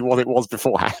exactly what it was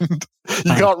beforehand.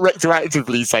 You can't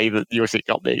retroactively say that your shit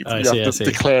got nicked. You have to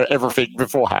declare everything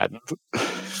beforehand.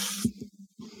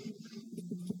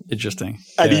 Interesting.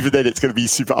 And even then, it's going to be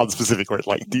super unspecific. Where it's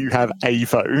like, do you have a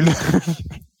phone?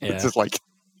 It's just like,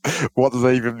 what does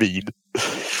that even mean?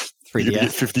 3DS. You're going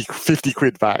to get 50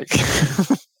 quid back.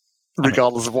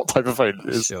 Regardless of what type of phone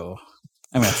it is. Sure.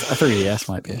 I mean, a 3DS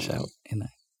might be a shout,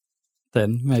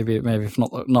 Then maybe if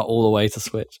not all the way to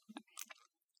Switch.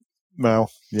 Well,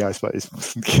 yeah, I suppose.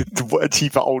 A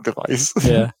cheaper old device.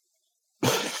 Yeah.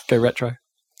 Go retro.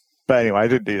 But anyway, I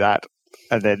didn't do that.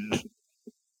 And then,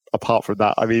 apart from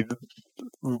that, I mean,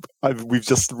 we've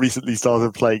just recently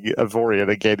started playing Avorion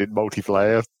again in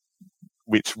multiplayer.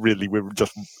 Which really, we're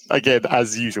just, again,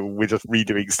 as usual, we're just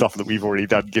redoing stuff that we've already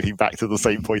done, getting back to the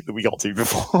same point that we got to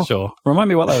before. Sure. Remind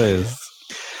me what that is.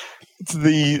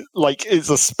 It's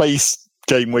a space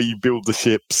game where you build the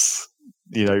ships,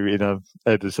 in a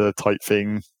editor type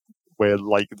thing, where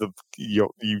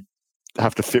you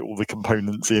have to fit all the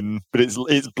components in, but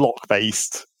it's block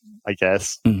based. I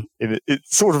guess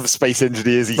it's sort of Space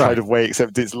Engineers-y kind of way,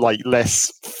 except it's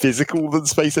less physical than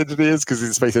Space Engineers, because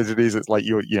in Space Engineers it's like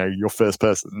you're first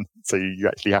person, so you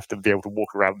actually have to be able to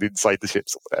walk around inside the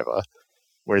ships or whatever.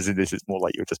 Whereas in this, it's more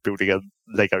like you're just building a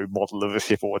Lego model of a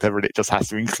ship or whatever, and it just has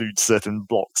to include certain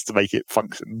blocks to make it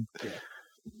function. Yeah.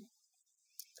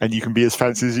 And you can be as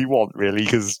fancy as you want, really,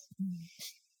 because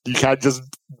you can just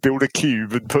build a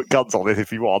cube and put guns on it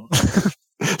if you want.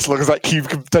 As long as that cube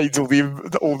contains all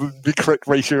the correct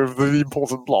ratio of the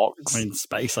important blocks. I mean,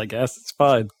 space, I guess. It's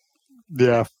fine.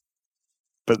 Yeah.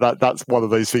 But that's one of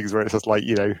those things where it's just like,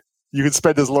 you can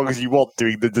spend as long as you want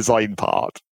doing the design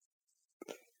part.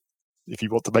 If you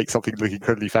want to make something look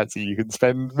incredibly fancy, you can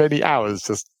spend many hours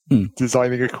just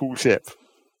designing a cool ship.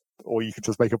 Or you can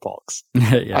just make a box.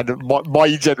 Yeah. And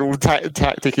my general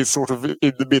tactic is sort of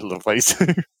in the middle of those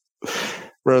two.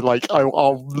 Where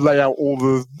I'll lay out all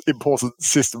the important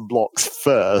system blocks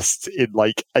first in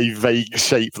a vague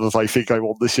shape that I think I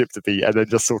want the ship to be, and then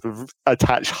just sort of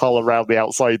attach hull around the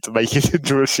outside to make it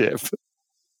into a ship.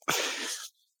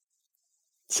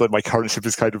 So my current ship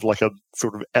is kind of like a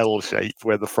sort of L shape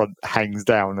where the front hangs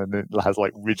down and it has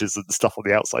ridges and stuff on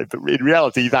the outside. But in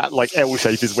reality, that L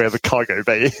shape is where the cargo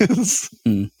bay is,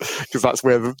 because that's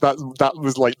where that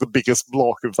was the biggest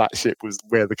block of that ship was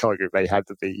where the cargo bay had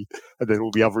to be, and then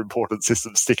all the other important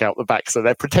systems stick out the back, so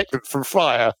they're protected from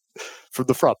fire from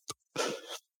the front,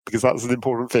 because that's an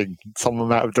important thing. Some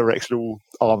amount of directional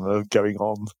armor going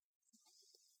on.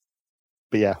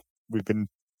 But yeah, we've been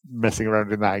messing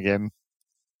around in that again.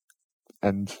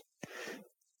 And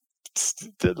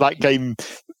that game,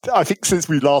 I think since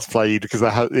we last played, because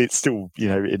it's still, I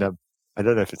don't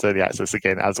know if it's early access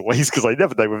again, as always, because I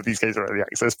never know whether these games are early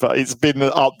access, but it's been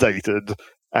updated.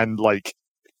 And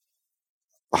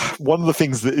one of the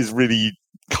things that is really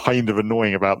kind of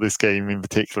annoying about this game in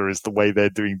particular is the way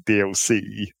they're doing DLC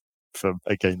for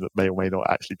a game that may or may not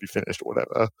actually be finished or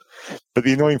whatever. But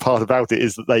the annoying part about it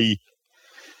is that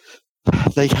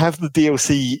they have the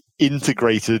DLC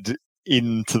integrated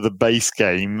into the base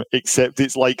game, except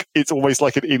it's almost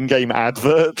like an in-game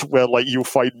advert where like you'll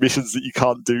find missions that you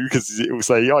can't do because it will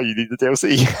say, "Oh, you need the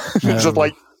DLC." It's just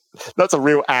like that's a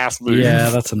real ass move. Yeah,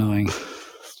 that's annoying.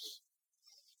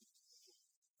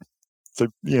 So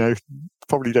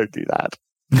probably don't do that.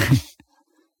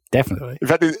 Definitely. In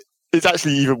fact, it's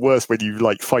actually even worse when you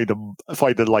like find a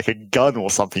like a gun or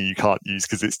something you can't use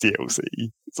because it's DLC.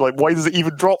 It's like, why does it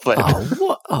even drop there? Oh,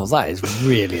 what? Oh, that is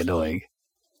really annoying.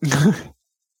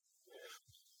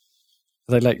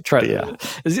 They like try. Yeah.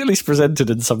 Is it at least presented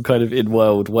in some kind of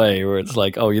in-world way where it's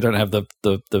like, oh, you don't have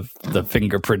the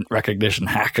fingerprint recognition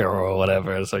hacker or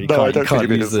whatever, so you can't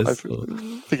use this. I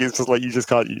think it's just like you just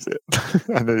can't use it,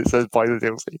 and then it says buy the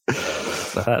DLC.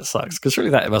 So that sucks because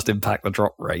surely that must impact the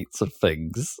drop rates of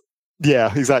things.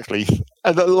 Yeah, exactly.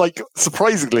 And like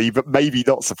surprisingly, but maybe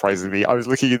not surprisingly, I was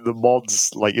looking in the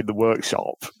mods like in the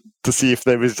workshop to see if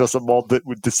there was just a mod that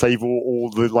would disable all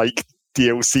the like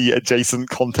DLC adjacent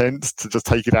content to just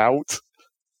take it out,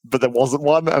 but there wasn't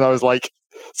one, and I was like,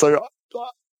 so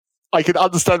I could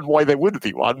understand why there wouldn't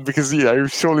be one because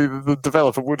surely the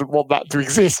developer wouldn't want that to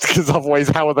exist because otherwise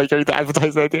how are they going to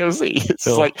advertise their DLC? It's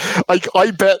sure. Like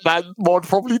I bet that mod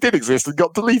probably did exist and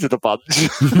got deleted a bunch.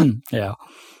 Yeah.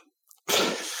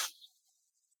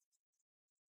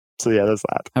 So yeah, there's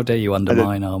that. How dare you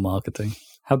undermine our marketing?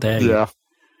 How dare you? Yeah.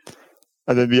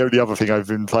 And then the only other thing I've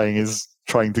been playing is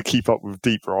trying to keep up with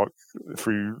Deep Rock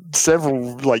through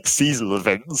several like seasonal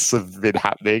events have been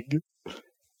happening,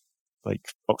 like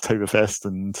Oktoberfest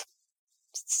and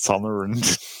summer,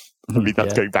 and I mean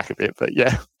that's going back a bit, but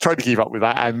yeah, trying to keep up with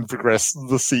that and progress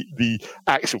the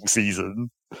actual season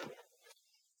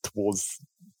towards.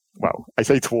 Well, I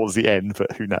say towards the end,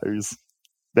 but who knows?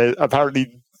 They're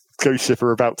apparently Ghost Ship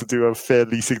are about to do a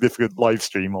fairly significant live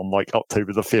stream on like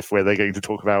October the 5th where they're going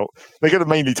to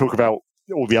mainly talk about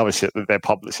all the other shit that they're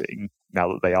publishing now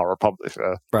that they are a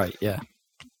publisher. Right, yeah.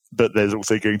 But there's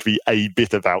also going to be a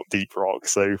bit about Deep Rock,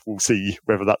 so we'll see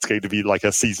whether that's going to be like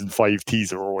a season 5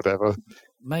 teaser or whatever.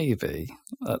 Maybe.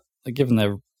 Given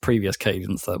their previous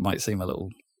cadence, that might seem a little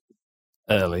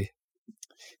early.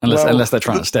 Unless they're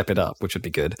trying to step it up, which would be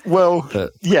good. Well,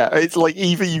 yeah, it's like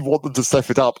either you want them to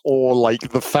step it up or like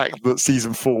the fact that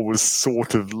season 4 was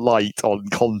sort of light on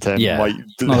content might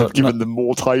have given them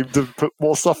more time to put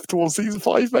more stuff towards season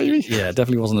 5, maybe? Yeah, it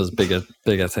definitely wasn't as big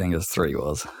a thing as 3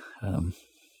 was.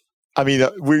 I mean,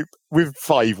 with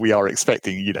 5, we are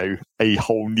expecting, a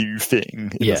whole new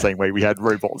thing in the same way we had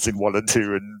robots in 1 and 2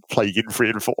 and Plague in 3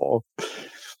 and 4.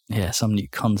 Yeah, some new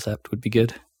concept would be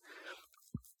good.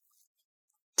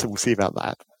 So we'll see about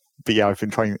that. But yeah, I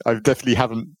definitely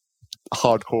haven't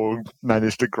hardcore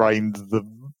managed to grind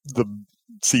the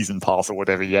season pass or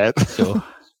whatever yet. Sure.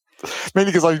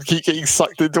 Mainly because I keep getting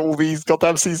sucked into all these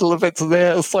goddamn seasonal events and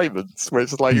their assignments, where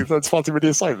it's like, that's far too many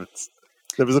assignments.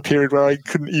 There was a period where I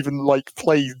couldn't even like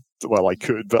play. Well, I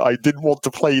could, but I didn't want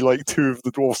to play like 2 of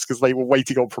the dwarfs because they were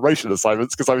waiting on promotion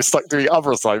assignments because I was stuck doing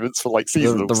other assignments for like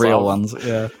seasonal the real ones.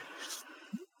 Yeah,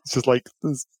 it's just like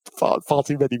there's far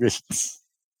too many missions.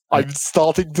 I'm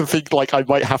starting to think like I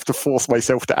might have to force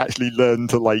myself to actually learn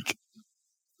to like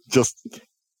just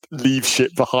leave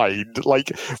shit behind.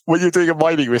 Like when you're doing a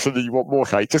mining mission and you want more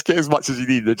kite, just get as much as you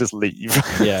need and just leave.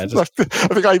 Yeah, I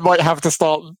think I might have to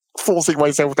start forcing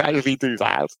myself to actually do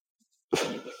that.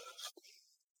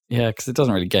 Yeah, because it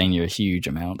doesn't really gain you a huge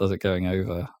amount, does it? Going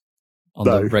over on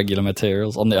the regular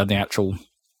materials, on the actual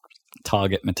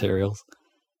target materials.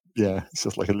 Yeah, it's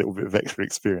just like a little bit of extra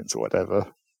experience or whatever.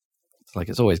 Like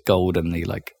it's always gold and the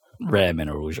like rare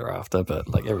minerals you're after, but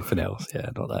like everything else,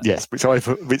 not that. Yes,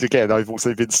 which again I've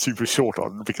also been super short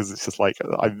on because it's just like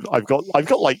I've got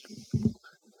like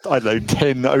I don't know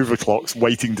 10 overclocks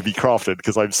waiting to be crafted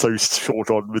because I'm so short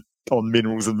on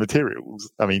minerals and materials.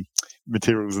 I mean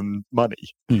materials and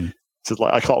money. So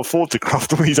like I can't afford to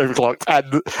craft all these overclocks,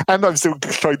 and I'm still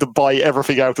trying to buy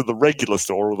everything out of the regular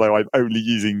store, although I'm only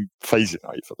using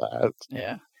Phasionite for that.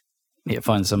 Yeah, need to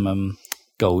find some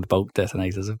gold bulk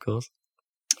detonators, of course.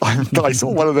 I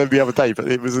saw one of them the other day, but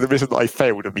it was an mission that I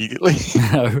failed immediately.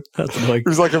 No, that's annoying. It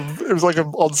was like an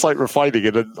on-site refining,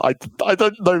 and I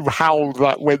don't know how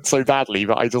that went so badly,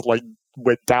 but I just like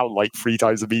went down like 3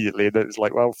 times immediately, and it was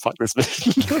like, well, fuck this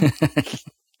mission.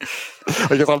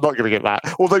 I guess I'm not going to get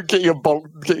that. Although getting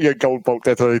a gold bulk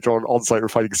detonator on-site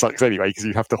refining sucks anyway, because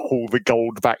you have to haul the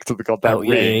gold back to the goddamn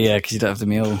rig. Yeah, because you don't have the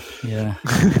mule. Yeah.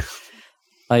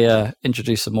 I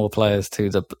introduced some more players to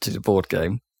the board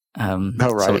game.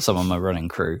 So some of my running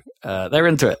crew, they're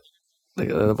into it.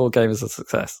 The board game is a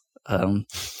success.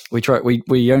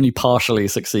 We only partially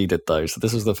succeeded though, so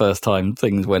this was the first time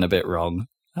things went a bit wrong.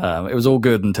 It was all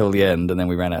good until the end, and then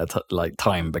we ran out of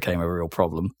time became a real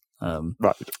problem.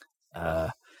 Right.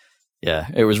 Yeah,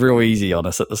 it was real easy on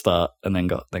us at the start, and then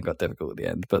got difficult at the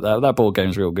end. But that board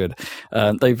game's real good.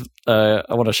 I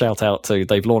want to shout out to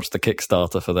they've launched the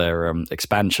Kickstarter for their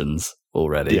expansions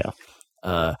already.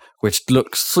 Yeah. Which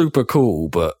looks super cool,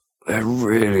 but they're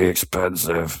really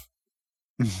expensive.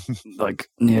 Like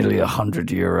nearly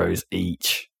 €100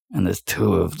 each, and there's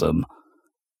 2 of them.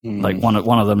 Like one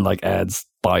of them like adds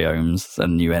biomes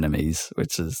and new enemies,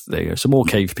 which is there are some more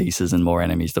cave pieces and more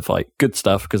enemies to fight. Good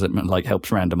stuff because it like helps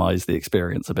randomize the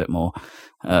experience a bit more.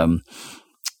 And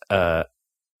the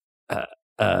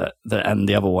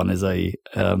other one is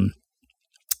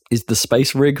is the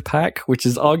Space Rig pack, which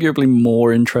is arguably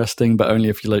more interesting, but only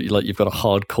if you've got a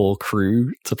hardcore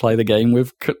crew to play the game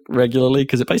with regularly,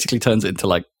 because it basically turns it into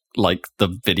like the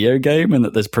video game, and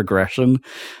that there's progression,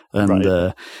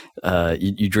 and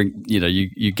you drink,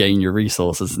 you gain your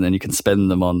resources, and then you can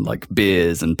spend them on like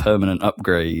beers and permanent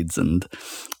upgrades, and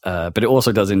but it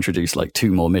also does introduce like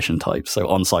 2 more mission types. So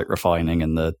on-site refining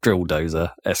and the drill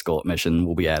dozer escort mission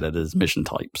will be added as mission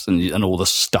types, and all the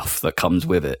stuff that comes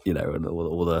with it, and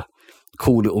all the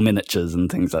cool little miniatures and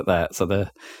things like that. So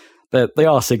they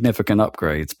are significant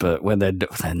upgrades, but when they're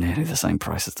nearly the same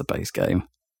price as the base game.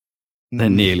 They're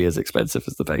nearly as expensive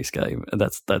as the base game, and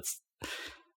that's.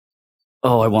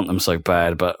 Oh, I want them so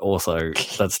bad, but also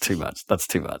that's too much. That's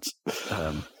too much.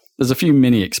 There's a few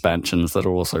mini expansions that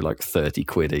are also like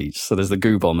 £30 each. So there's the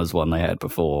Goo Bombers one they had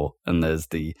before, and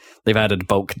they've added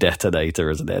Bulk Detonator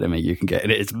as an enemy you can get,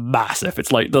 and it's massive.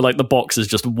 It's like the box is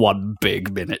just one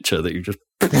big miniature that you just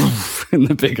in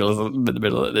the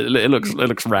middle. It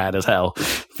looks rad as hell,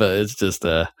 but it's just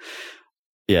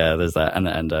yeah, there's that,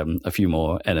 and a few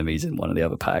more enemies in one of the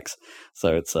other packs.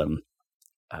 So it's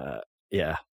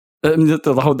yeah, I mean,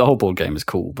 the whole board game is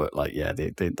cool, but like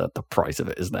the price of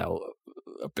it is now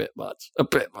a bit much.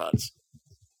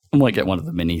 I might get one of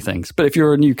the mini things, but if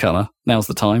you're a newcomer, now's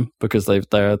the time, because the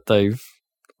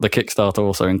Kickstarter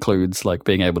also includes like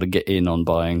being able to get in on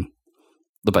buying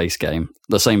the base game,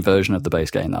 the same version of the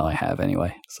base game that I have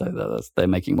anyway. So they're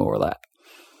making more of that.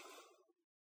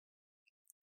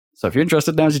 So if you're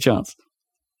interested, now's your chance.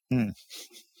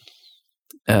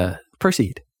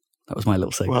 Proceed. That was my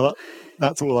little segment. Well,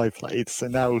 that's all I played. So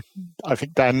now I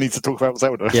think Dan needs to talk about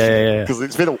Zelda. Yeah. Because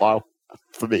it's been a while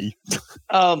for me.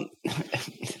 I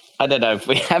don't know if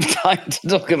we have time to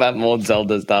talk about more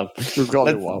Zelda stuff. We've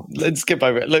got a while. Let's skip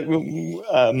over it. Look,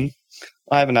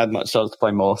 I haven't had much chance to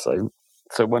play more, so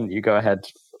why don't you go ahead?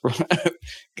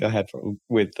 Go ahead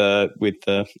with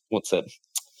the what's it?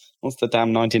 What's the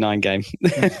damn 99 game?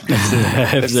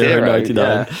 F-Zero 99.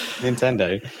 Yeah,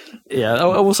 Nintendo. Yeah,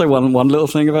 also one little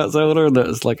thing about Zelda, and that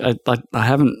is like I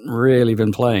haven't really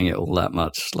been playing it all that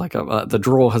much. Like the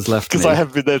draw has left me. Because I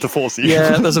haven't been there to force you.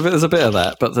 Yeah, there's a bit of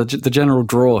that, but the general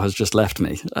draw has just left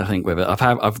me, I think, with it.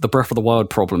 I've the Breath of the Wild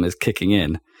problem is kicking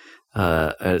in.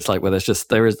 It's like where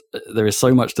there is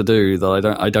so much to do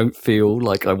that I don't feel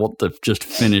like I want to just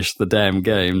finish the damn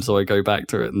game, so I go back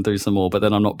to it and do some more. But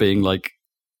then I'm not being like,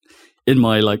 in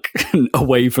my like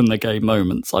away from the game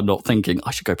moments, I'm not thinking I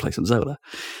should go play some Zelda.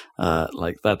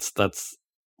 Like that's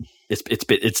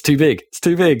it's too big. It's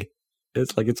too big.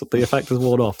 It's like the effect has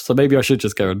worn off. So maybe I should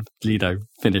just go and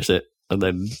finish it, and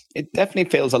then it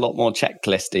definitely feels a lot more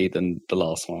checklisty than the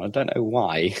last one. I don't know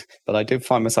why, but I do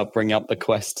find myself bringing up the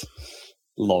quest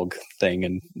log thing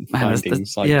and finding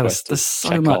side quests. There's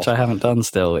so much I haven't done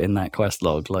still in that quest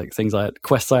log, like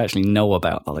quests I actually know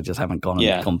about that I just haven't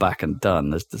gone back and done.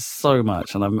 There's so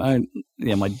much, and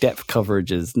my depth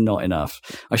coverage is not enough.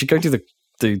 I should go I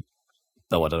don't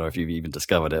know if you've even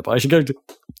discovered it, but I should go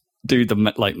do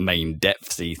the like main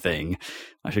depthy thing.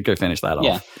 I should go finish that off.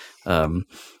 Yeah.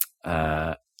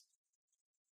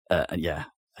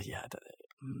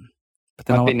 But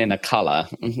then I've been in a colour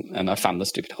and I found the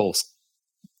stupid horse.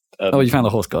 You found the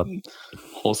horse god.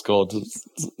 Horse god,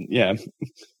 yeah,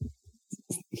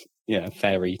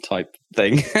 fairy type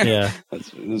thing. Yeah,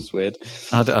 that's weird.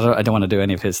 I don't want to do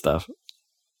any of his stuff.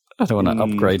 I don't want to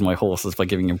upgrade my horses by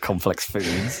giving him complex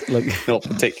foods. Like not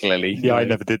particularly. Yeah, no. I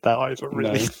never did that either.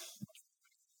 Really.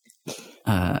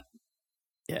 No.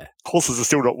 Yeah, horses are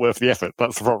still not worth the effort.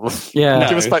 That's the problem. Yeah,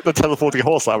 give us back the teleporting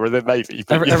horse armor, then maybe.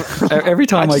 Every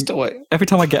time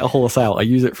I get a horse out, I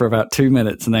use it for about 2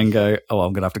 minutes, and then go, "Oh,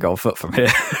 I'm going to have to go on foot from here."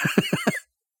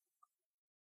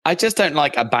 I just don't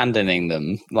like abandoning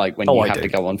them, like when you have to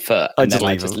go on foot. I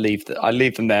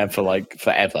leave them there for like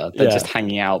forever. They're just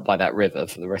hanging out by that river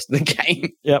for the rest of the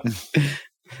game. Yep.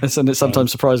 And it's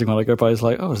sometimes surprising when I go by. It's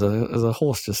like, oh, there's a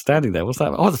horse just standing there. What's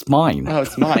that? Oh, that's mine. Oh,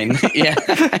 it's mine. Yeah.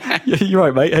 You're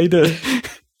right, mate. How you doing?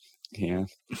 Yeah.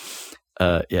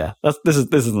 This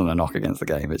isn't a knock against the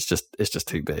game. It's just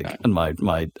too big, right. And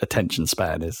my attention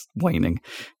span is waning.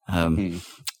 It's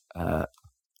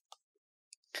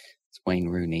Wayne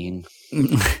Rooneying.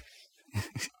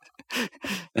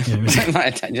 My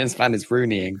attention span is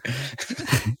Rooneying.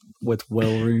 With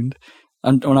well ruined.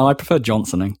 And no, I prefer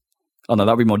Johnsoning. Oh no,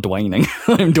 that'd be more Dwayning.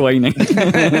 I'm Dwayning.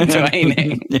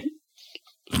 Dwayning.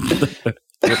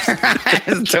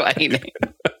 It's Dwayning.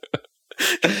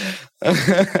 I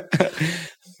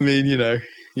mean,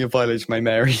 your mileage may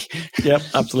vary. Yep,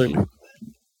 absolutely.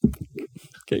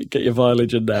 Get your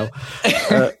mileage in now.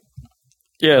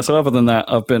 So other than that,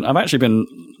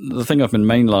 the thing I've been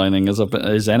mainlining is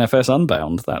NFS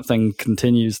Unbound. That thing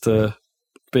continues to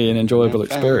be an enjoyable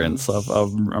experience.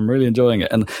 I'm really enjoying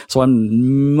it, and so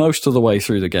I'm most of the way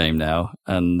through the game now,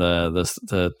 and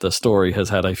the story has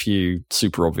had a few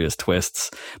super obvious twists,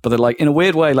 but they're like, in a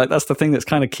weird way, like that's the thing that's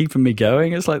kind of keeping me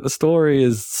going. It's like the story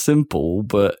is simple,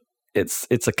 but it's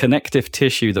a connective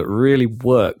tissue that really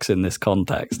works in this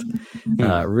context,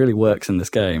 really works in this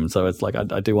game. So it's like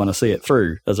I do want to see it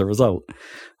through as a result.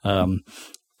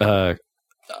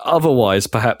 Otherwise,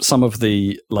 perhaps some of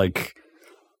the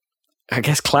I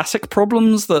guess classic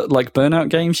problems that like Burnout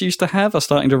games used to have are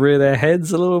starting to rear their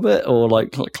heads a little bit, or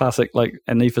like classic like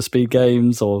Need for Speed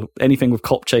games or anything with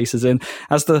cop chases in.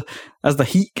 As the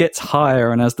heat gets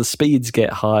higher and as the speeds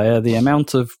get higher, the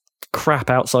amount of crap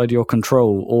outside your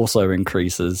control also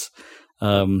increases,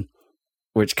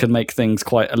 which can make things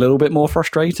quite a little bit more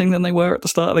frustrating than they were at the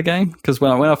start of the game. Because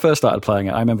when I first started playing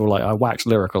it, I remember I waxed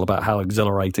lyrical about how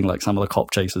exhilarating like some of the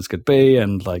cop chases could be,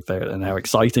 and and how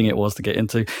exciting it was to get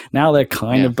into. Now they're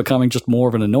kind of becoming just more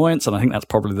of an annoyance, and I think that's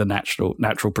probably the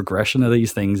natural progression of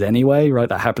these things anyway, right?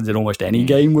 That happens in almost any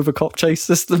game with a cop chase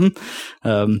system.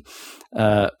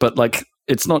 But like,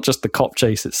 it's not just the cop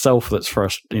chase itself that's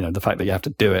the fact that you have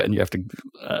to do it and you have to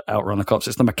outrun the cops.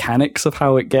 It's the mechanics of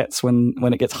how it gets when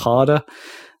it gets harder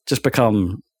just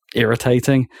become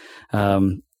irritating.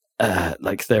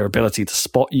 Like their ability to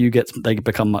spot you they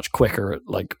become much quicker at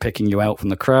like picking you out from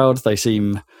the crowd. They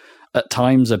seem at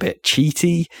times a bit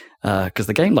cheaty because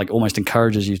the game like almost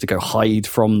encourages you to go hide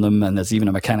from them, and there's even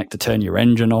a mechanic to turn your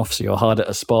engine off so you're harder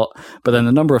to spot. But then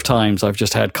the number of times I've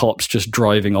just had cops just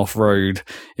driving off road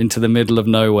into the middle of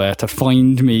nowhere to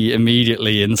find me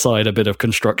immediately inside a bit of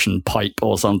construction pipe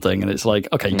or something, and it's like,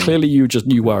 okay, clearly you just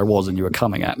knew where I was and you were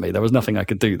coming at me. There was nothing I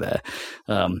could do there.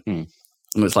 And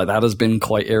it's like that has been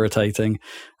quite irritating.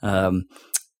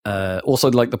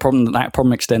 Also, like that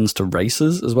problem extends to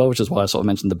races as well, which is why I sort of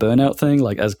mentioned the burnout thing.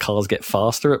 Like as cars get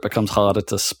faster, it becomes harder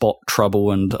to spot trouble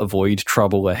and avoid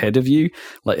trouble ahead of you.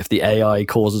 Like if the AI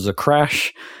causes a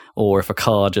crash, or if a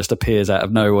car just appears out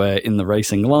of nowhere in the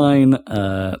racing line,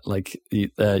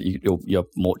 you're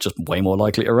just way more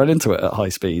likely to run into it at high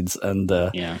speeds. And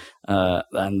the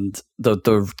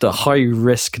high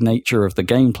risk nature of the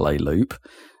gameplay loop,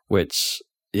 which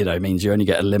means you only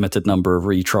get a limited number of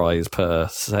retries per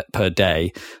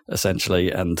day,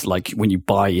 essentially. And like when you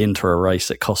buy into a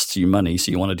race, it costs you money,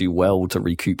 so you want to do well to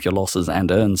recoup your losses and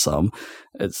earn some.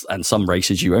 And some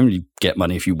races you only get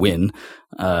money if you win.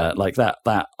 Like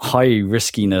that high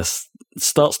riskiness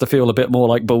starts to feel a bit more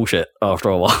like bullshit after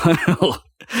a while.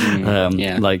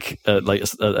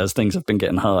 As things have been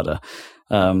getting harder,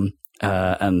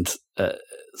 and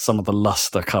some of the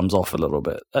luster comes off a little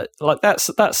bit.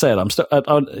 That said, I'm still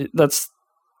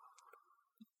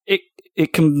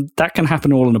that can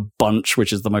happen all in a bunch,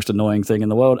 which is the most annoying thing in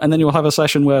the world. And then you'll have a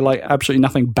session where like absolutely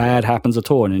nothing bad happens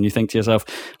at all, and you think to yourself,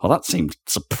 "Well, that seems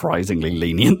surprisingly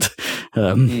lenient,"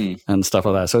 and stuff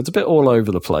like that. So it's a bit all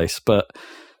over the place, but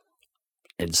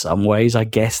in some ways, I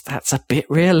guess that's a bit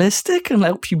realistic and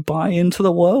helps you buy into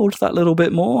the world that little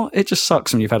bit more. It just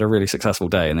sucks when you've had a really successful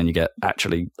day and then you get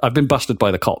I've been busted by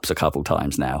the cops a couple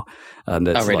times now, and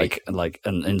it's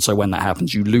and so when that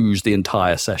happens, you lose the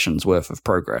entire session's worth of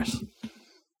progress.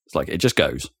 It's like it just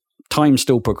goes. Time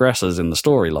still progresses in the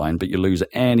storyline, but you lose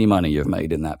any money you've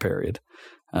made in that period.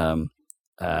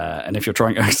 And if you're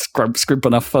trying to scrimp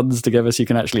enough funds together so you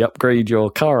can actually upgrade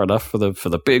your car enough for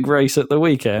the big race at the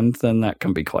weekend, then that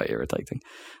can be quite irritating,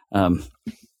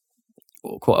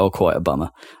 or quite a bummer.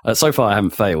 So far, I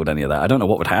haven't failed any of that. I don't know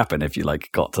what would happen if you like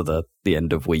got to the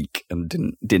end of week and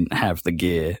didn't have the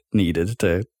gear needed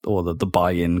or the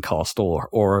buy-in cost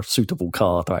or a suitable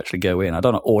car to actually go in. I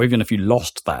don't know, or even if you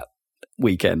lost that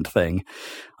weekend thing,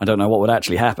 I don't know what would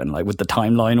actually happen. Like, would the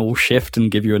timeline all shift and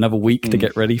give you another week to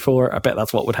get ready for it? I bet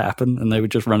that's what would happen, and they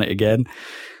would just run it again,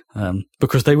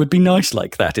 because they would be nice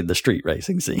like that in the street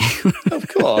racing scene. Of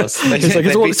course,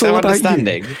 it's all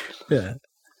understanding. Yeah.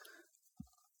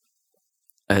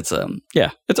 it's I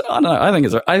don't know. I think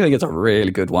it's a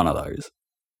really good one of those.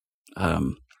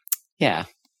 Yeah,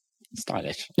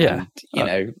 stylish. Yeah,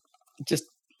 and, just a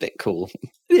bit cool.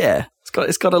 Yeah,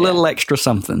 it's got a little extra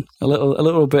something, a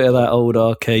little bit of that old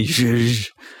arcade zhuzh.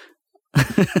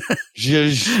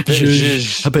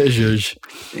 Zhuzh. A bit of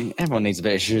zhuzh. Everyone needs a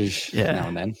bit of zhuzh now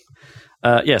and then.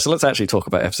 So let's actually talk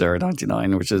about F-Zero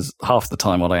 99, which is half the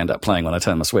time what I end up playing when I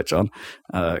turn my Switch on,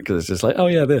 because it's just like, oh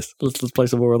yeah, let's play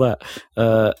some more of that.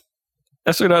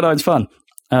 F-Zero 99 is fun.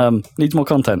 Needs more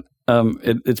content.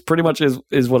 It's pretty much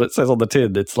is what it says on the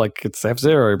tin. It's like it's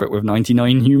F-Zero, but with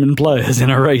 99 human players in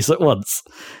a race at once.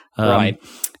 Right.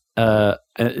 And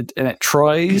it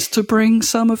tries to bring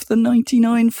some of the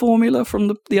 99 formula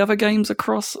from the other games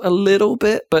across a little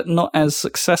bit, but not as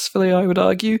successfully, I would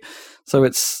argue. So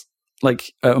it's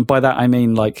like, by that I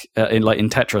mean like in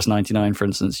Tetris 99, for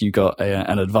instance, you got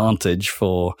an advantage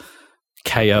for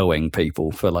KOing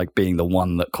people, for like being the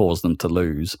one that caused them to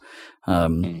lose.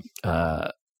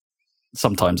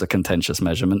 Sometimes a contentious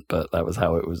measurement, but that was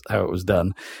how it was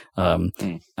done. And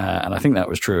I think that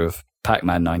was true of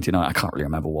Pac-Man 99. I can't really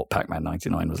remember what Pac-Man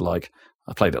 99 was like.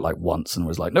 I played it like once and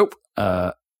was like, nope.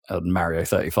 Mario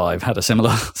 35 had a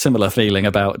similar feeling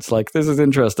about, it's like, this is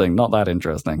interesting, not that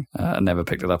interesting. I never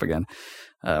picked it up again.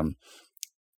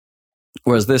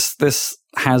 Whereas this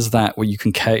has that where you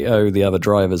can KO the other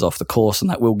drivers off the course, and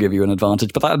that will give you an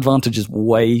advantage. But that advantage is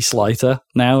way slighter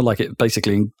now. Like, it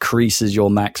basically increases your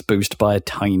max boost by a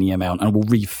tiny amount and will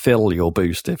refill your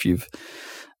boost if you're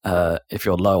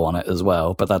low on it as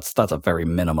well. But that's a very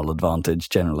minimal advantage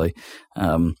generally.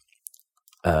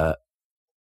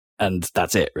 And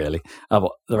that's it, really.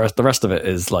 The rest of it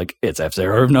is like, it's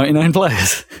F-Zero of 99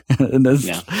 players. And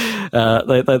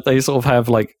they sort of have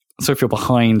like, so if you're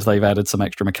behind, they've added some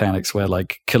extra mechanics where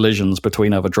like collisions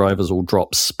between other drivers will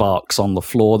drop sparks on the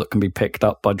floor that can be picked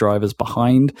up by drivers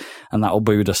behind, and that will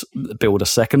build a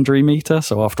secondary meter.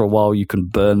 So after a while, you can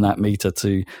burn that meter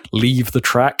to leave the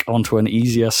track onto an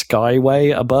easier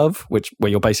skyway above, where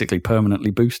you're basically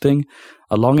permanently boosting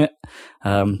along it.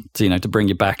 To bring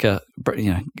you back, get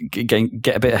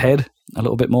a bit ahead a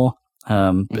little bit more.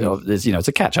 It's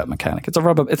a catch-up mechanic.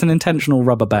 It's an intentional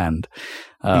rubber band.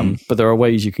 But there are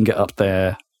ways you can get up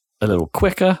there a little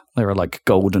quicker. There are like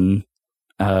golden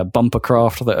bumper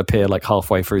craft that appear like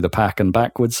halfway through the pack and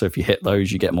backwards. So if you hit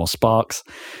those, you get more sparks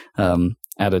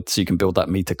added, so you can build that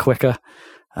meter quicker.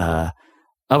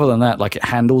 Other than that, like, it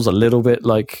handles a little bit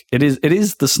like it is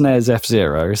the SNES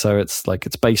F-Zero, so it's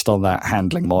based on that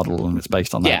handling model, and it's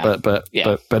based on that.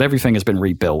 But everything has been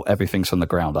rebuilt. Everything's from the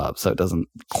ground up, so it doesn't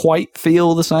quite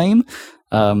feel the same.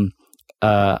 I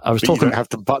was talking. You don't have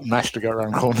to button mash to go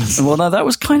around corners. Well, no, that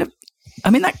was kind of. I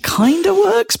mean, that kind of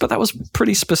works, but that was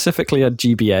pretty specifically a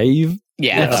GBA.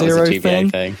 Yeah, that was a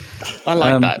GBA thing. I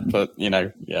like that, but yeah,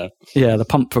 the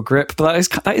pump for grip. But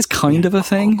that is kind of a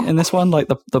thing in this one. Like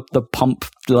the pump,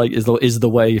 like is the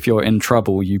way, if you're in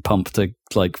trouble, you pump to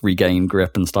like regain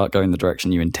grip and start going the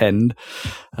direction you intend.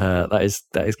 That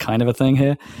is kind of a thing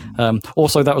here.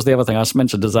 Also, that was the other thing I just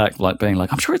mentioned to Zach, like being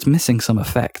like, I'm sure it's missing some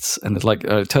effects, and it's like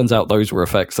it turns out those were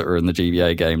effects that were in the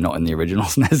GBA game, not in the original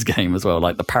SNES game as well.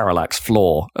 Like the parallax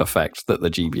floor effect that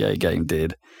the GBA game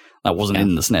did. That wasn't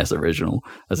in the SNES original,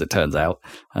 as it turns out.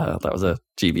 That was a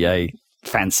GBA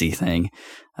fancy thing.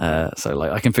 So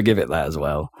like, I can forgive it that as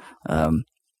well.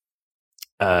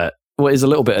 What is a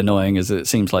little bit annoying is it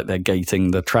seems like they're gating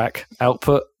the track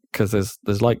output, because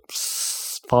there's like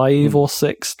 5 or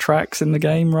 6 tracks in the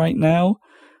game right now.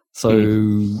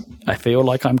 So I feel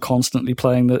like I'm constantly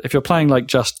playing if you're playing like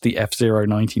just the F-Zero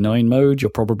 99 mode, you're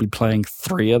probably playing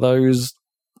 3 of those,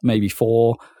 maybe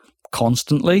 4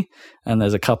 constantly, and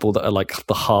there's a couple that are like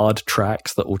the hard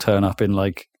tracks that will turn up in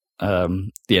like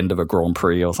the end of a Grand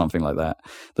Prix or something like that.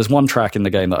 There's one track in the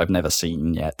game that I've never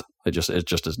seen yet. It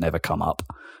just has never come up.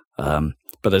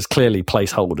 But there's clearly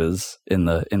placeholders in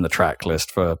the track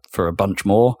list for a bunch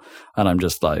more, and I'm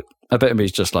just like, a bit of me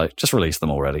is just like, just release them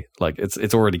already. Like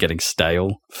it's already getting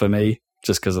stale for me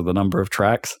just because of the number of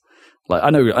tracks. Like I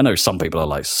know some people are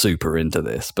like super into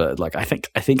this, but like I think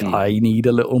I need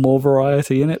a little more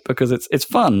variety in it, because it's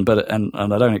fun, but and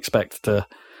I don't expect to.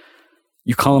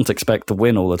 You can't expect to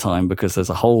win all the time, because there's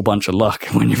a whole bunch of luck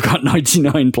when you've got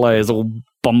 99 players all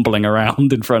bumbling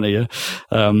around in front of you.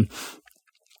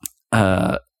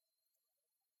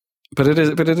 But it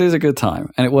is a good time,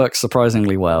 and it works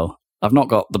surprisingly well. I've not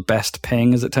got the best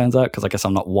ping, as it turns out, because I guess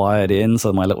I'm not wired in,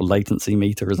 so my little latency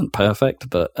meter isn't perfect,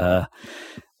 but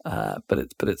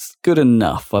it's good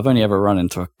enough. I've only ever run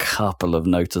into a couple of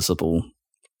noticeable,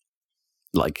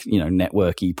 like,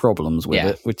 networky problems with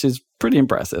it, which is pretty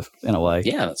impressive in a way.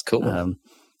 Yeah, that's cool.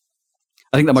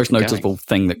 I think the most noticeable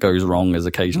thing that goes wrong is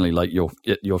occasionally like your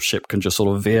ship can just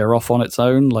sort of veer off on its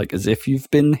own, like as if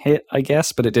you've been hit, I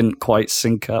guess, but it didn't quite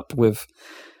sync up with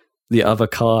the other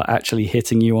car actually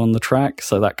hitting you on the track,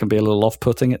 so that can be a little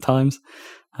off-putting at times.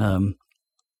 But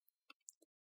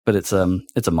it's a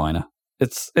minor.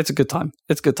 It's a good time.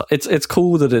 It's good. It's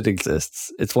cool that it exists.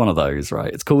 It's one of those,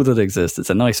 right? It's cool that it exists. It's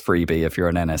a nice freebie if you're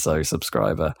an NSO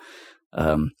subscriber.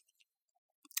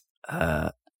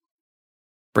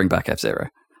 Bring back F-Zero.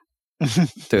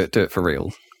 Do it for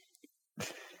real.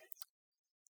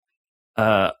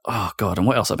 Oh god, and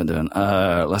what else I've been doing?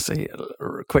 Let's see.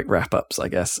 Quick wrap-ups, I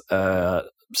guess.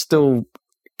 Still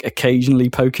occasionally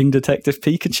poking Detective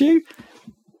Pikachu.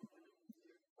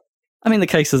 I mean, the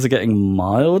cases are getting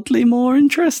mildly more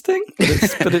interesting,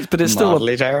 but it's still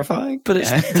mildly terrifying. But it's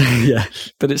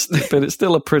but it's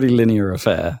still a pretty linear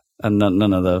affair, and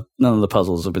none of the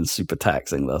puzzles have been super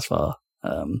taxing thus far.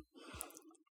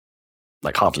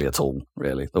 Like hardly at all,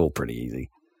 really. They're all pretty easy.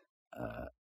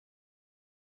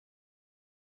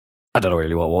 I don't know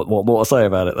really what to say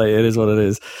about it. It is what it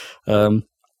is. So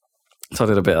I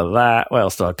did a bit of that. What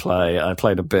else did I play? I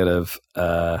played a bit of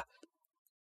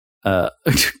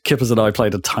Kippers and I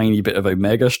played a tiny bit of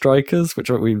Omega Strikers, which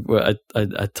I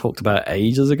talked about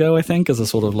ages ago, I think, as a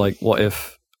sort of like, what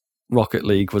if Rocket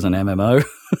League was an MMO?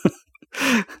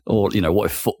 Or, what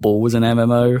if football was an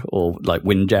MMO, or like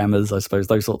Windjammers, I suppose,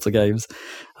 those sorts of games.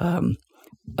 We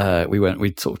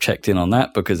sort of checked in on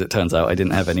that because it turns out I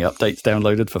didn't have any updates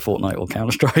downloaded for Fortnite or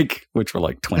Counter-Strike, which were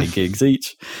like 20 gigs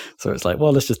each. So it's like,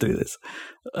 well, let's just do this.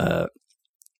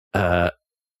 That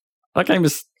game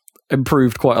has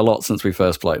improved quite a lot since we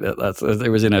first played it.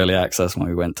 It was in early access when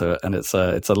we went to it, and it's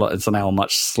now a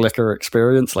much slicker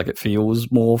experience. Like, it feels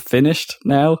more finished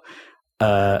now.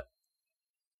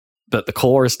 But the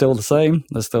core is still the same.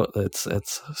 It's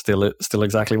still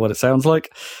exactly what it sounds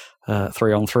like.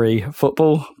 3-on-3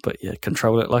 football, but you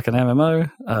control it like an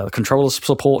MMO. The controller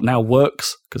support now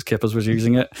works because Kippers was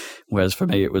using it, whereas for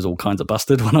me it was all kinds of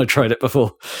busted when I tried it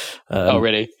before. Oh,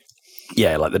 really?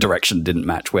 Yeah, like the direction didn't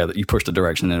match where you pushed the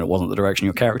direction and it wasn't the direction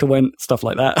your character went. Stuff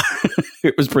like that.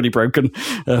 It was pretty broken.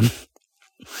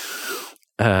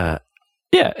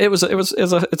 Yeah, it's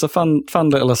a fun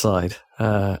little aside.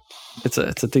 It's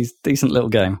a decent little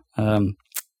game.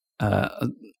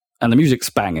 And the music's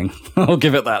banging. I'll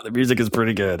give it that. The music is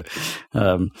pretty good.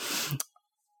 What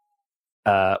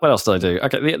else did I do?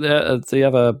 Okay, the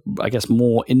other, I guess,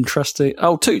 more interesting.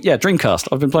 Dreamcast.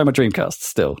 I've been playing my Dreamcast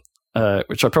still,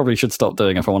 which I probably should stop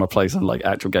doing if I want to play some like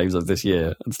actual games of this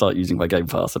year and start using my Game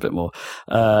Pass a bit more.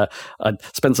 I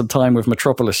spent some time with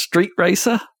Metropolis Street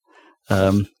Racer.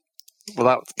 Well,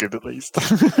 that was good at least.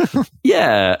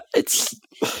 Yeah, it's.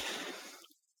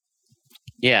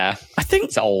 Yeah, I think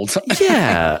it's old.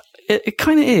 Yeah, it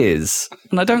kind of is,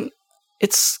 and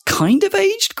it's kind of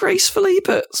aged gracefully,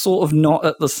 but sort of not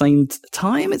at the same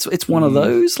time. It's one of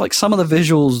those. Like, some of the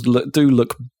visuals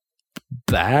look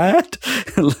bad.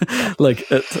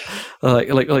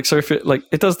 So if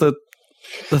it does the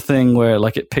thing where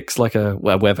like it picks like a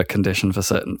weather condition for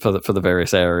the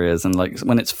various areas, and like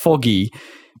when it's foggy,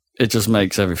 it just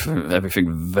makes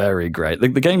everything very great. The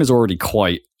game is already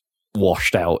quite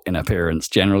washed out in appearance.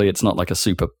 Generally, it's not like a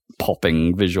super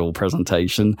popping visual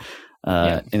presentation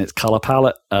in its color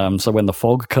palette. So when the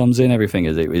fog comes in, everything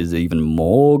is even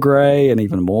more gray and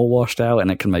even more washed out, and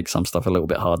it can make some stuff a little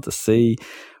bit hard to see.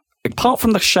 Apart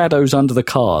from the shadows under the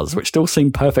cars, which still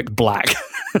seem perfect black.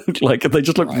 Like, they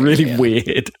just look really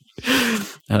weird.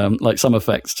 Like, some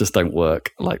effects just don't work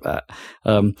like that.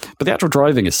 But the actual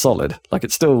driving is solid. Like,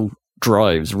 it still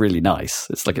drives really nice.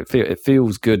 It's like it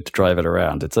feels good to drive it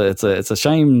around. It's a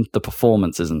shame the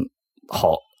performance isn't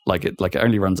hot. Like it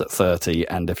only runs at 30,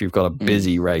 and if you've got a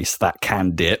busy race, that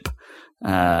can dip,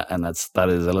 and that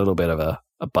is a little bit of a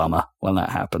bummer when that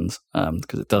happens,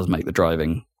 because it does make the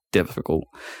driving difficult.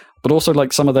 But also,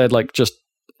 like, some of their like just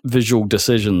visual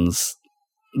decisions,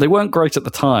 they weren't great at the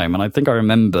time, and I think I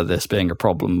remember this being a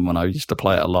problem when I used to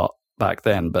play it a lot back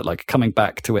then. But like, coming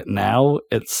back to it now,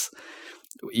 it's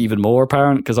even more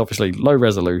apparent, because obviously low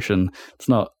resolution. It's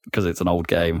not because it's an old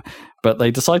game, but they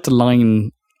decide to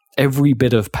line every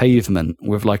bit of pavement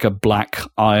with like a black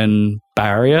iron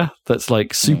barrier that's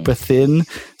like super thin,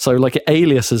 so like it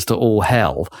aliases to all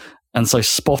hell, and so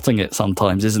spotting it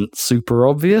sometimes isn't super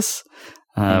obvious.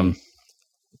 And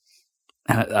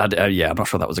I'm not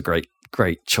sure that was a great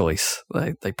choice.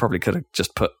 They probably could have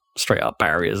just put straight up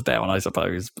barriers down, I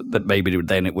suppose, but that maybe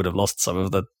then it would have lost some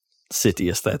of the city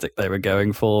aesthetic they were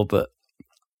going for. But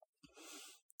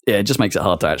yeah, it just makes it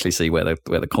hard to actually see where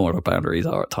the corner boundaries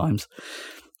are at times.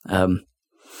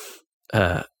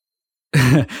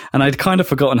 and I'd kind of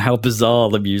forgotten how bizarre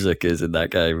the music is in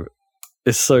that game.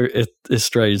 It's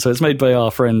strange. So it's made by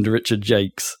our friend Richard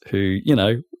Jakes, who,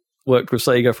 worked with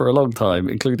Sega for a long time,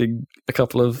 including a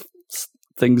couple of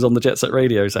things on the Jet Set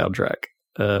Radio soundtrack,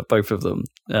 both of them.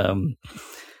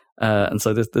 And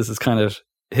so this is kind of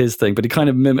his thing, but he kind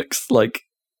of mimics like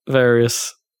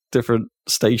various different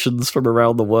stations from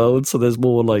around the world. So there's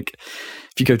more like,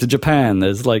 if you go to Japan,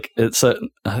 there's like it's I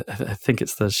think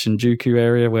it's the Shinjuku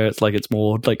area where it's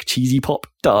more like cheesy pop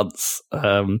dance,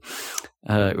 with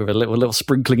a little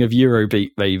sprinkling of Eurobeat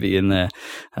maybe in there.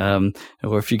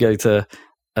 Or if you go to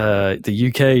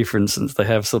the UK, for instance, they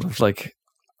have sort of like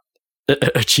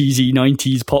a cheesy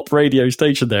 90s pop radio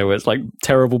station there where it's like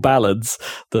terrible ballads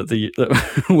that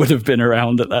would have been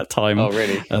around at that time. Oh,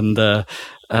 really? And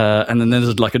then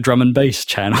there's like a drum and bass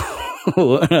channel.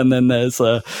 And then there's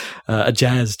a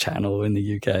jazz channel in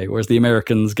the UK, whereas the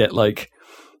Americans get like,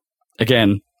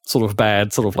 again, sort of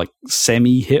bad, sort of like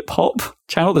semi hip hop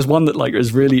channel. There's one that like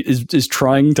is really is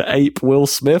trying to ape Will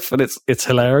Smith, and it's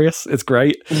hilarious. It's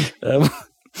great.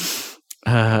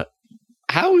 How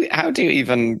do you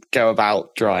even go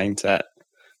about trying to?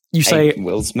 You say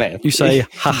Will Smith. You say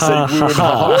ha ha ha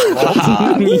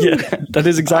ha. Yeah, that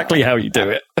is exactly how you do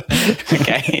it.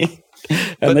 Okay.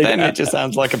 But then it just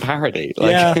sounds like a parody.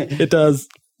 Like, yeah, it does.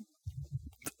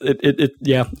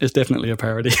 It's definitely a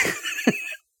parody.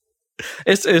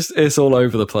 It's all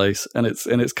over the place, and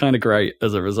it's kind of great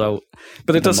as a result.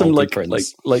 But it does some like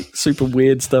super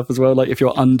weird stuff as well. Like if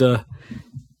you're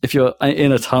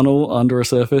in a tunnel under a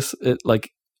surface, it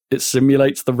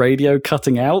simulates the radio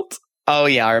cutting out. Oh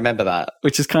yeah, I remember that,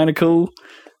 which is kind of cool.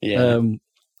 Yeah,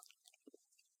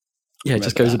 it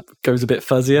just goes a bit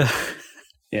fuzzier.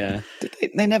 Yeah,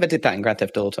 they never did that in Grand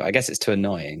Theft Auto. I guess it's too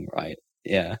annoying, right?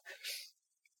 Yeah.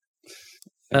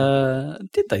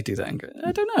 Did they do that?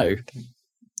 I don't know.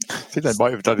 I think they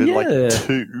might have done it like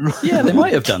 2. Yeah, they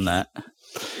might have done that.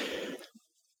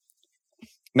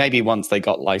 Maybe once they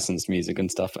got licensed music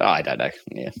and stuff. Oh, I don't know.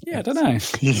 Yeah, I don't know.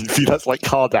 See, that's like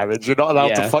car damage. You're not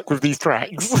allowed to fuck with these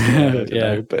tracks.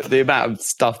 Yeah, but the amount of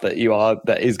stuff that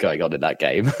is going on in that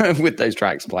game with those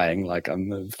tracks playing, like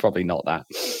I'm probably not that.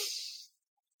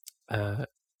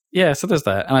 Yeah, so there's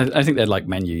that, and I think their like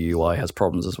menu UI has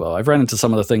problems as well. I've ran into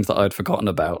some of the things that I'd forgotten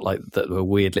about, like that were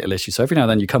weird little issues. So every now and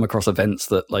then you come across events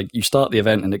that like you start the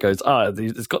event and it goes,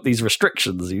 it's got these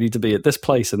restrictions. You need to be at this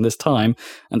place and this time.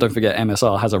 And don't forget,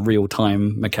 MSR has a real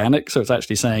time mechanic, so it's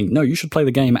actually saying no, you should play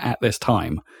the game at this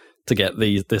time to get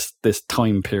this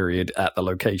time period at the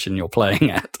location you're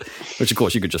playing at. Which of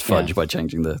course you could just fudge by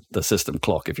changing the system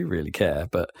clock if you really care,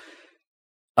 but.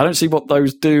 I don't see what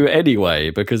those do anyway,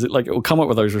 because it will come up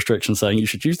with those restrictions saying you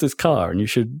should use this car and you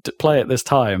should play at this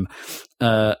time,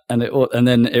 and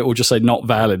then it will just say not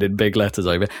valid in big letters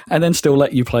over, and then still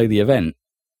let you play the event.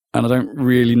 And I don't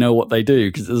really know what they do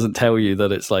because it doesn't tell you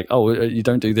that it's like, oh, you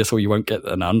don't do this or you won't get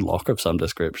an unlock of some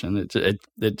description. It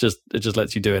just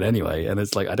lets you do it anyway, and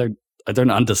it's like I don't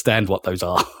understand what those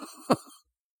are.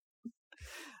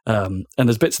 And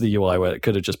there's bits of the UI where it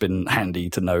could have just been handy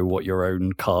to know what your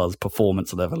own car's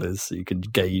performance level is, so you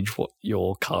could gauge what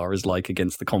your car is like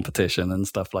against the competition and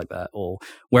stuff like that, or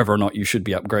whether or not you should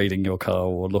be upgrading your car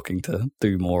or looking to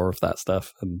do more of that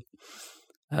stuff. And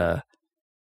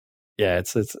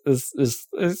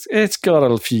it's got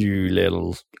a few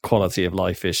little quality of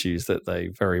life issues that they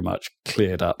very much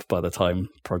cleared up by the time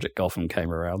Project Gotham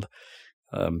came around.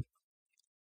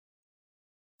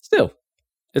 Still,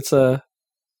 it's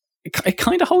It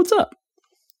kind of holds up.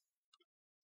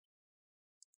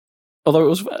 Although it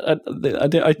was,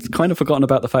 I'd kind of forgotten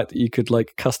about the fact that you could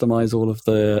like customize all of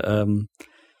the,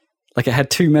 like it had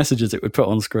 2 messages it would put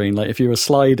on screen. Like if you were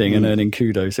sliding and earning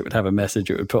kudos, it would have a message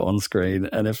it would put on screen,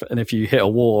 and if you hit a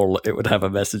wall, it would have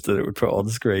a message that it would put on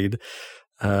screen.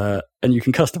 And you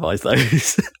can customize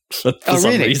those for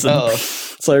some reason. Oh.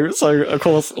 So of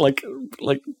course, like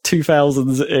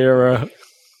 2000s era.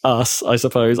 Us, I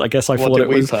suppose. I guess I thought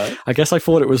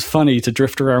it was funny to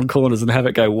drift around corners and have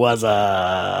it go "What's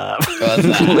up?"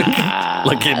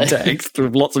 like in text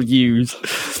with lots of U's.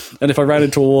 And if I ran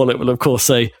into a wall, it would of course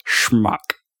say "schmuck."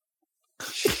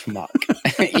 Schmuck.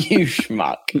 You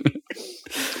schmuck.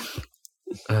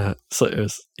 So it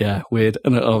was weird,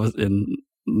 and I was in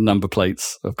number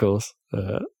plates, of course,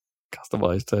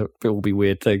 customized to all be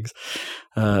weird things.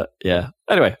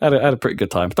 Anyway, I had a pretty good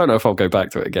time. Don't know if I'll go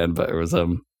back to it again, but it was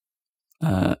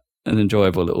an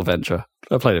enjoyable little venture.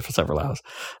 I played it for several hours.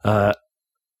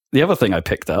 The other thing I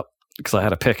picked up, because I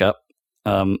had a pickup,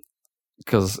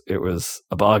 because it was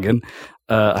a bargain,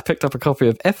 I picked up a copy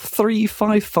of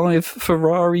F355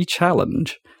 Ferrari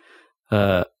Challenge,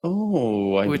 I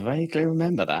vaguely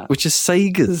remember that. Which is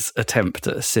Sega's attempt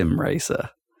at a sim racer.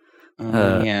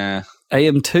 Yeah.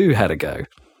 AM2 had a go.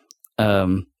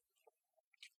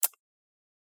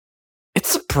 It's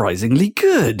surprisingly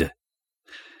good.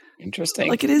 Interesting.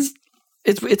 Like, it is.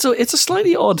 It's a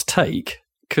slightly odd take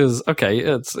because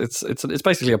it's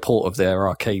basically a port of their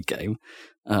arcade game,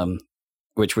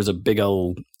 which was a big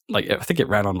old, like, I think it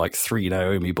ran on like 3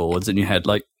 Naomi boards, and you had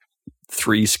like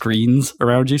 3 screens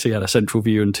around you, so you had a central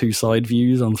view and 2 side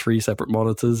views on 3 separate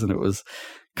monitors, and it was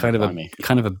kind of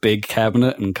a big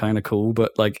cabinet and kind of cool.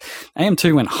 But like,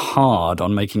 AM2 went hard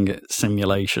on making it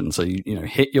simulation, so you know,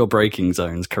 hit your braking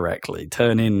zones correctly,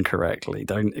 turn in correctly,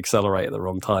 don't accelerate at the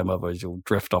wrong time, otherwise you'll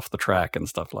drift off the track and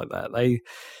stuff like that. They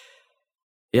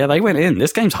went in.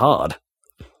 This game's hard.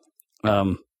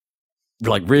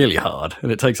 Like, really hard,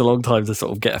 and it takes a long time to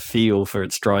sort of get a feel for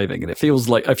its driving, and it feels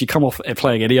like if you come off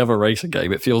playing any other racing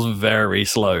game, it feels very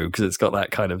slow because it's got that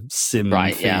kind of sim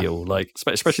feel, like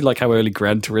especially like how early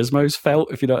Gran Turismo's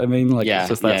felt, if you know what I mean. Like, it's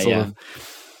just that sort of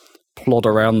plod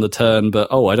around the turn,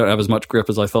 but I don't have as much grip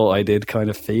as I thought I did kind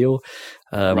of feel.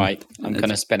 I'm going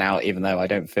to spin out even though I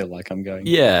don't feel like I'm going.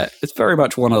 Yeah, it's very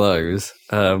much one of those.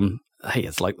 Hey,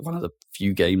 it's like one of the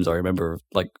few games I remember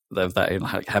like that in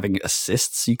having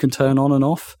assists you can turn on and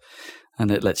off,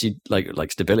 and it lets you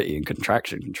like stability and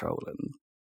contraction control and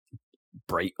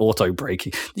auto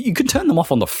braking. You can turn them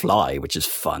off on the fly, which is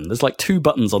fun. There's like 2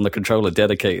 buttons on the controller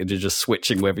dedicated to just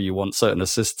switching whether you want certain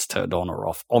assists turned on or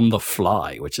off on the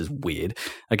fly, which is weird.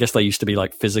 I guess they used to be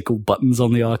like physical buttons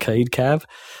on the arcade cab.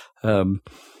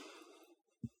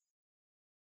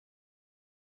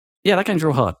 Yeah, that game's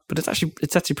real hard, but it's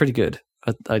actually pretty good.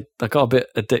 I got a bit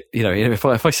addicted, you know.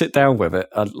 If I sit down with it,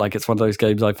 it's one of those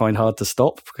games I find hard to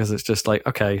stop because it's just like,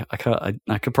 okay,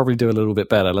 I could probably do a little bit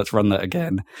better. Let's run that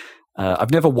again. I've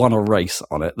never won a race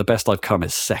on it. The best I've come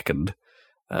is second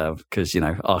because you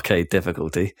know, arcade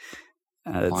difficulty.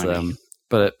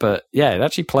 But yeah, it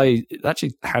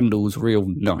actually handles real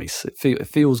nice. It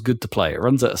feels good to play. It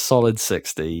runs at a solid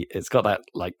 60. It's got that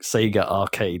like Sega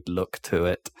arcade look to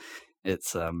it.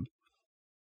 It's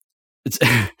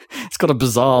got a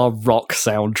bizarre rock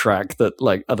soundtrack that,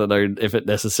 like, I don't know if it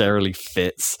necessarily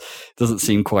fits. Doesn't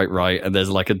seem quite right. And there's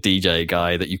like a DJ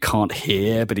guy that you can't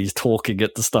hear, but he's talking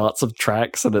at the starts of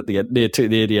tracks, and at the end, near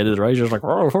the end of the race, it's like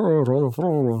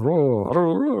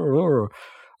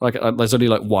there's only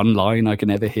like one line I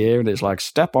can ever hear, and it's like,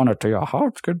 "Step on it to your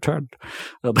heart's content."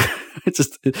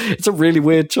 It's a really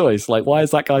weird choice. Like, why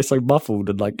is that guy so muffled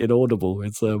and like inaudible?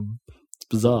 It's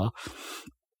bizarre.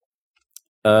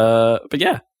 But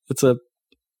yeah,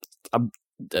 I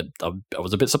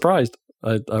was a bit surprised.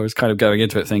 I was kind of going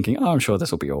into it thinking, I'm sure this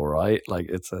will be all right. Like,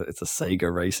 it's a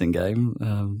Sega racing game.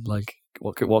 Like,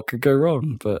 what could go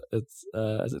wrong? But it's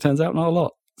as it turns out, not a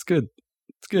lot. It's good.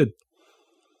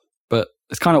 But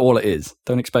it's kind of all it is.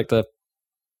 Don't expect a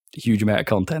huge amount of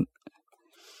content.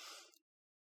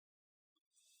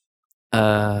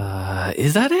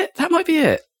 Is that it? That might be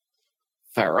it.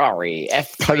 Ferrari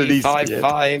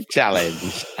F355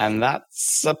 Challenge, and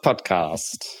that's a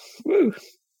podcast. Woo!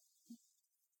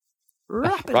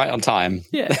 Right on time.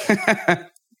 Yeah.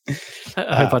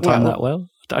 I hope I timed that well.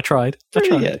 I tried.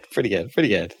 Pretty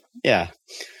good. Yeah.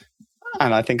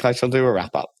 And I think I shall do a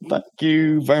wrap up. Thank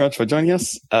you very much for joining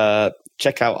us.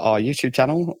 Check out our YouTube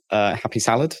channel, Happy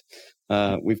Salad.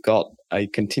 We've got a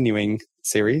continuing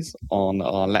series on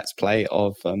our Let's Play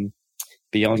of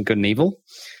Beyond Good and Evil,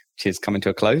 which is coming to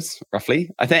a close, roughly.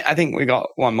 I think we got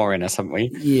one more in us, haven't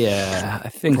we? Yeah, I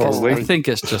think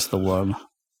it's just the one.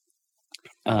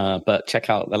 But check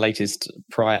out the latest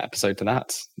prior episode to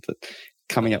that,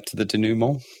 coming up to the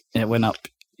denouement. It went up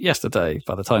yesterday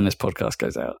by the time this podcast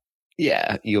goes out.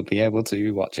 Yeah, you'll be able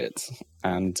to watch it.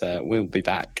 And we'll be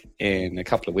back in a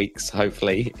couple of weeks,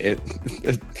 hopefully,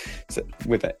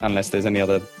 with it, unless there's any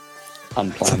other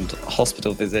unplanned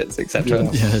hospital visits, etc.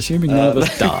 Yeah, assuming none of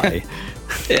us die.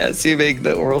 Yeah, assuming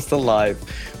that we're all still alive.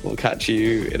 We'll catch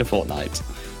you in a fortnight.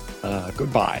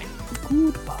 Goodbye.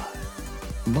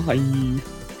 Bye.